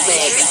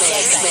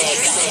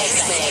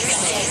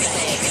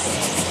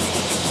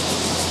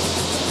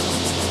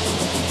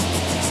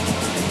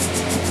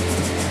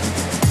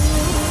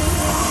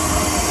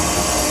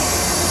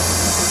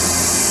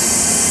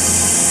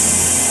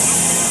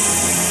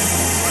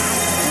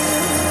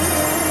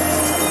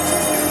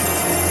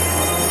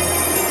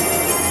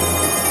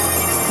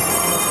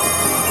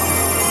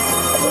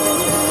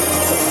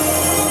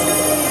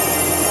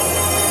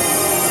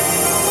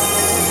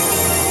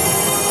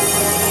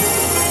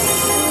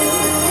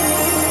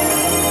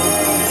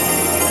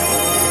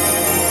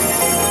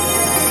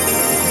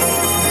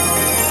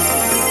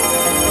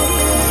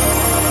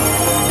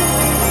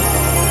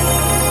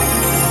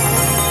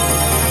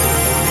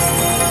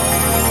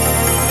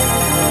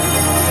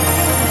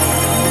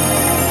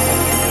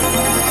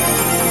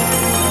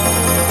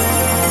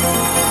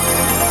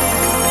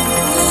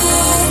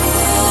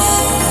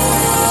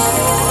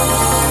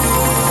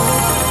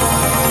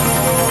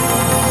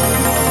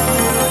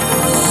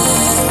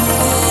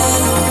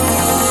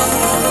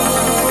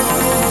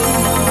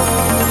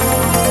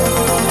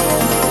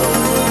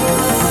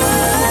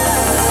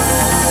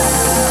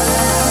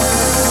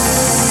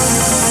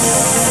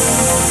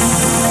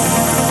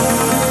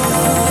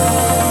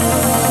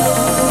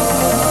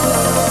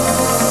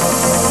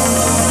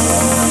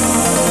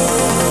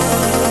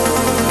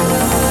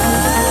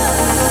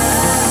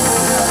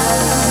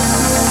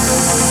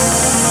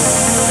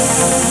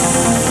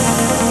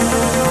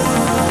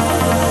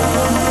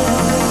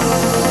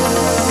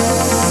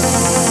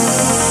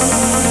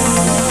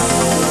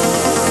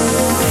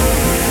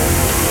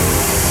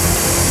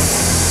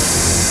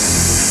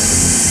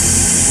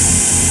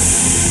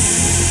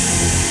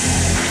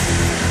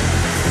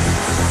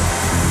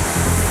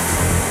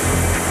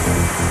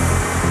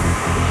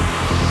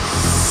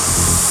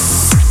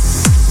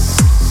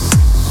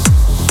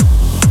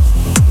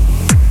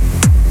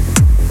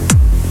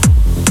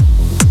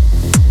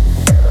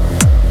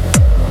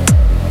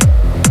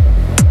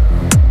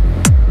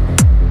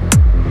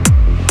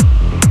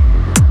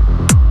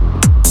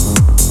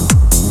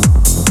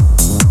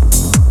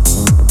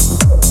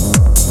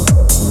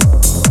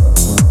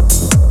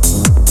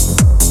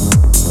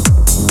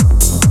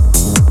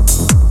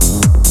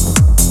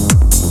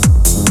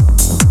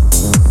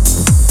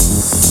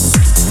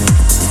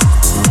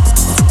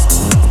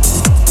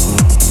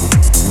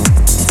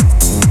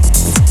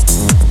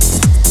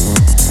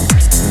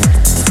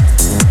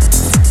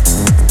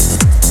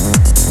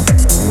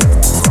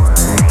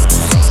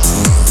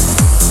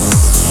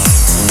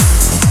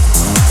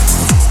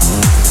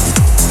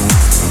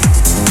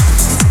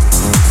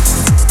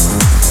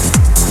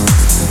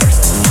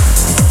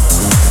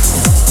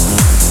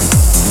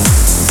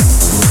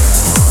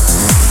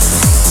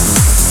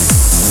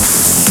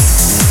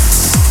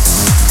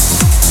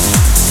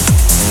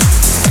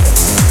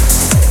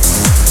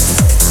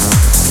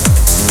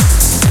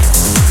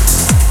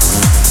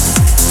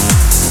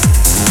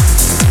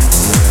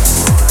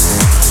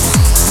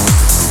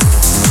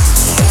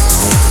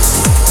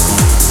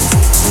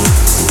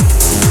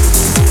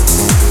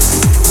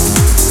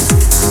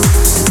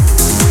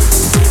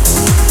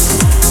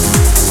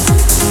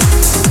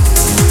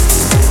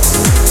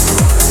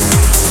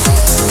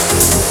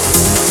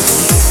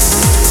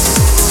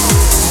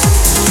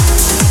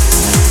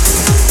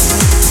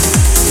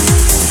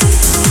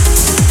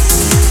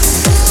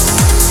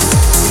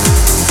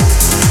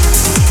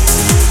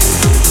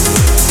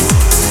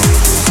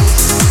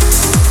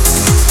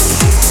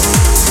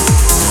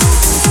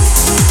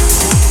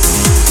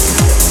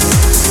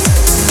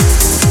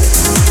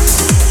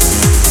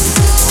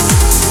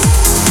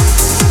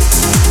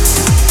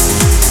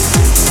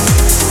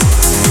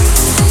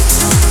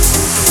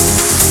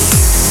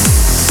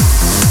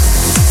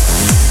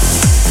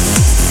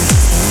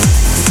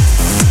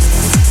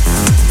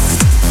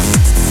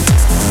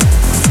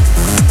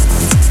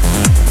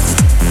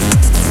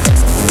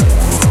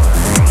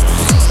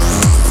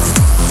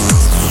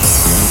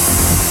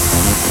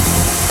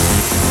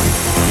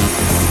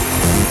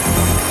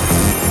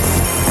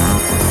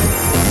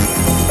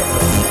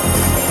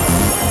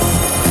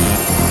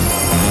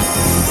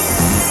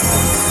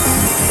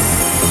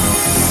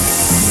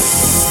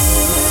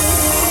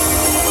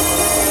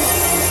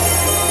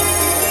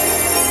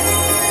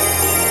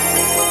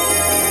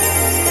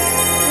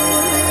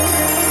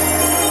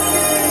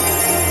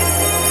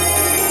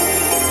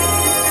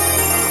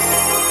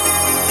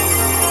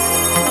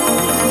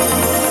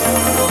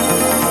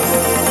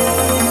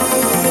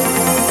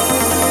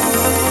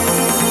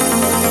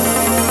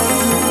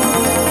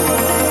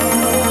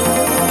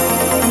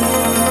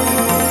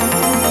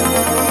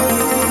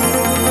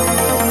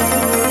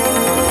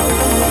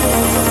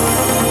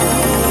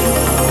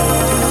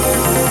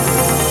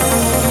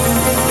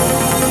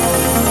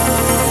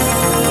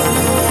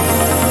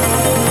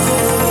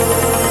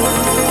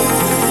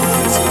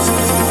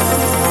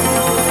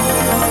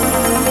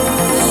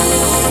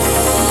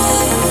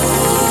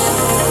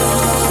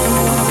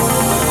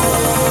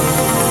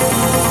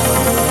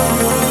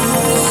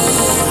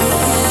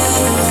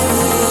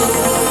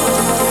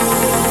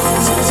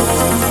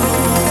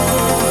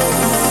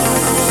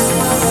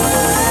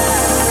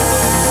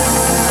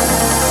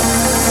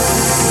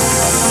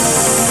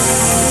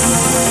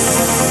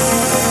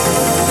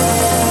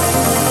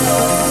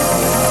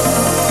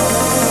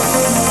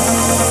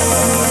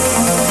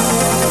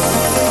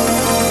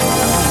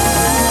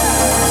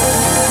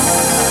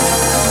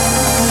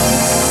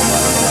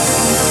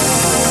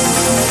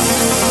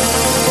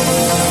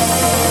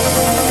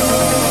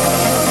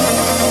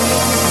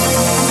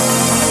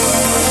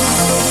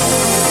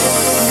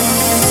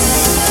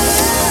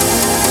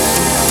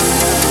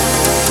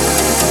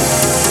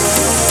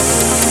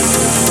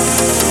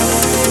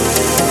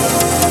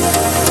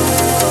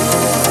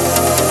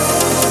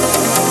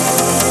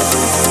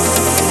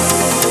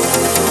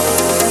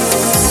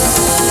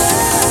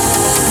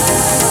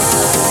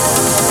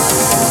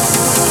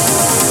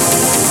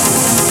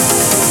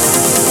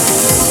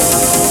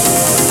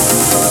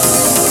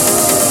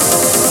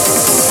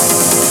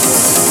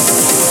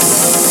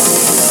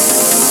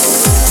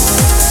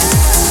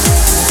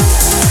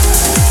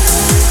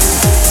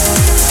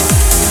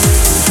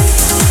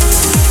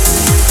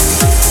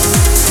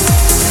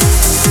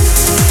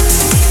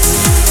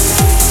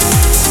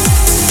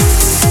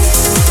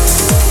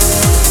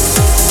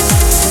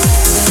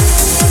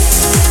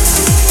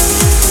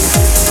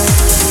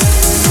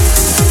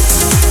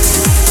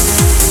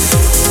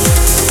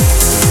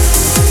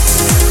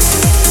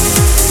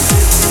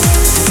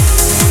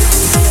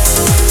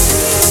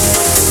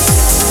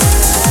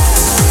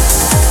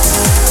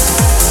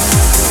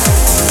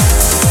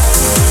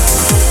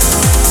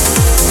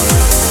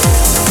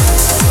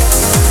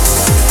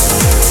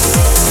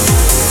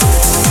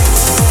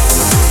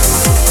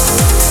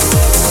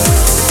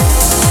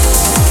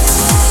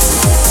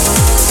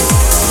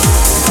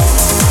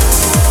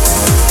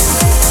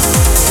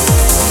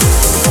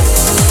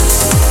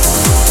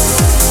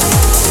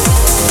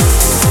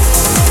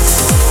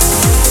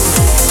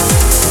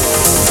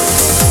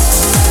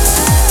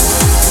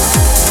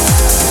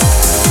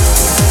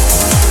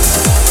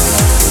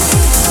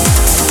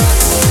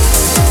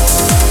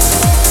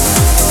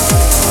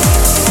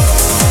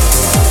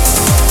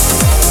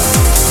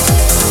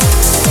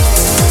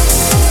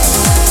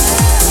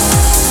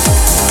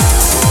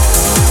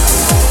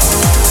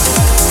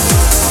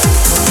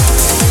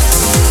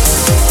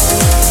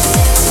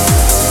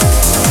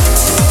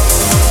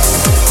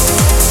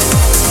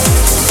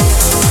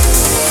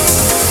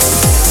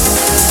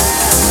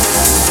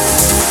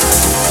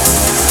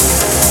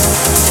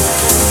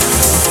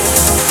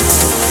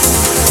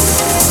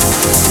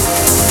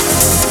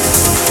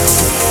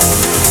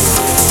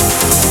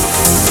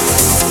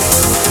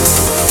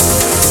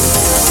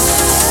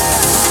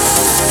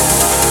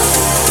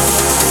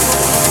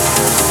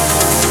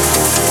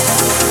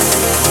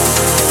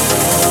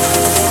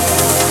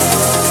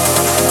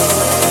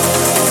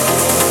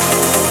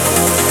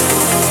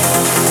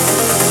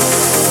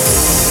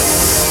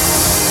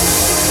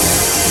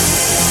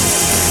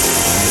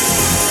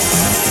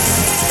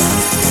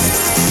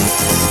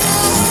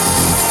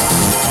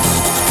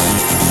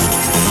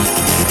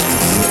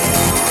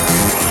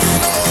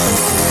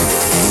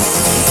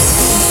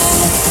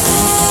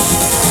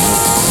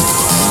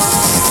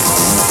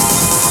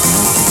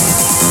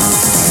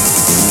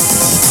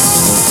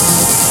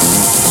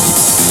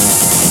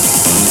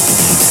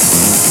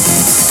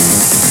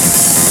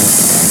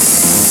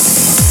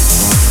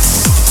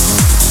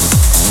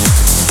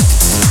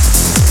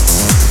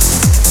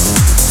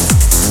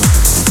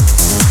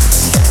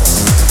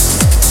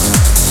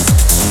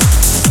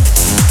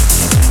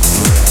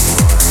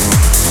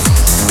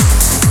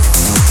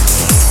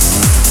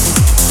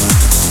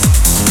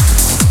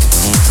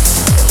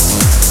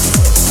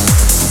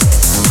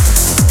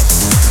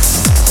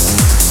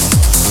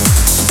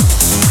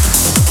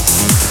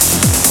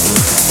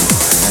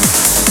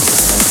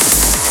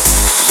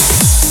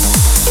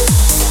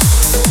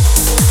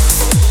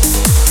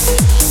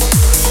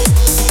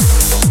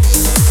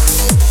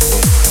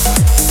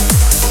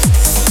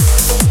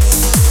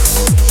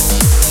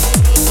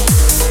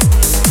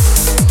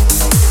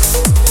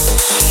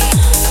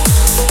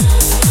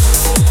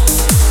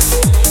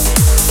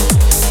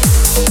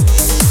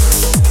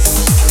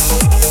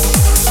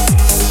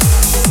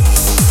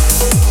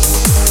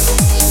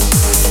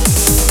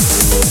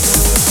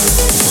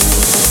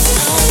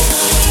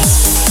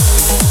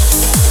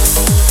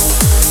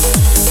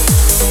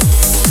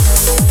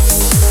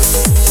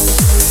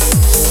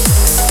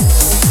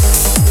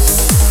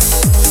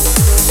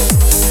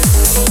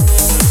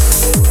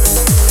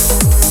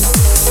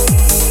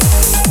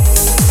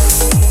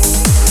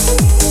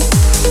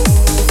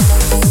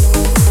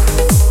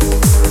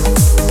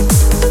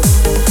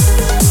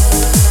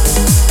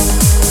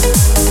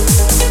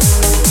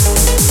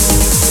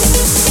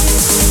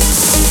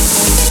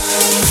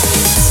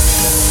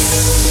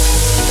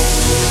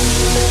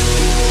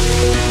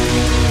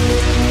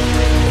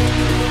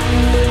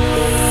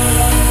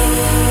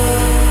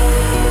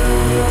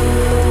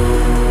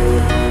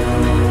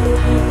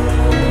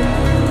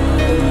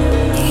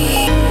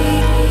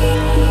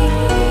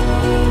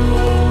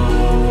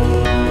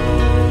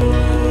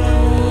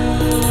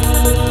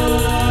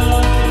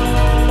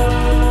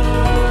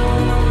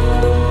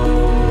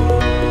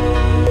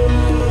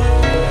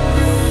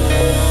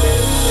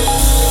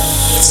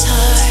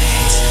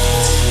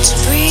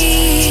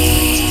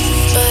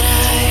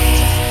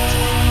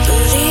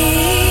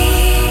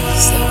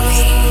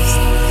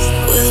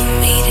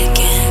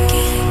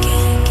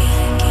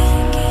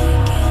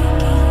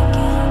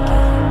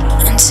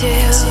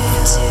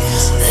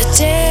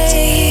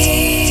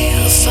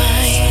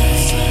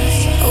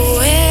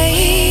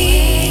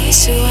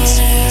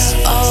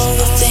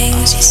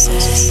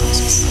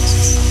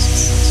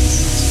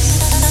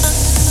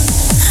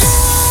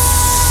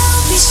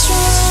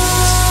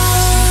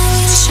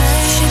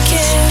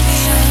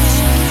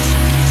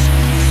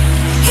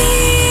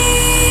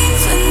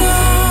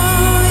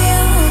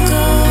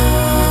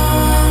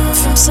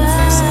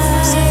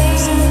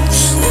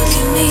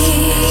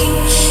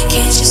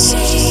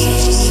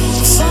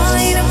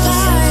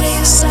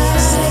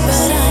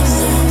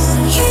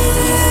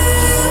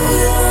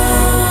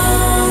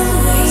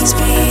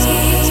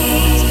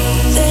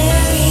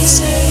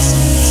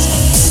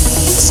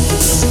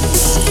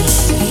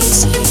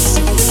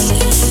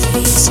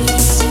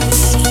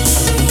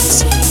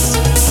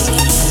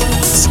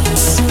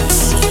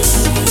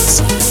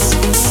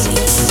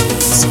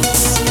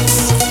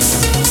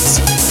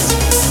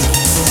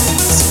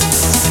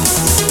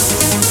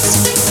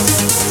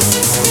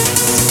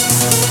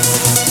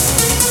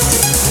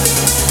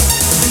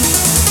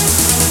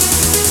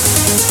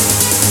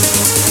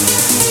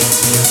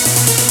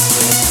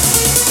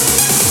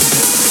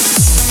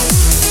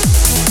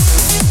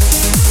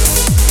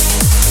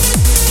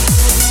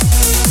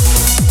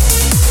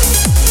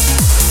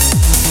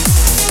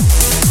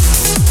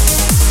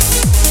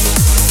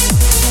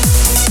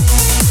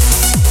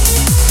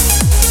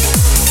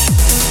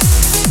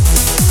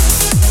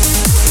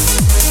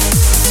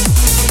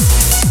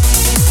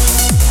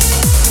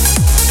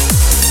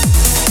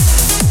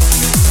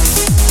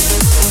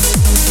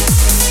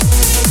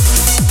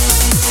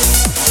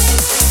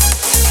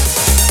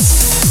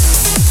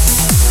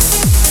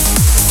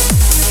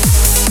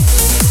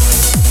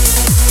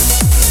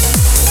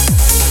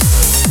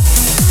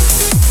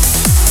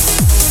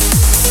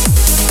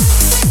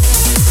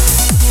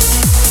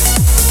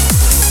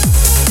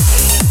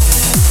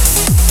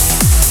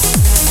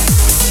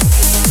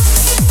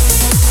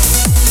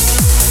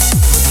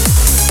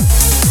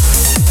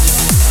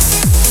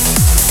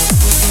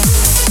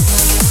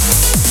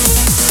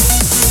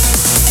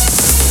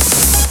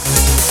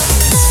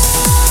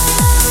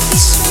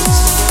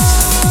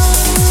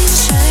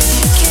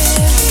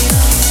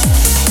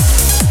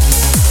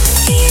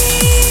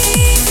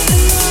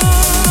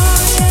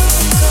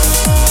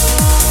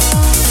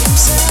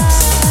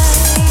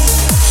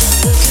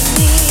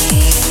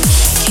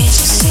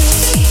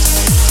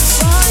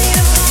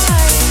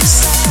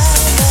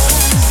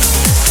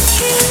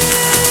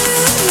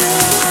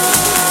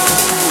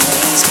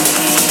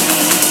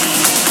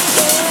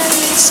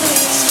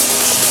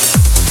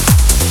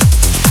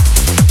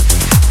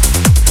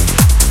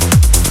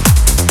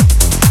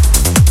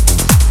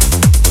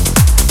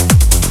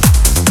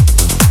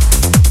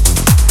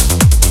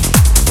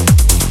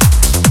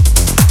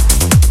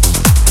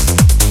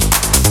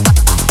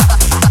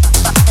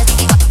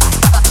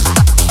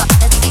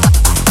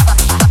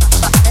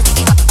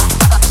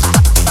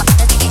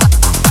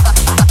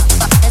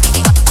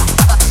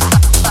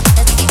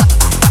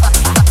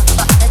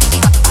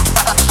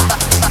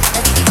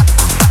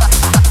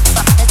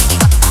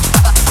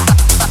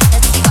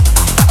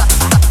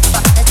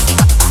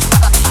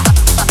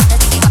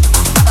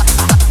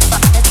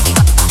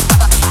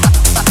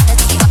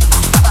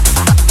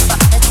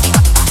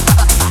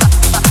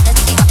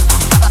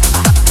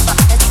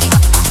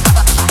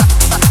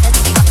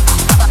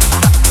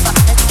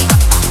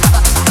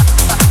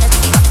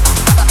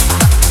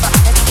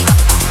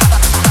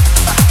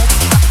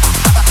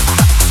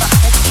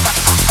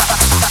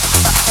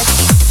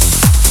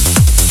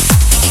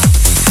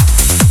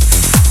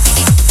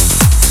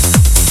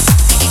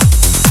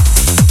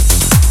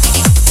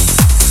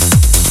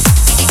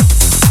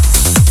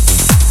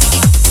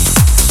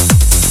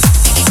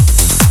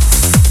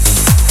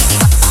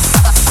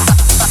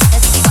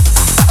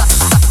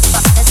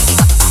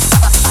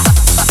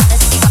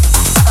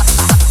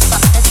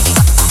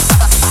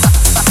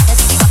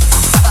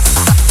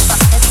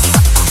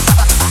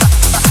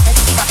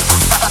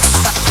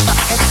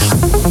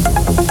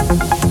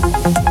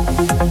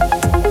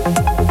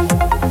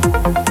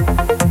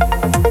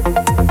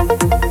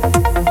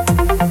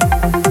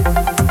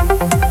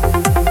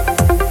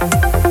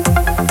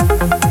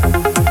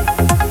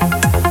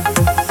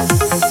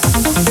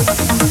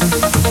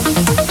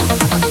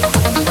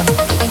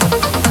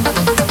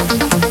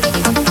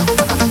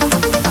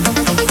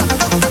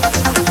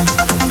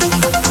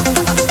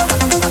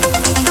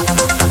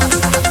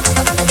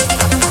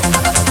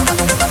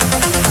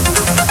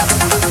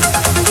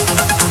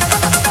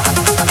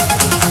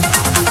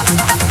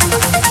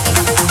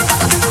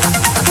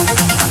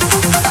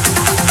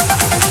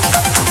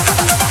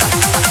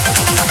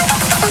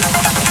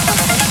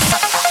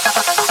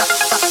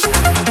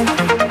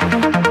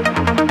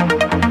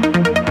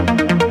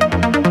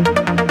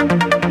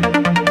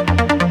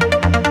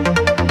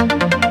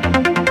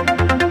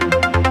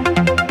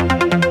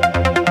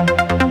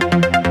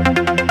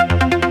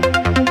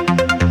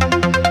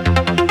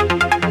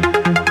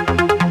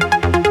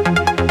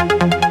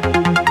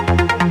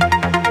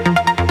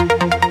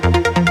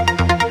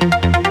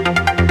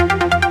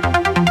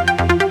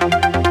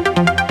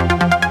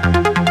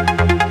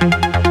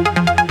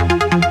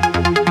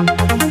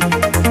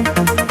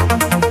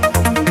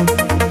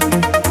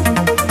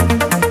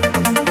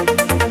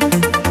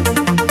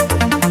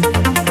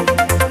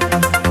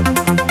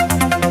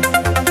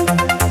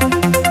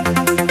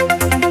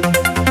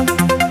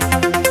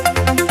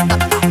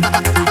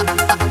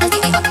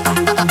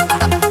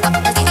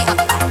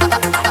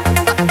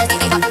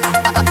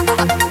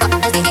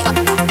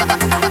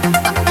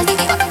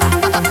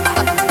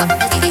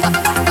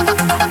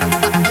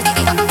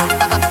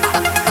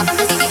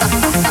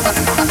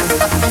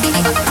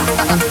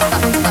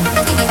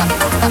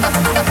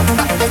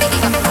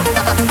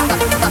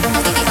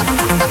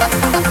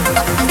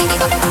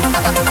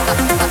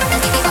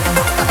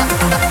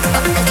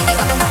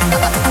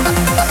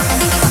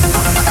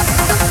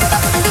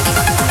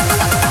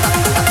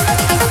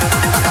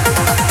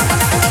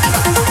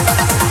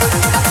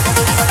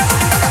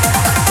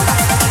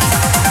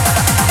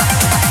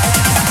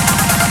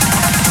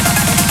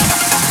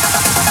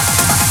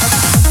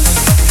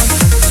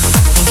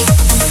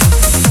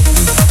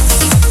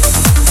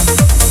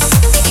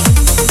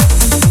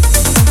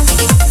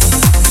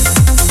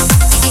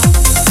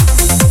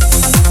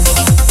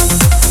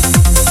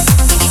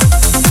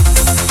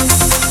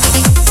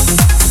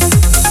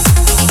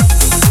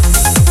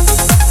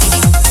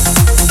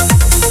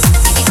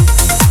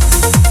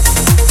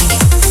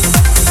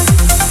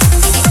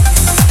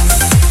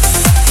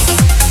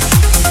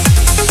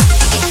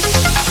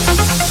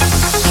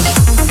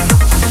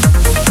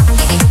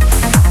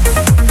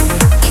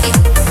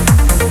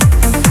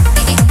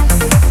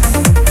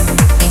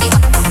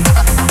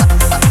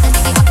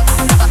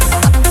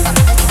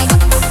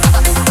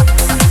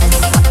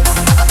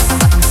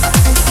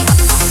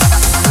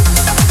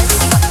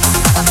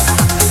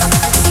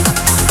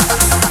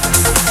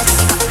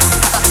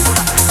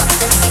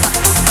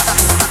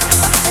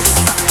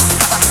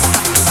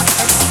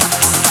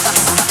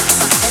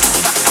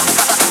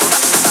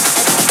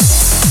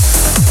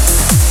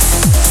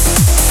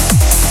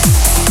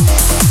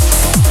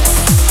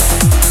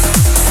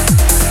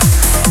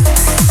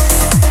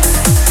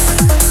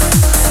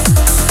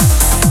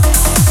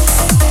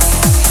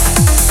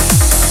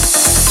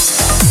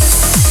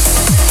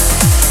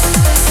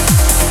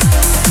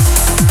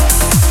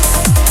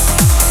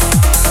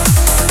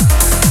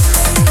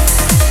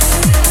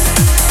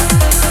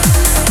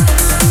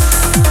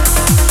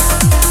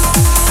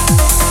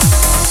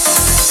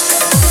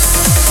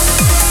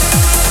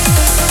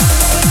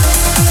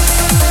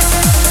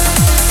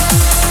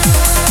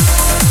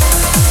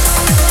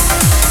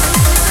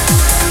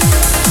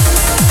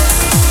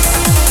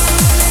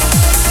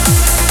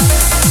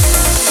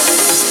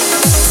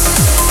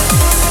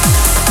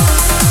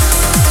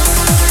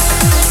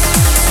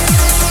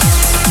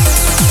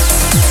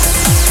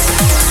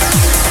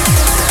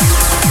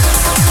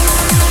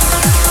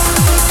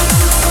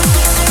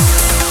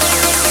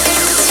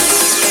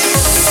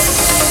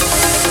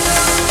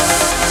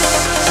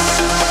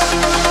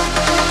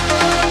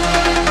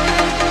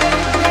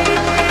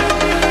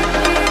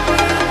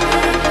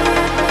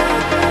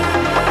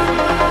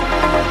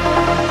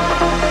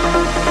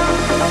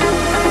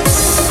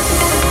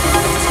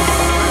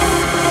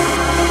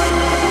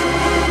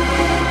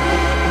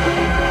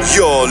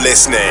 You're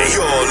listening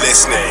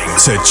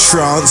to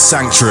Trance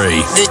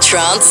Sanctuary. The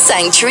Trance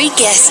Sanctuary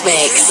Guest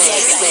Mix.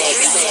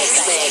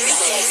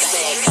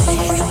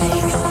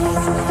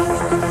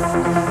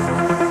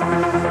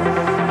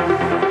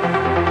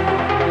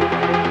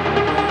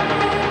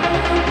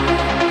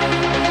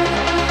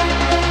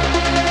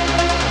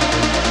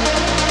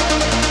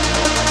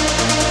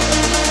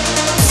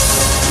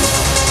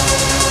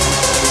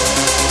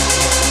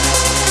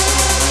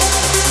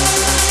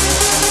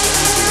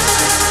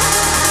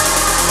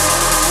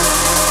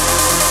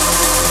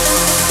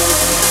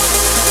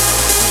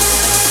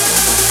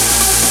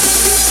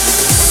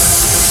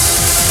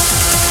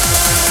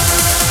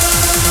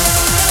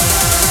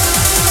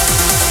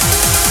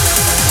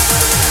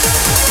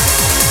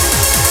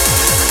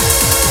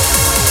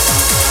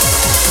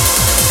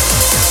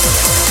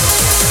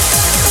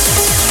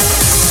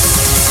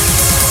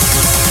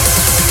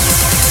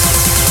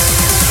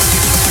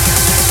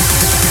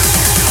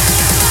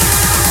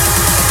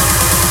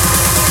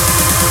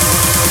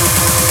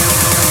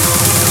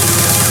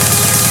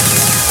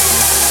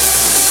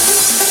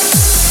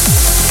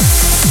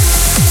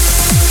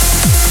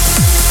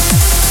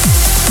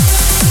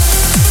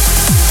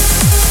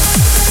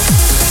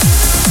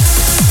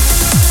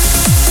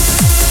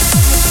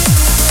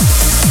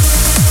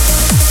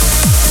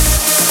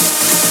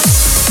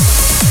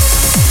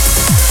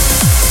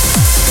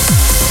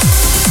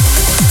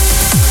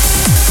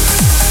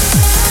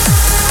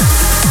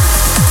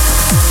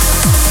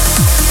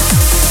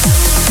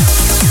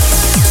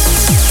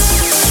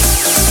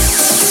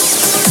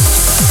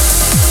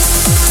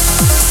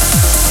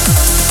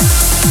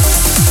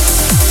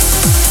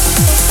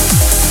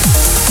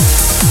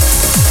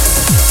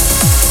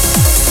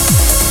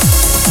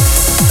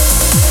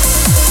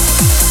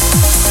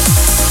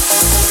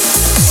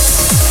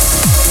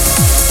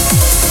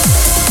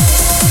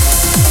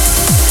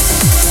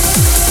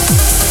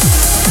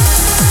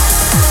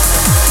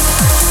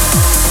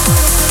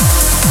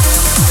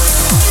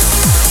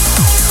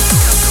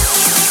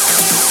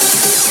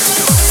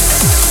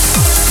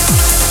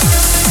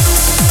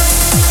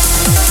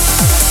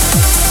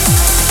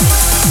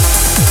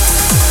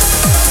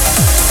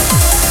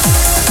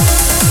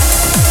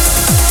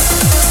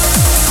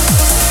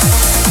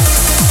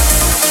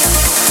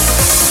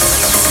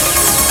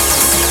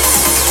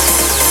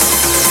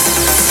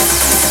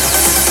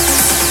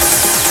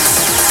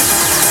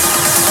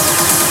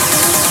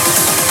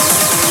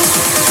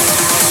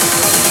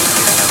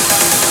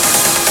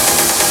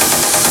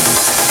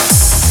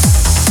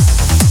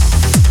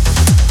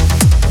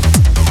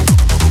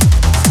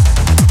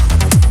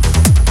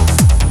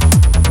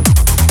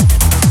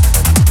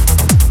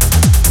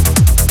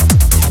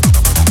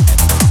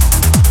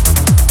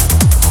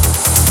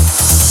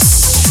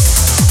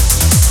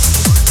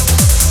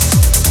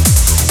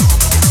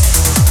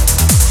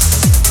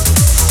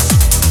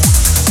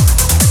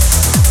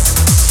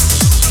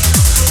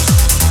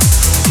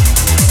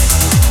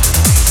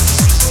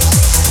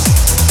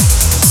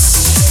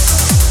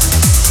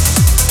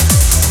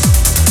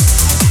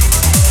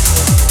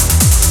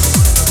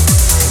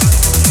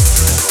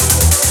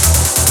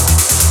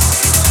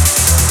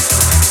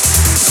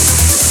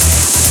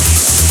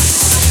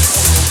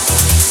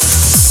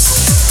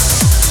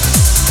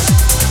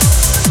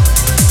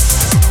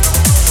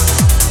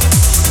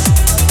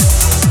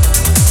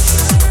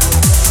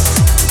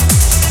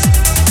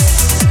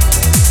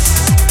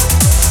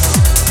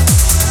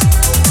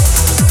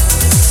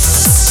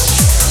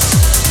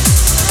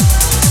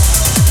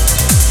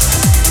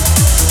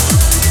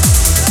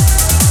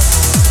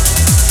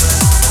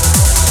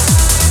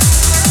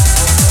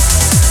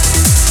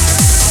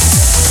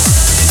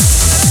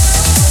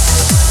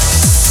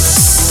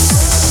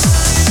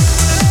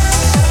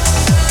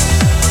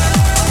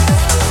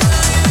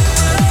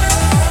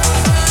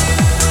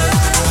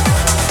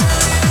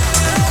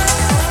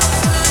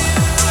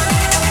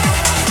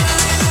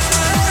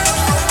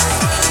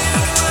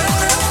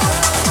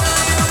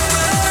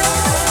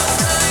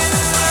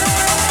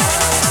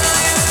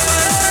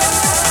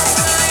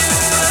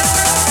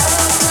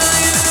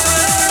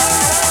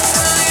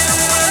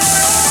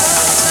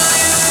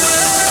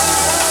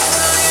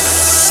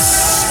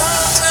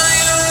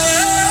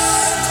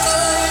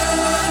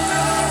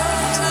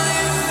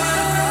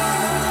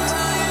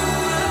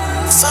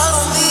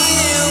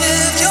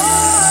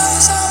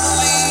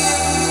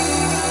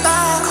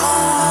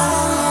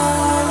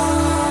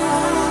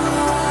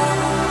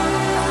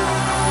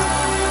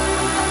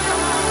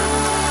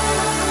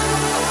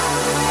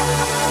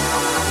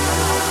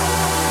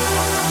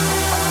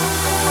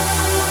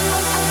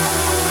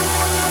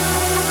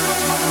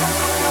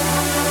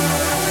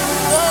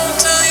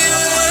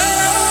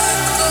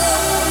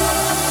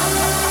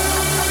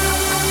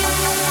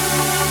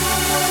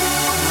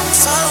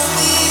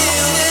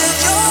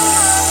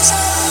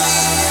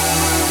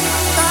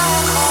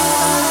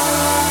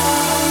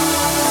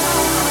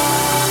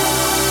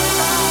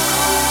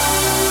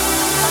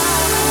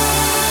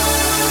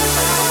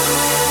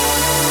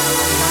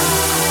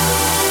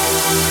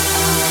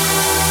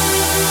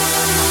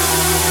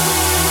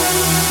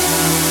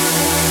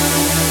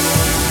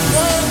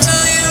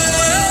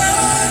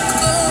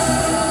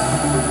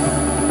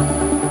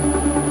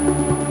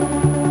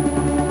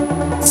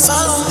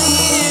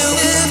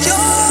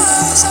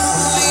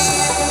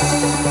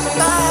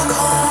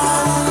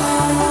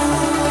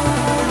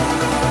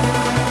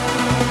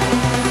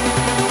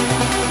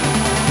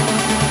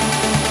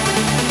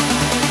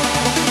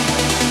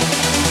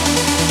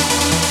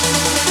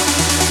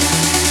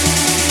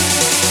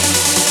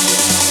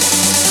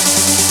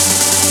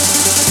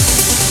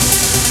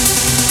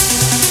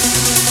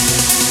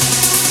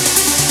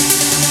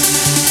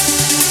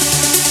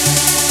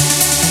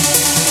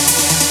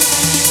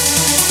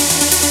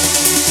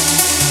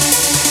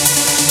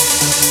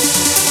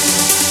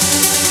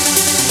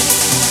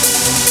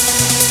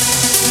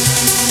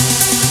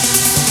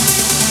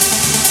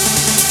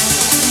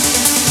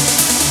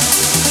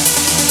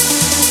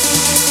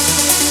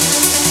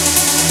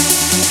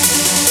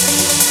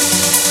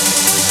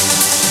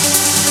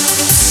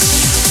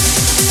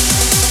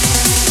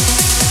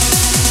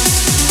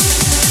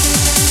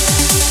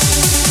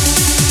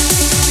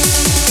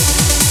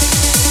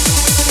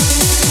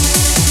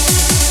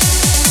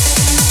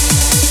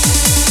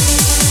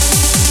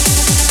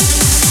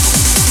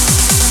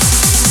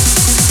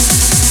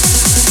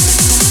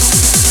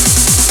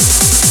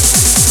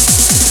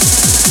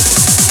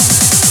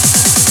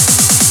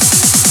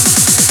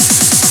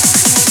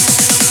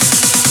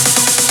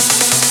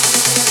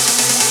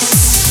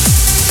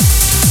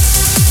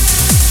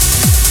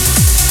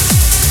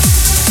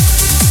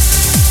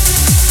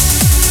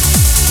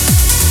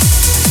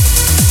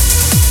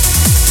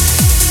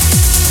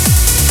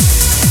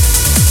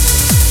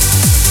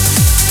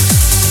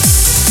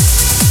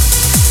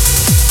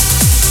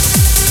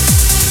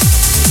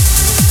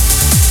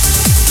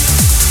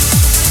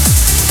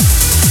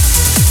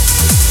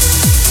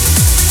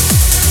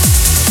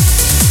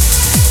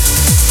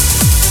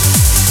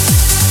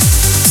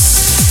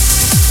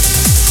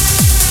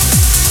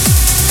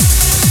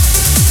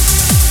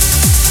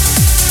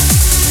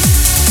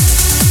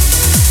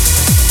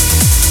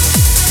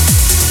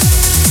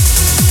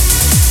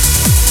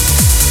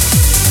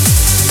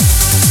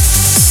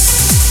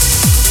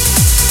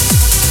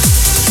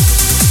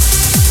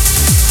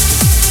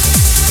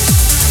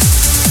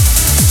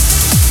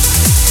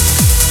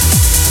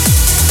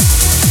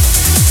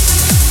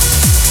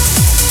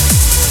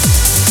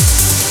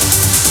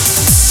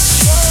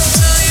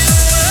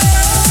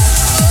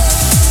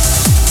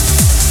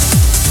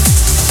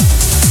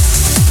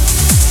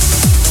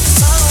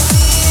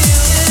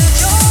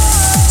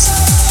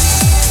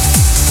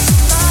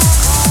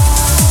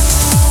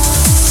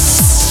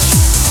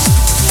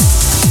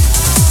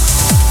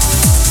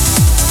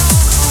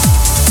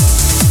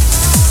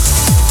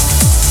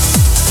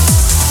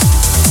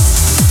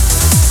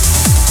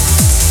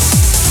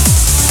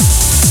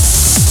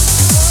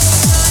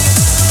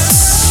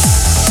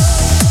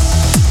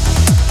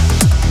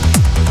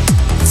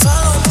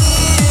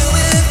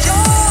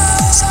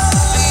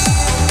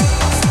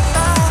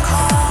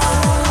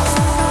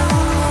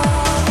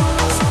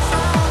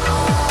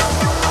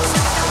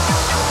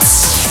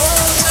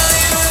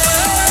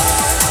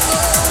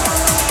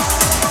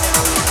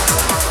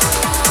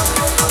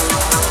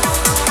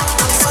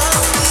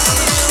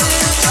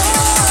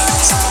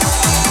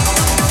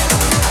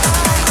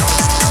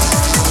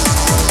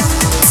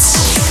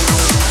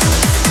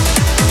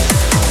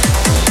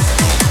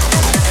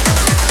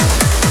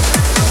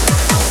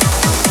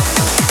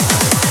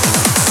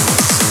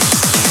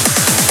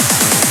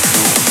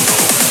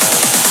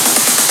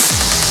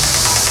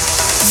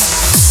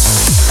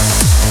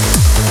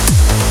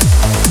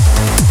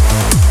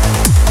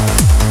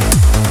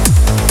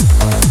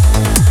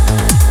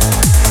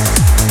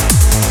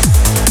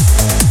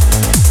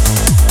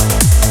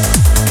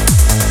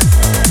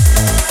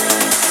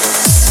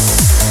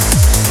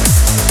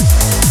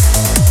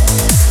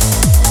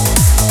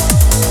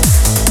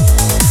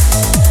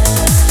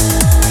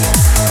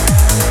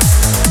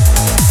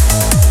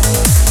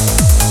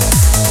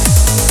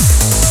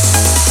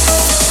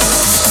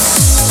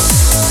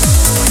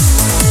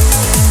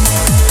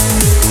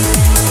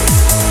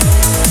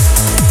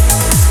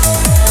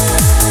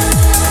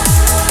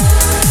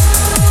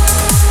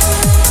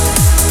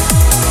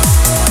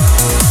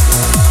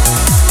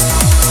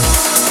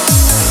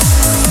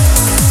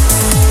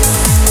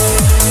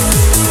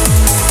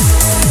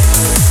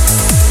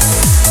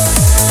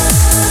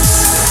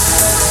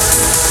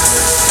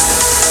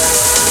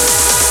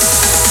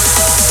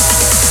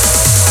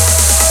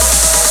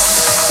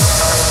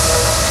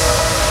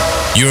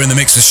 You're in the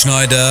mix with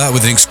Schneider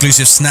with an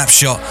exclusive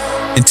snapshot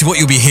into what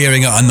you'll be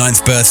hearing at our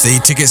 9th birthday.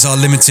 Tickets are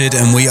limited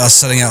and we are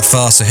selling out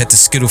fast, so head to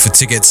Skiddle for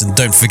tickets. And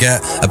don't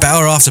forget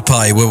about our after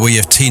party where we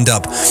have teamed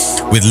up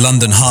with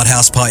London hard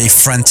house party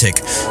Frantic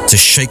to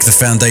shake the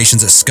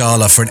foundations at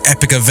Scala for an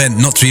epic event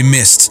not to be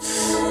missed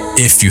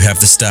if you have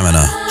the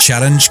stamina.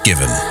 Challenge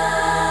given.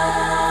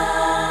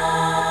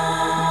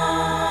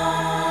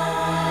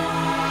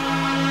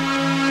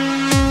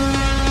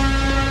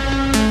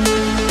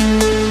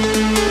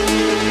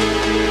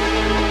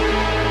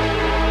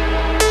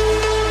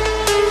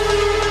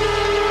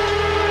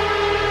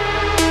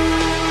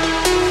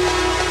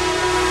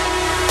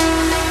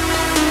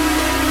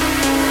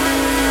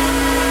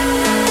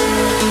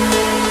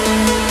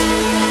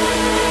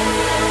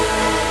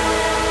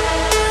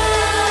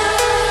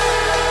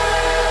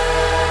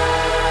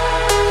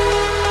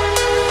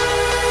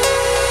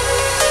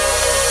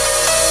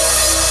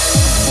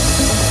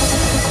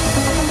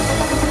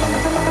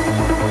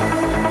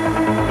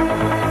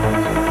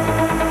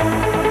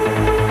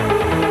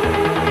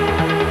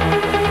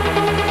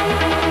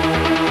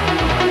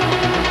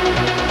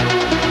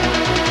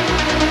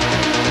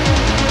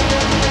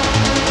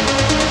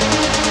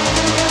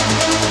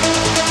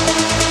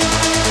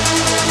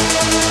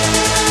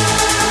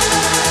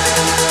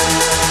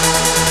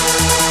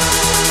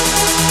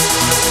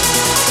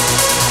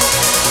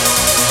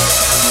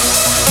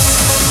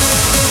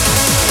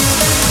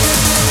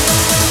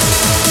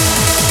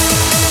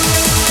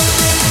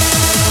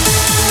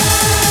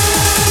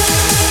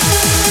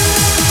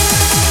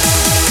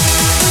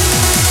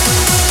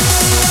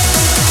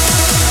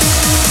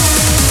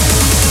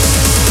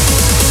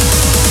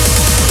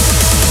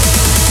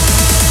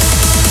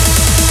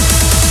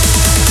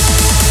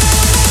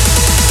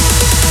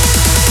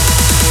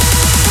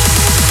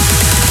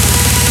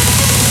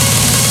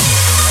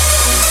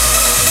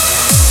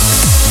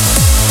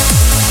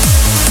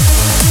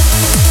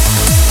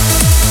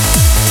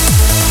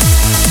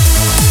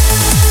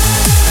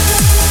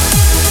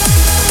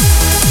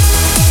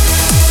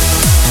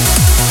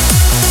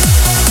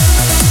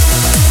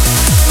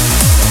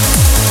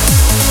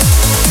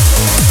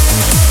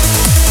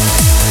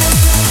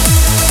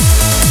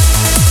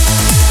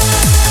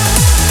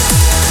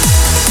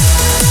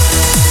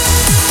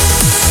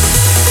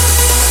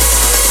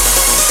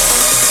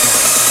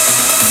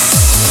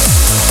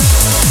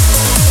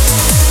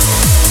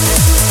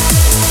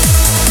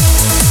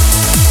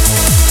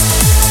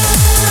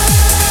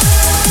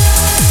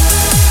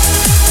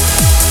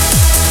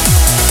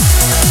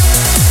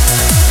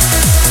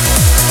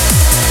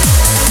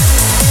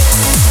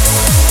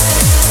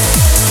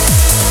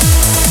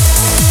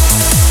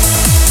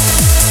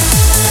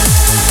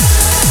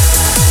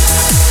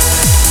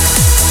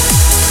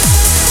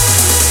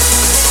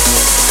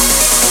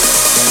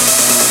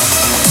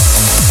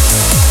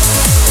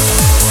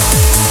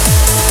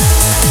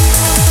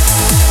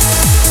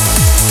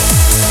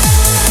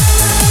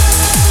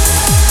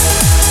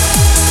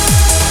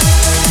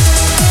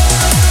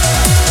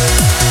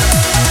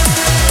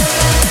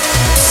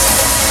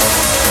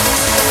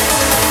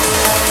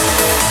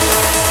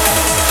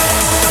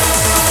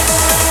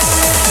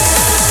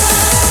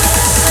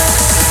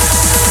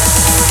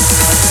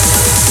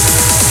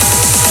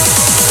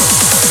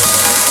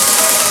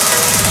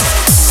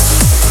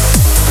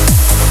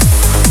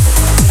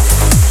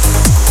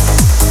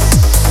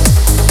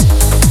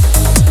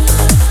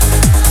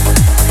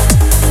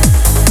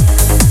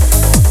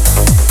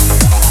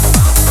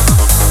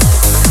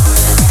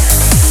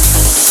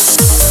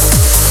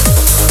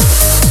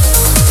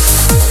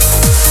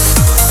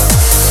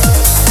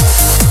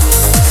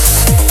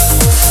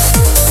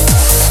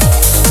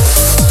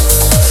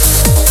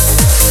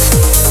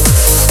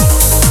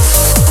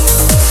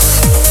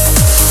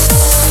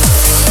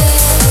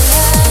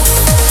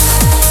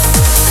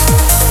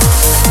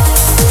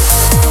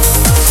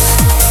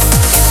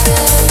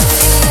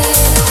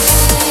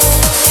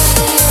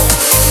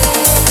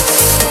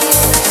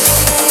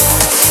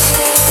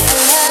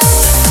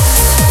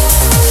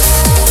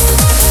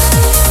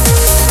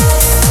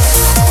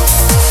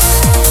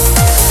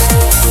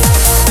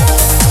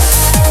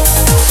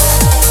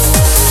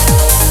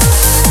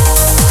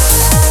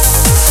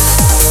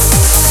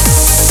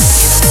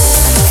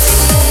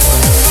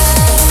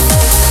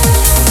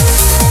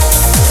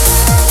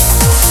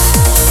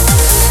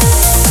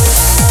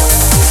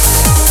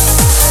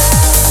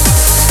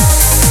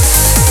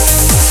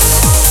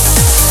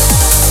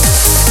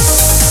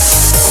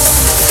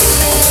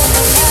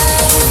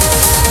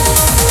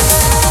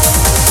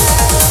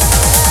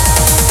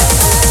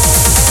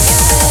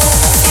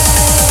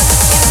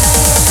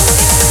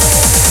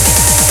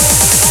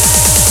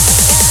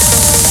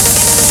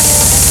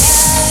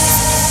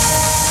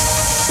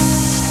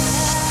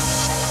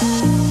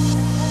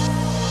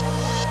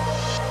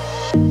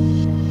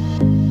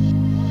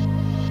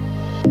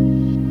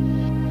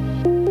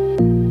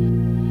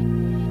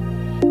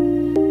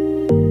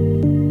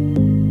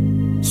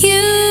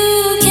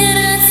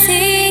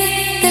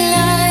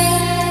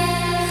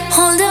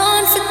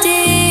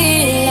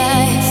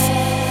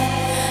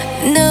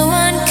 No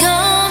one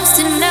comes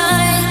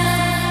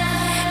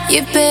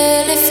You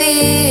barely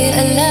feel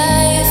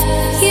alive.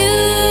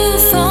 You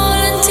fall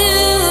onto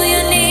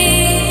your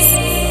knees.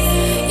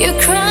 You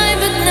cry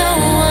but no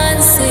one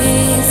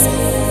sees.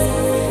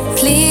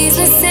 Please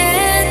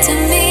listen to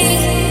me.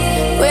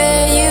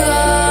 Where you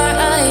are,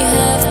 I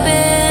have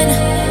been.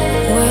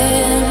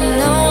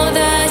 When all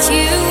that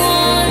you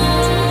want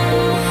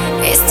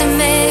is to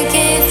make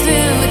it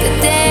through the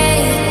day.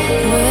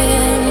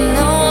 When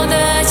all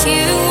that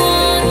you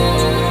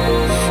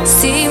want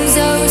seems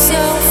oh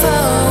so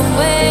far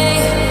away.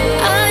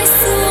 I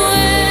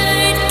swear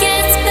it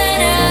gets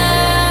better.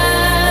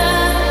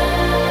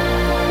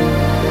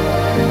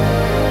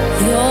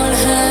 You'll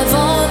have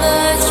all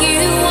that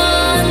you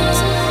want,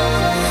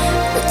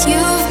 but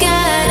you've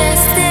gotta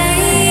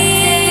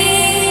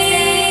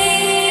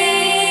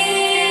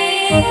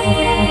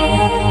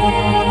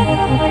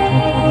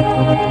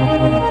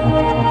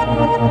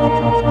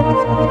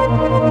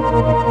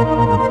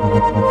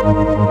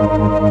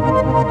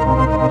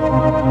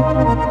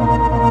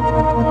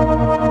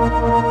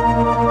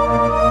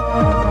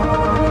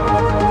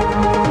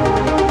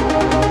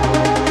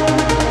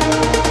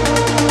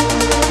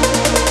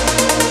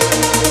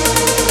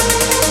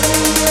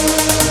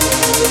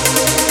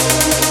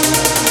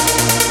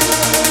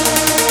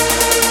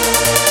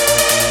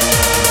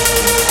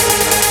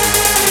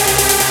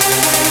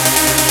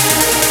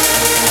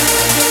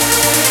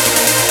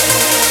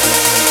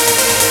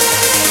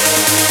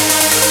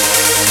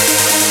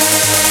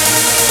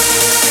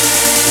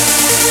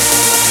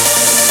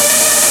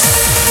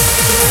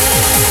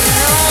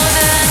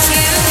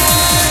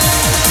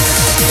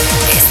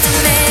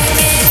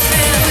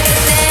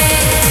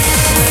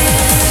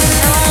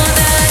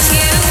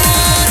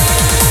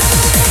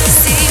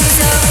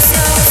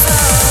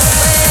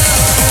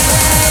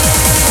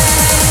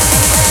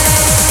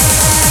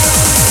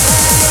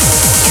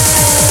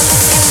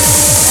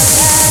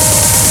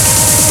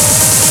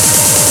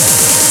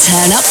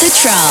Turn up the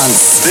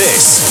trance.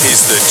 This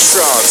is the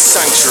Trance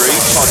Sanctuary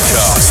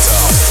Podcast.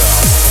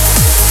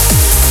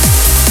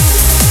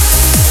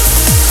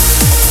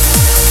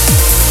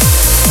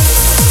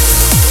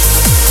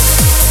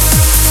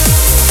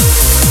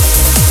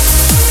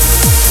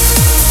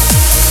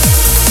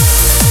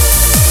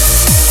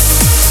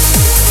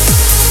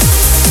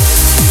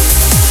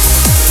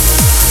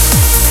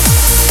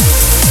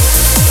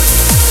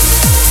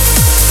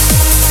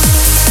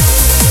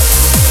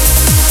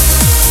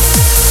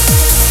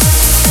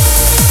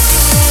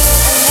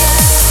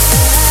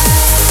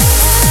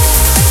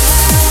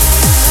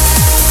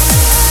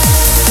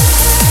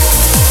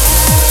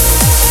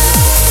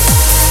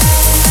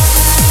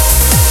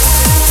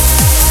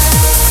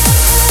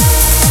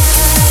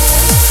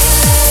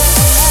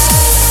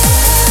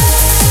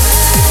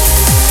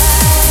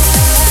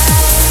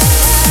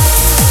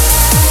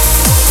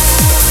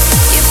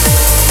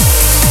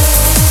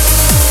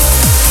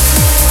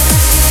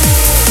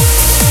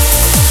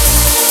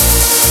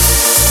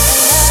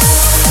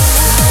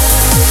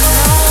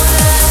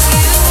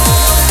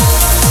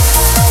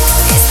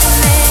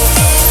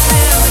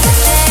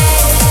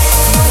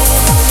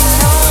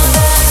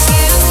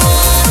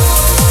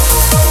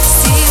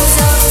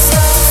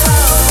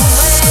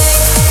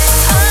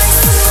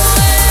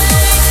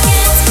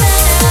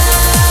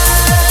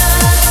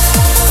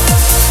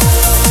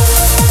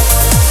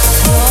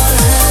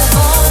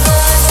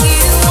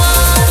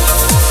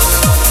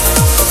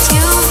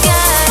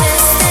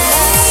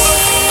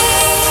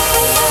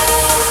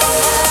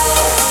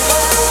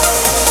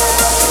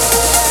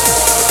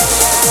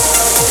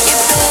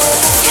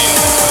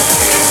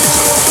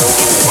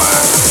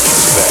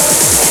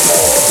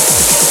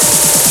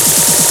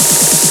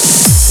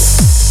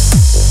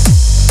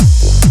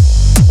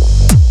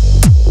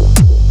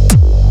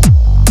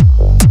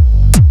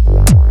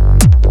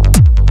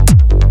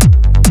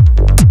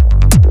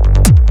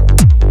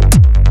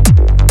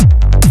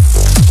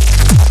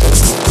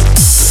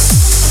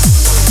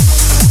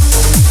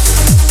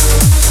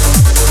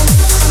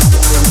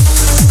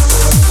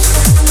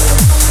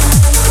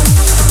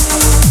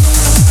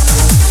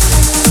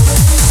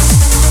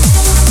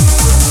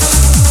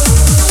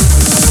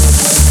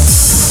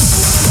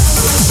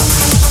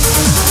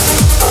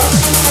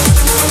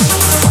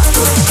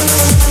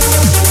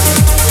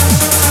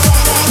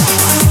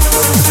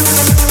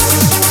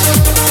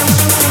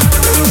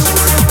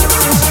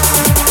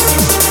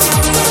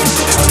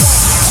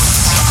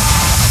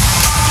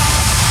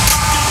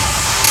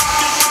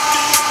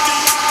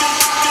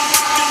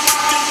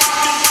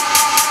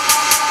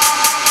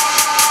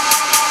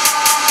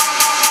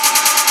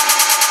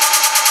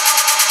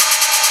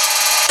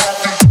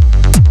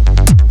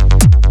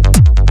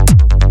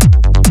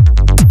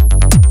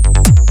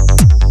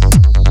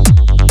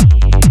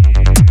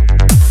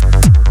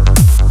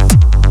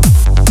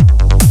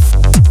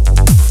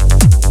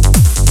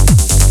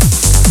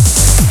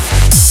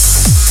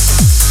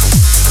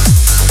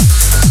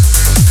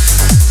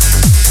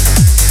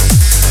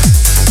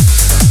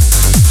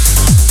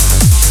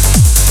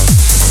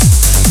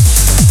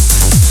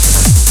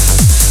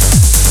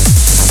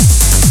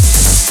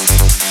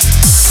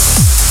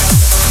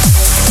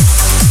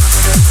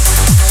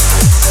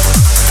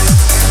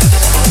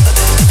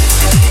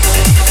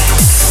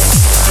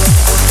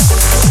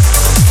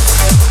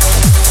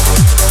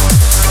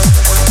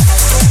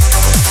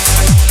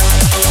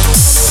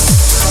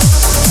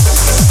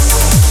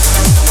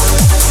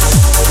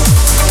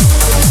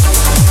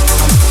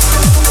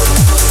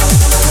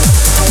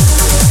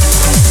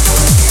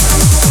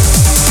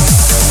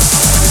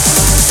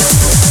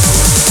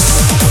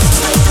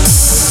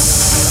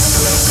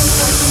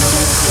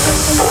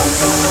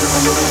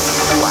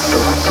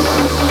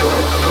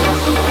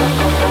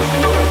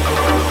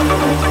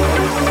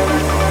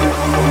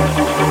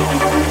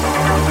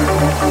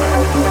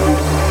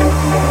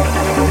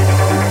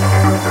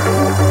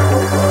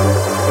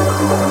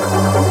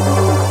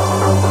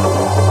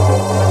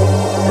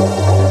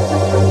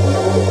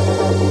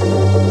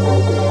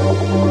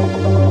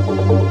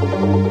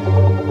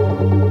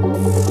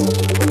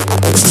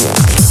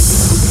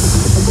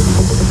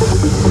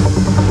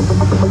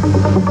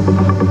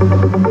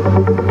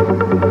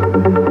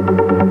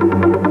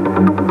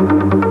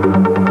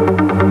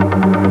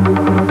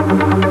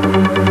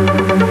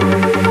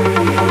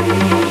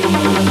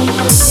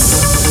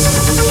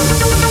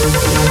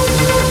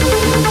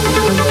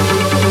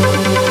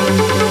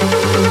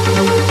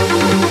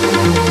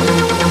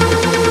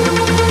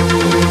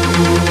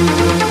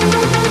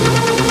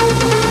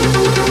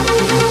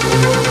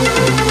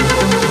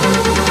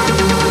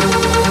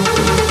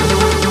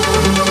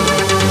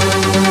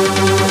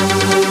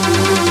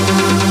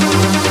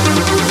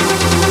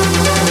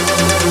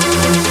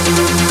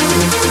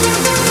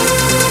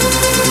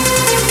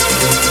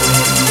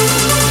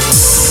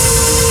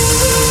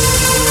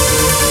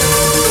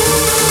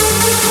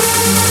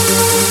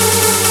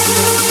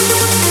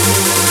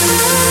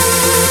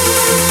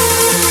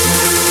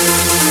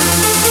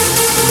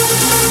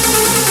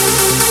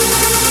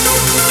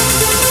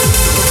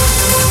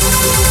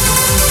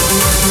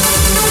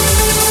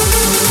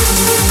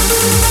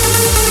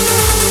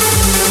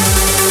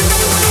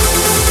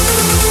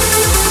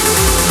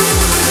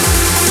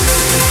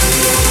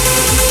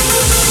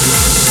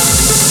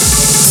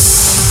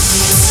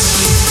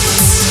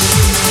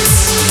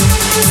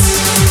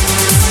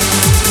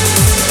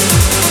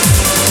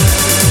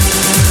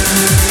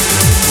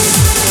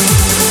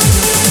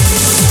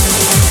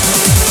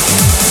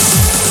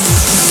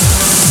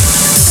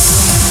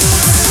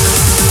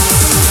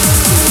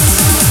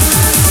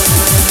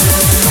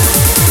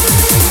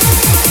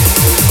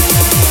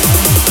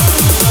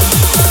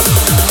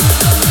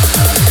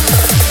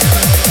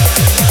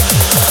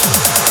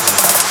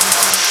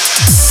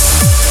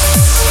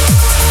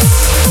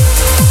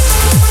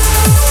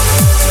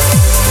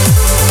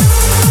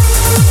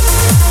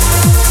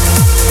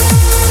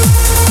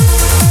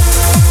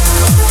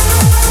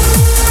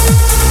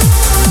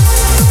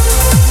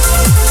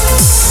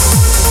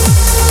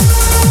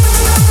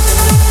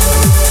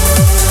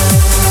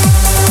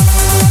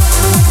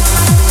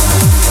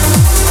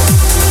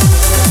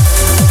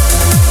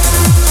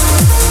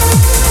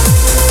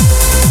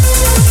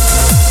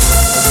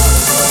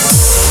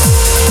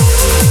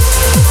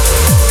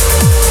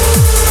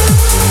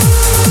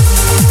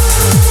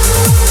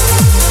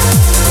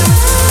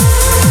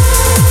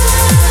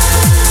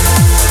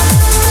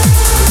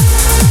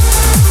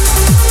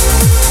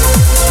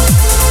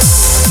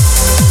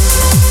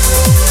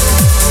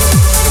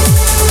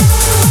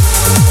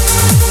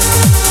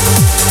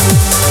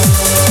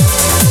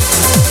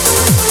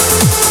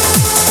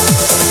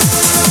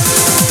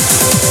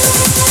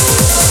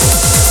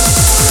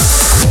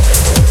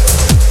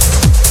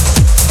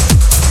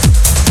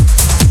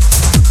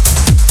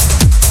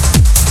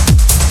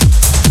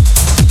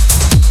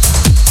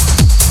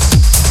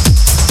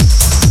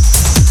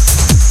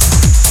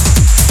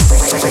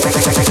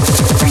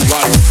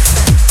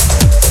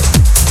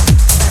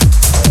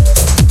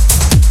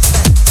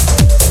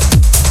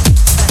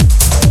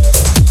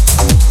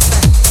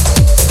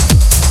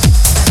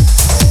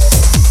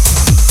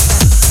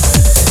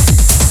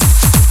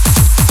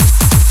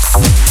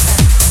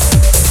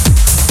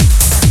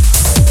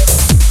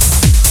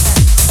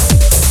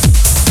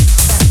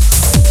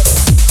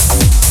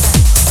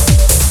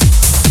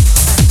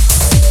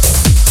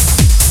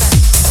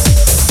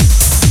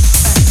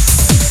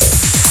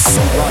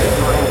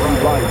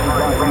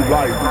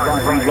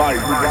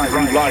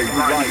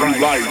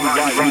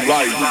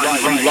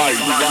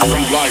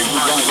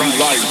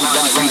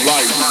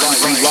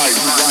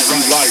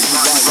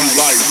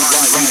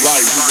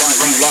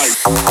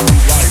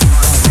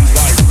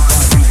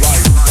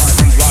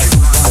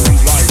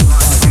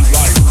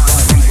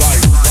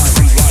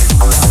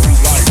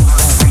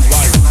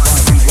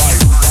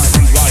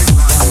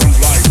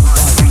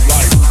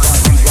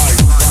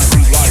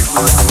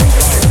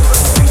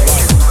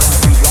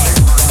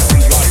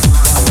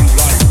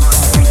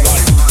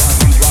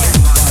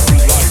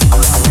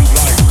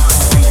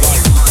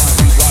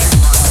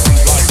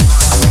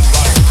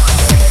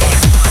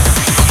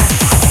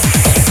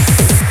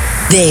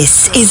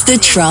 This is the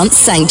Trance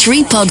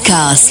Sanctuary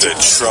Podcast. The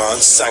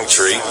Trance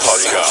Sanctuary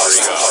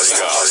Podcast.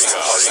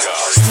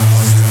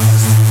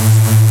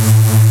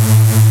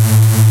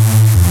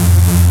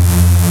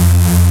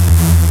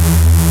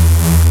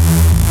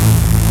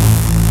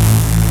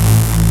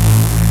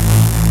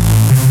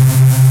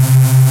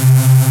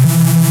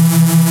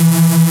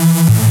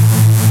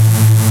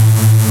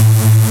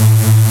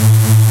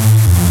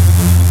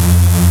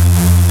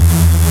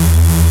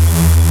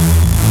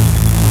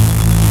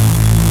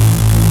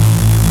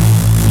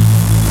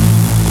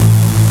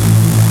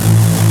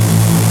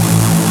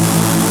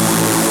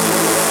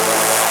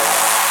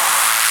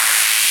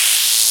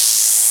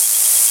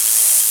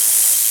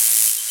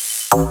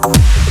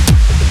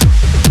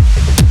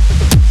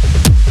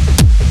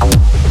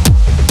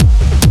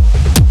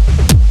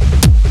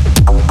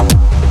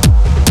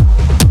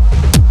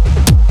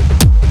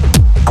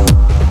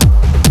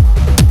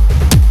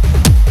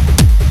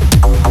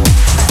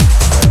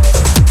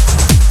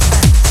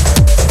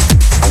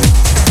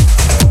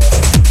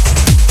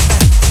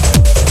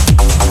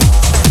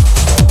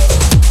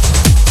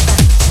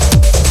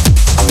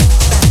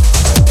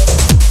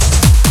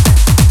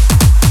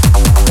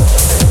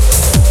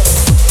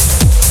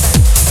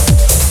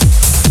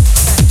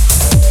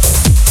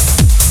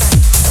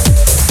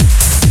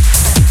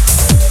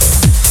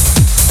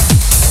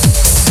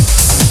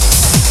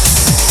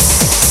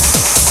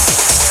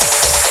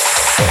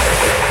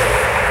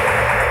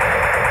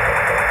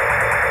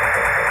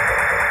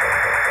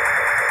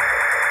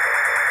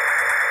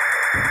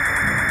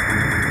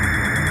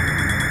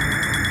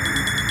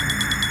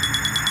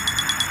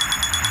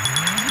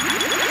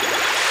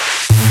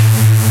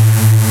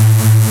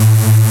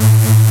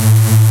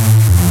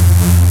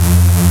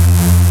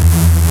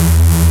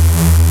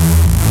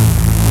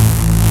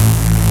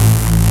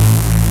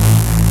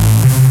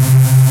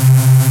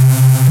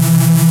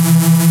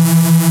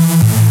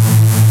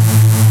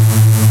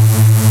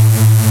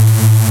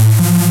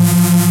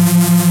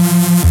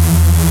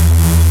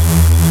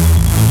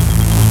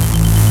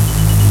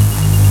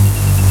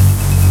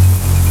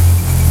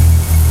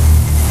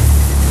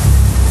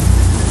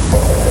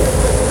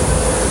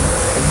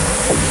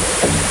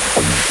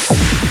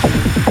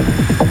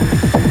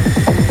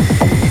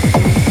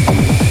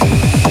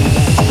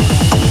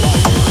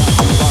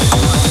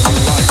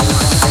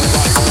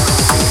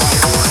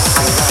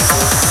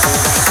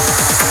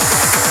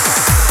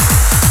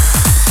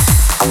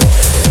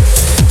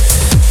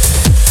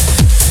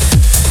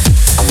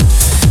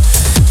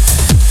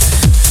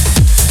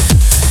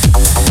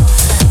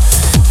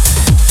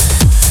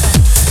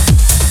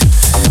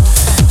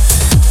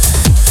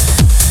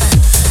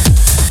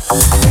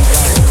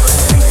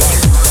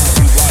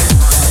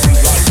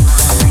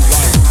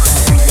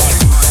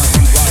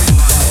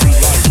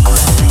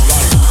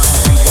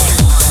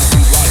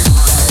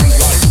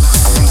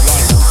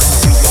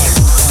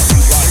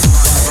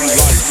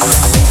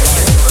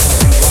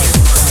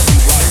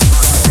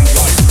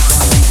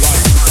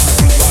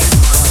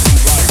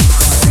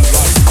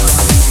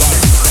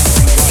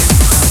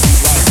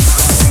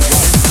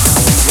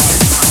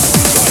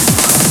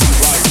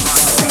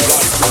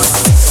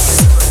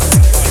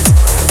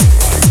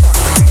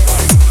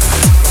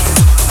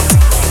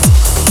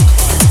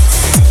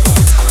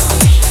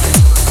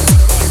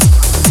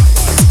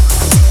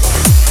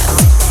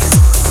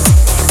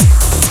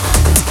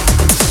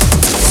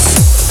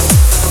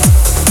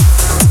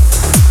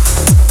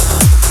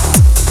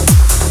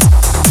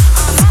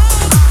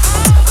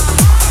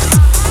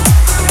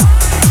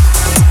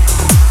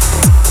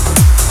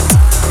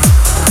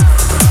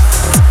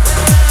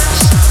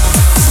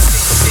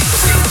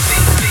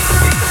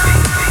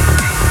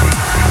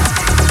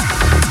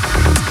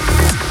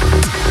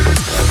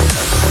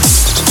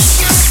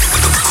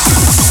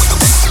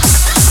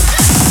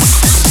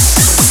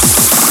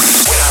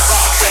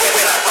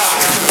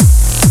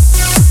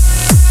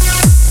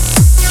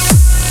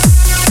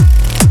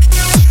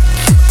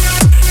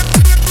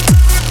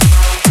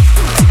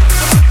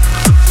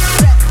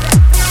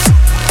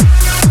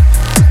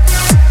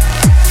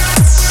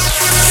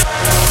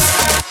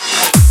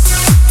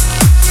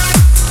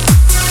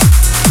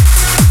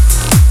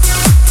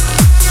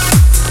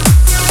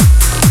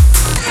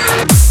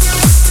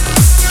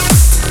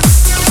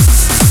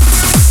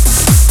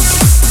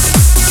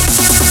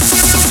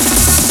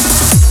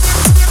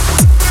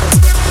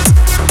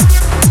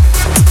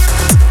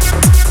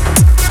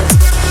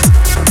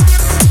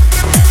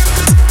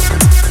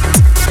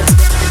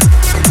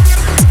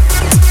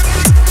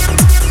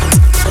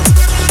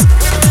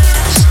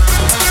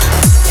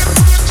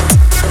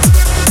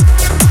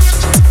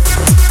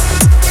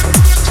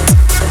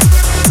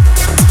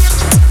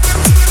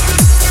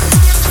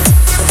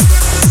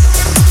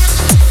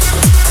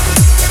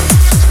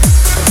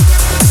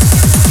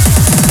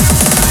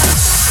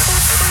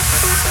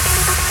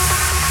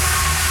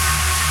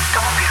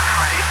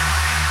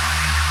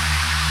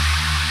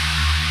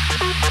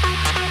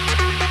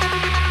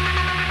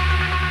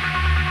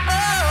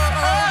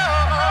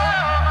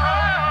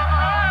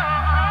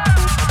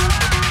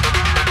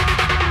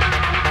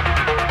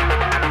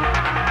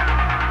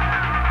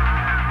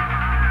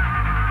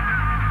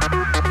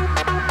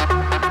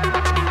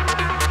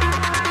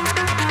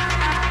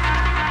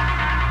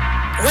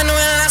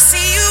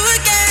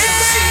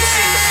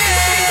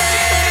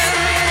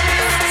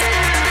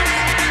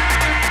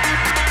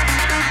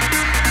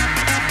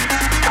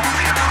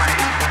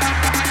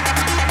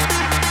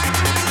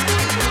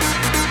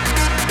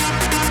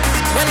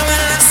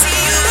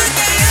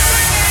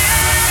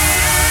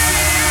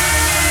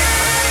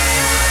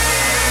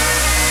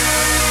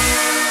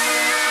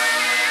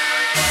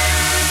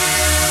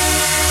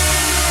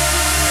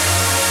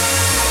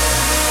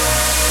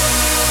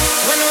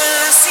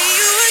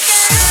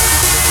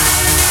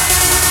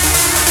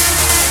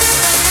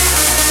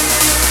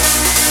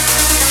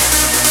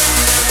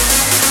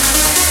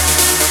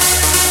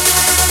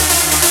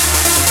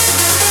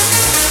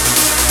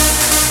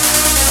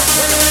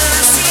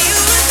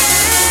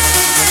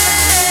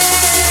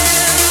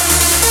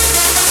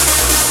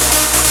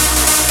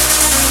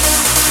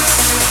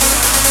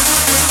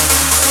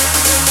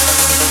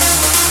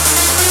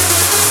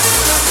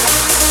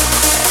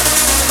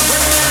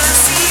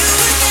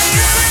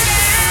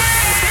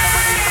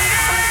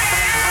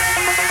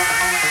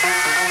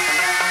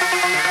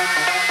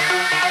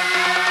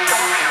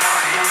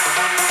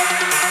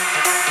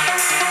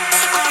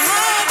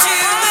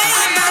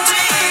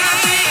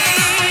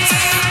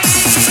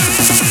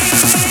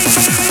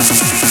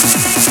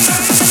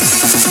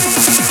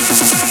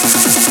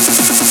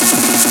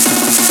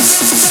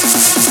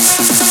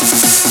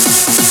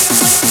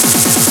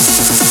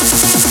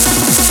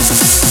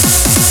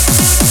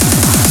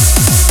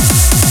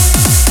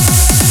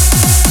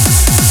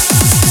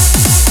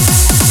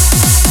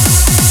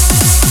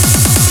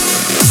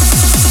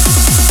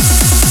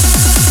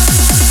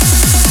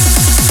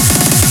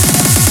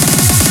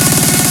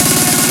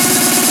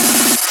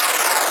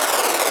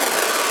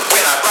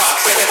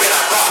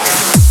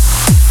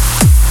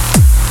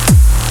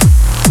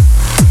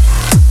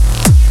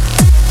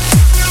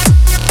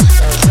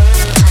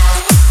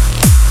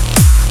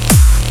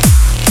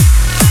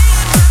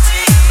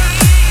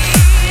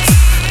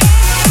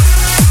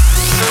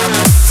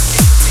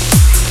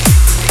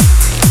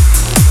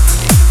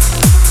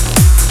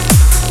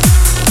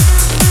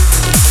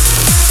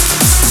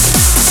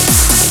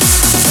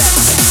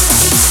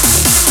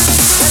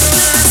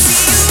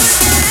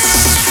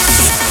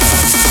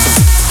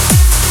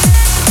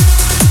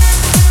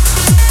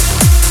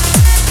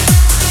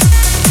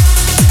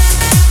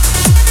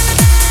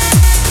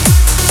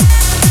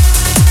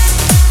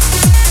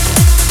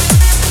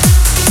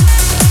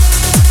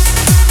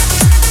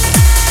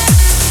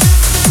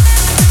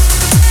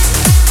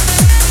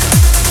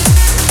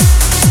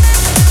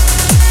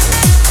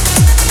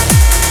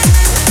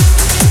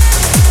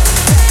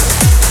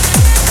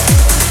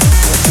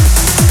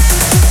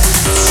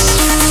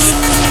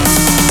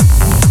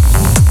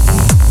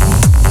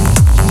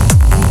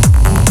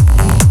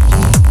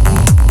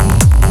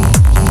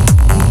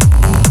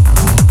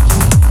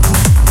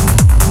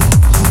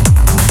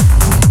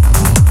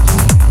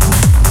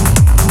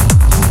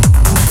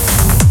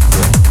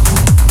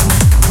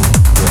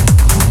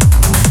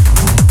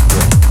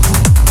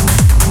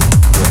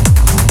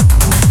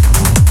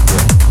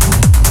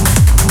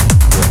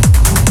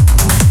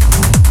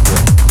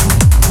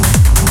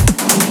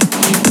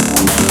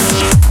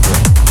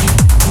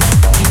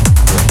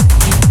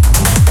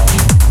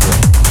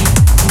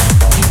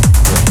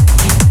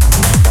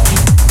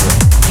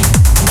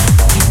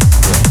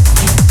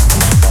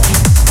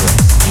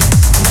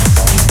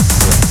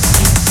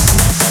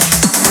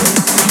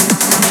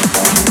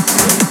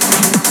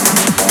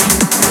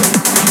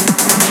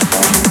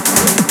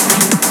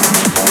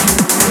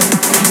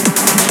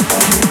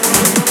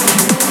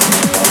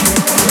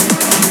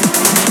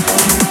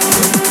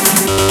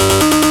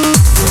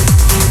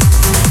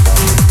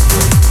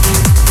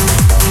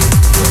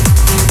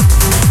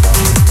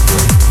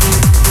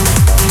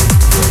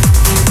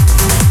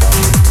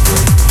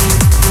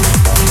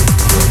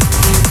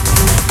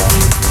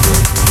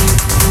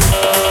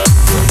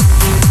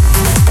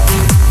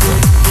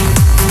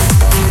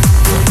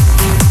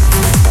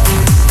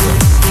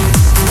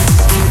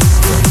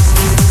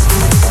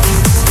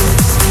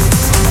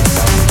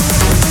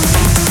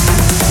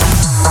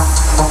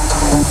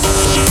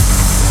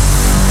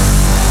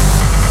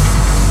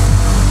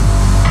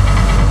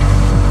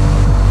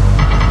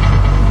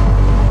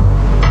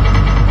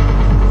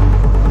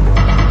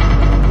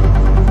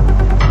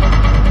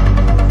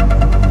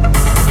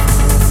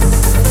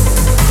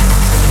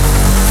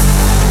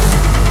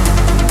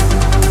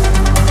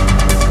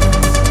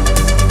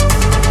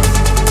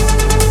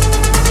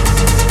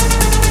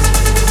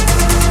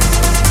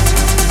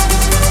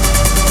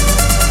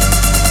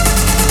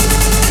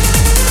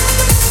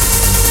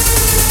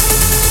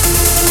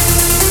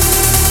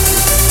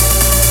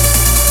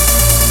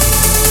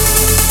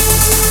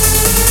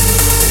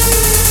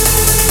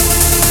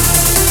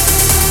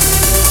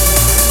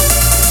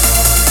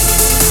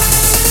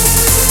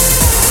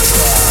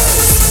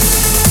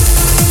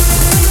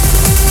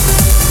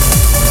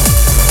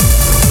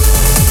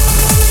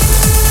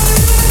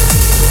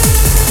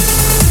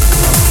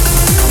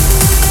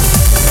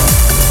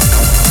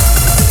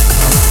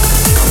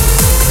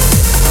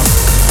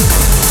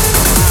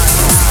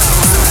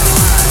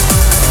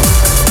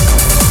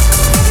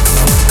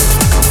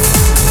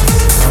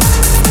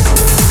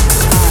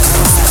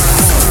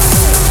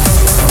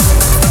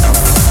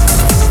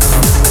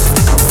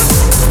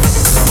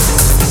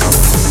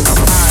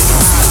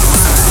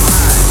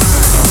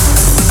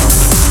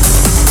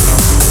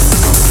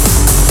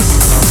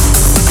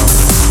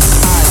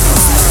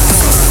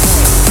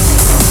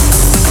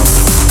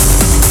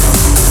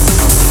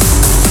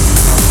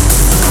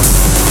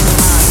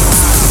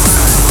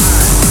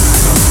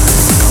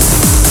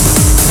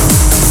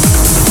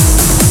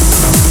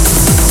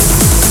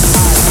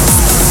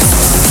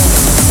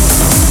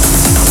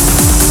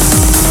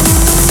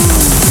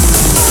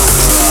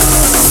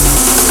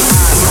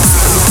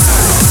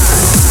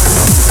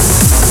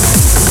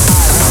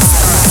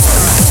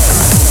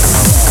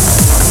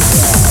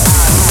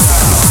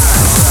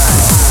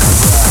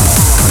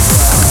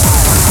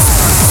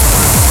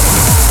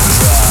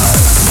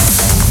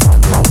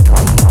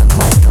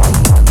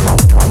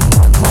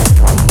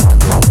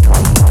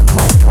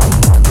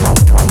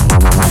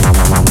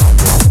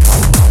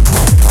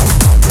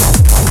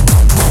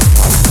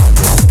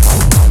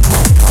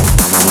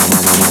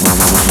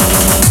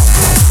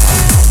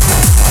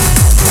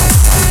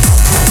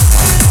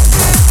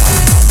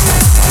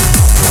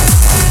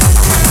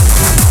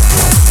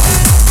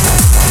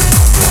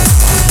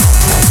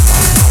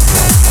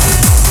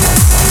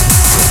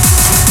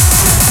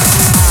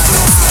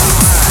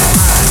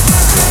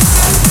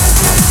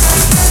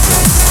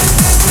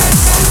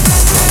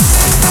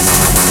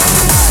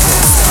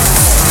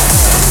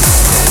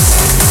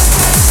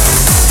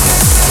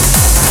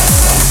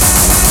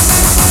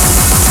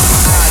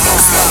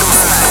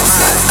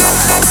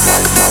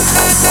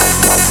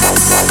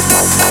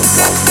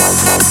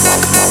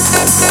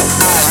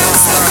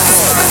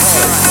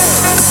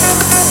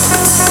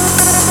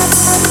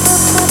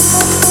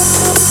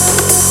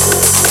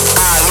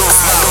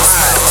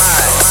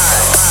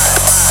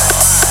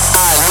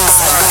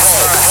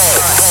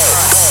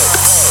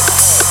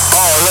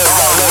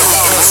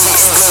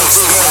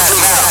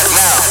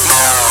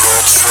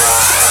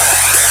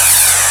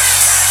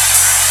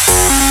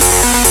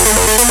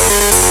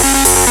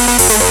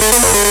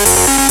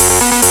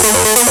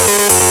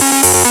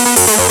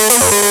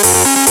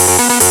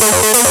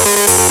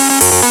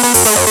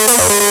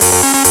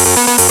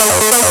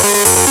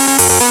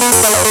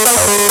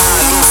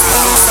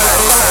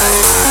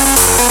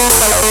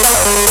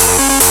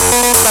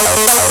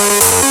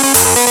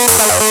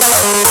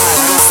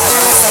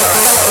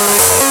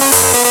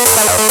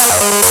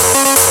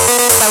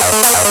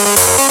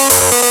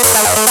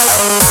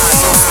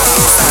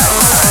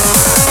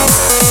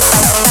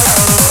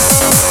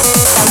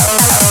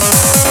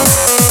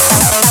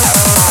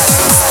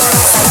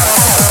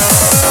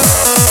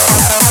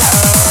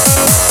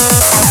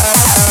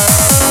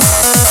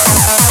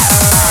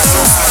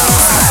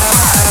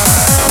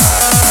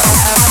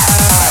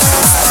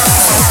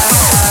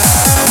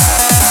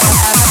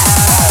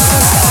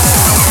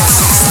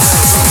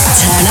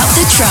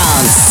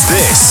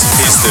 This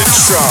is the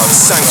Trance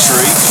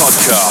Sanctuary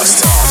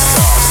Podcast.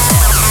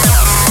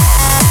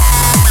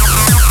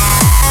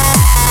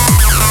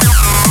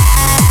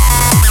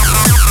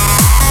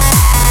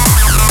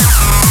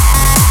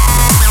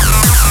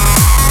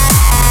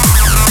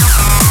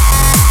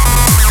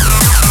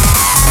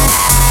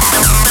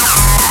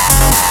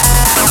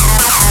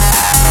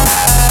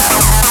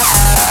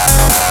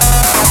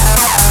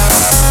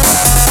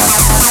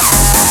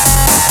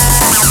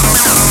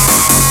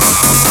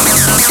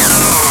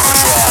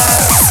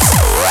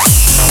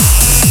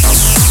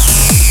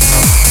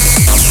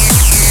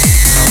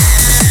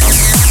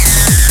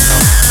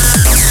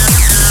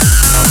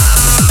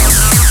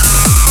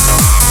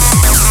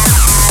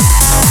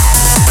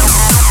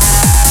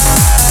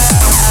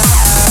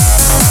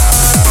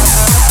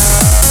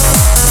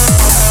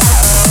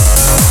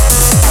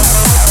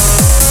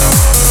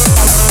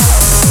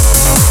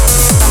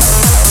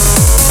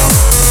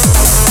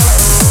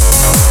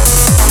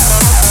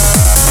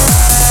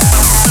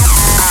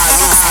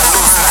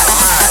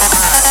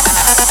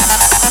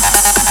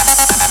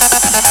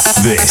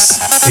 This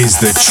is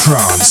the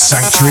Trance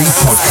Sanctuary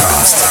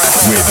Podcast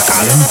with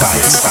Alan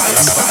Banks.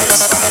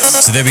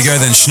 So there we go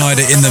then,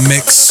 Schneider in the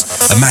mix.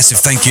 A massive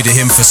thank you to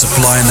him for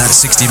supplying that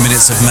 60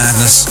 minutes of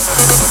madness.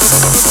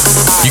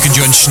 You can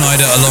join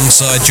Schneider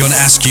alongside John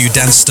Askew,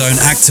 Dan Stone,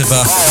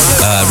 Activa,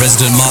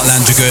 resident Mark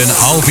Landragoon.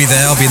 I'll be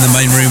there, I'll be in the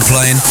main room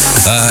playing.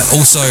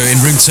 Also in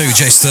room 2,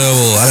 Jay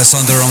Sturwell,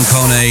 Alessandro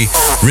Roncone,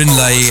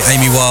 Rinley,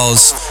 Amy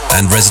Wiles,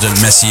 and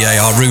resident Messier.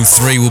 Our room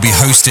 3 will be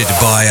hosted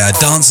by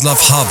Dance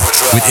Love Hub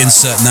with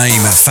insert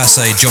name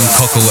Fasse, John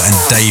Cockle and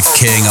Dave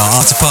King.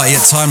 Our after party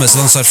at Timeless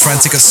alongside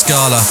Frantic at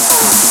Scala.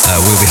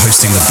 We'll be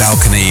hosting the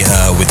balcony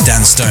with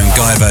Dan Stone,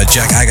 Guyver,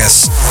 Jack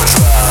Agas,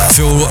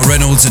 Phil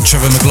Reynolds and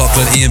Trevor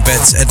McLaughlin, Ian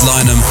Betts, Ed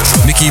Lynham,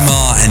 Mickey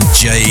Marr and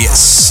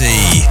JC.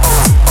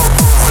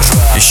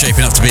 It's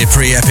shaping up to be a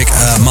pretty epic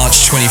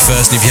March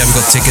 21st, and if you haven't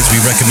got tickets, we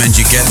recommend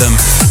you get them.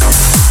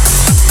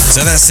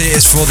 So that's it.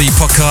 It's for the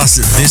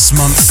podcast this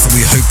month.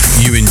 We hope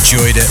you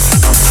enjoyed it.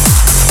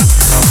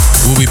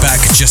 We'll be back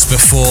just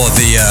before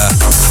the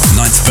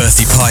 9th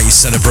birthday party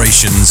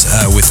celebrations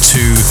with 2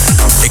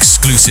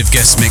 exclusive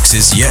guest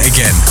mixes yet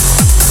again.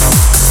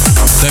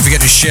 Don't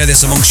forget to share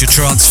this amongst your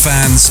trance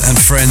fans and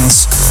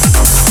friends.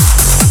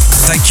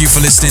 Thank you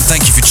for listening.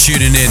 Thank you for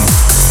tuning in.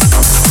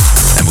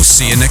 And we'll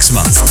see you next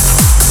month.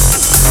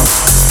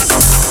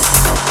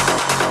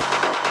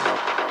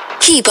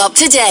 Keep up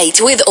to date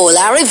with all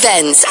our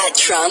events at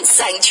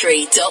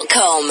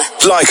trancesanctuary.com.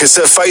 Like us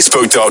at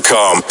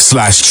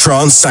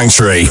facebook.com/Trance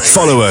Sanctuary.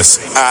 Follow us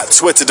at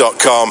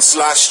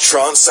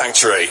twitter.com/Trance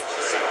Sanctuary.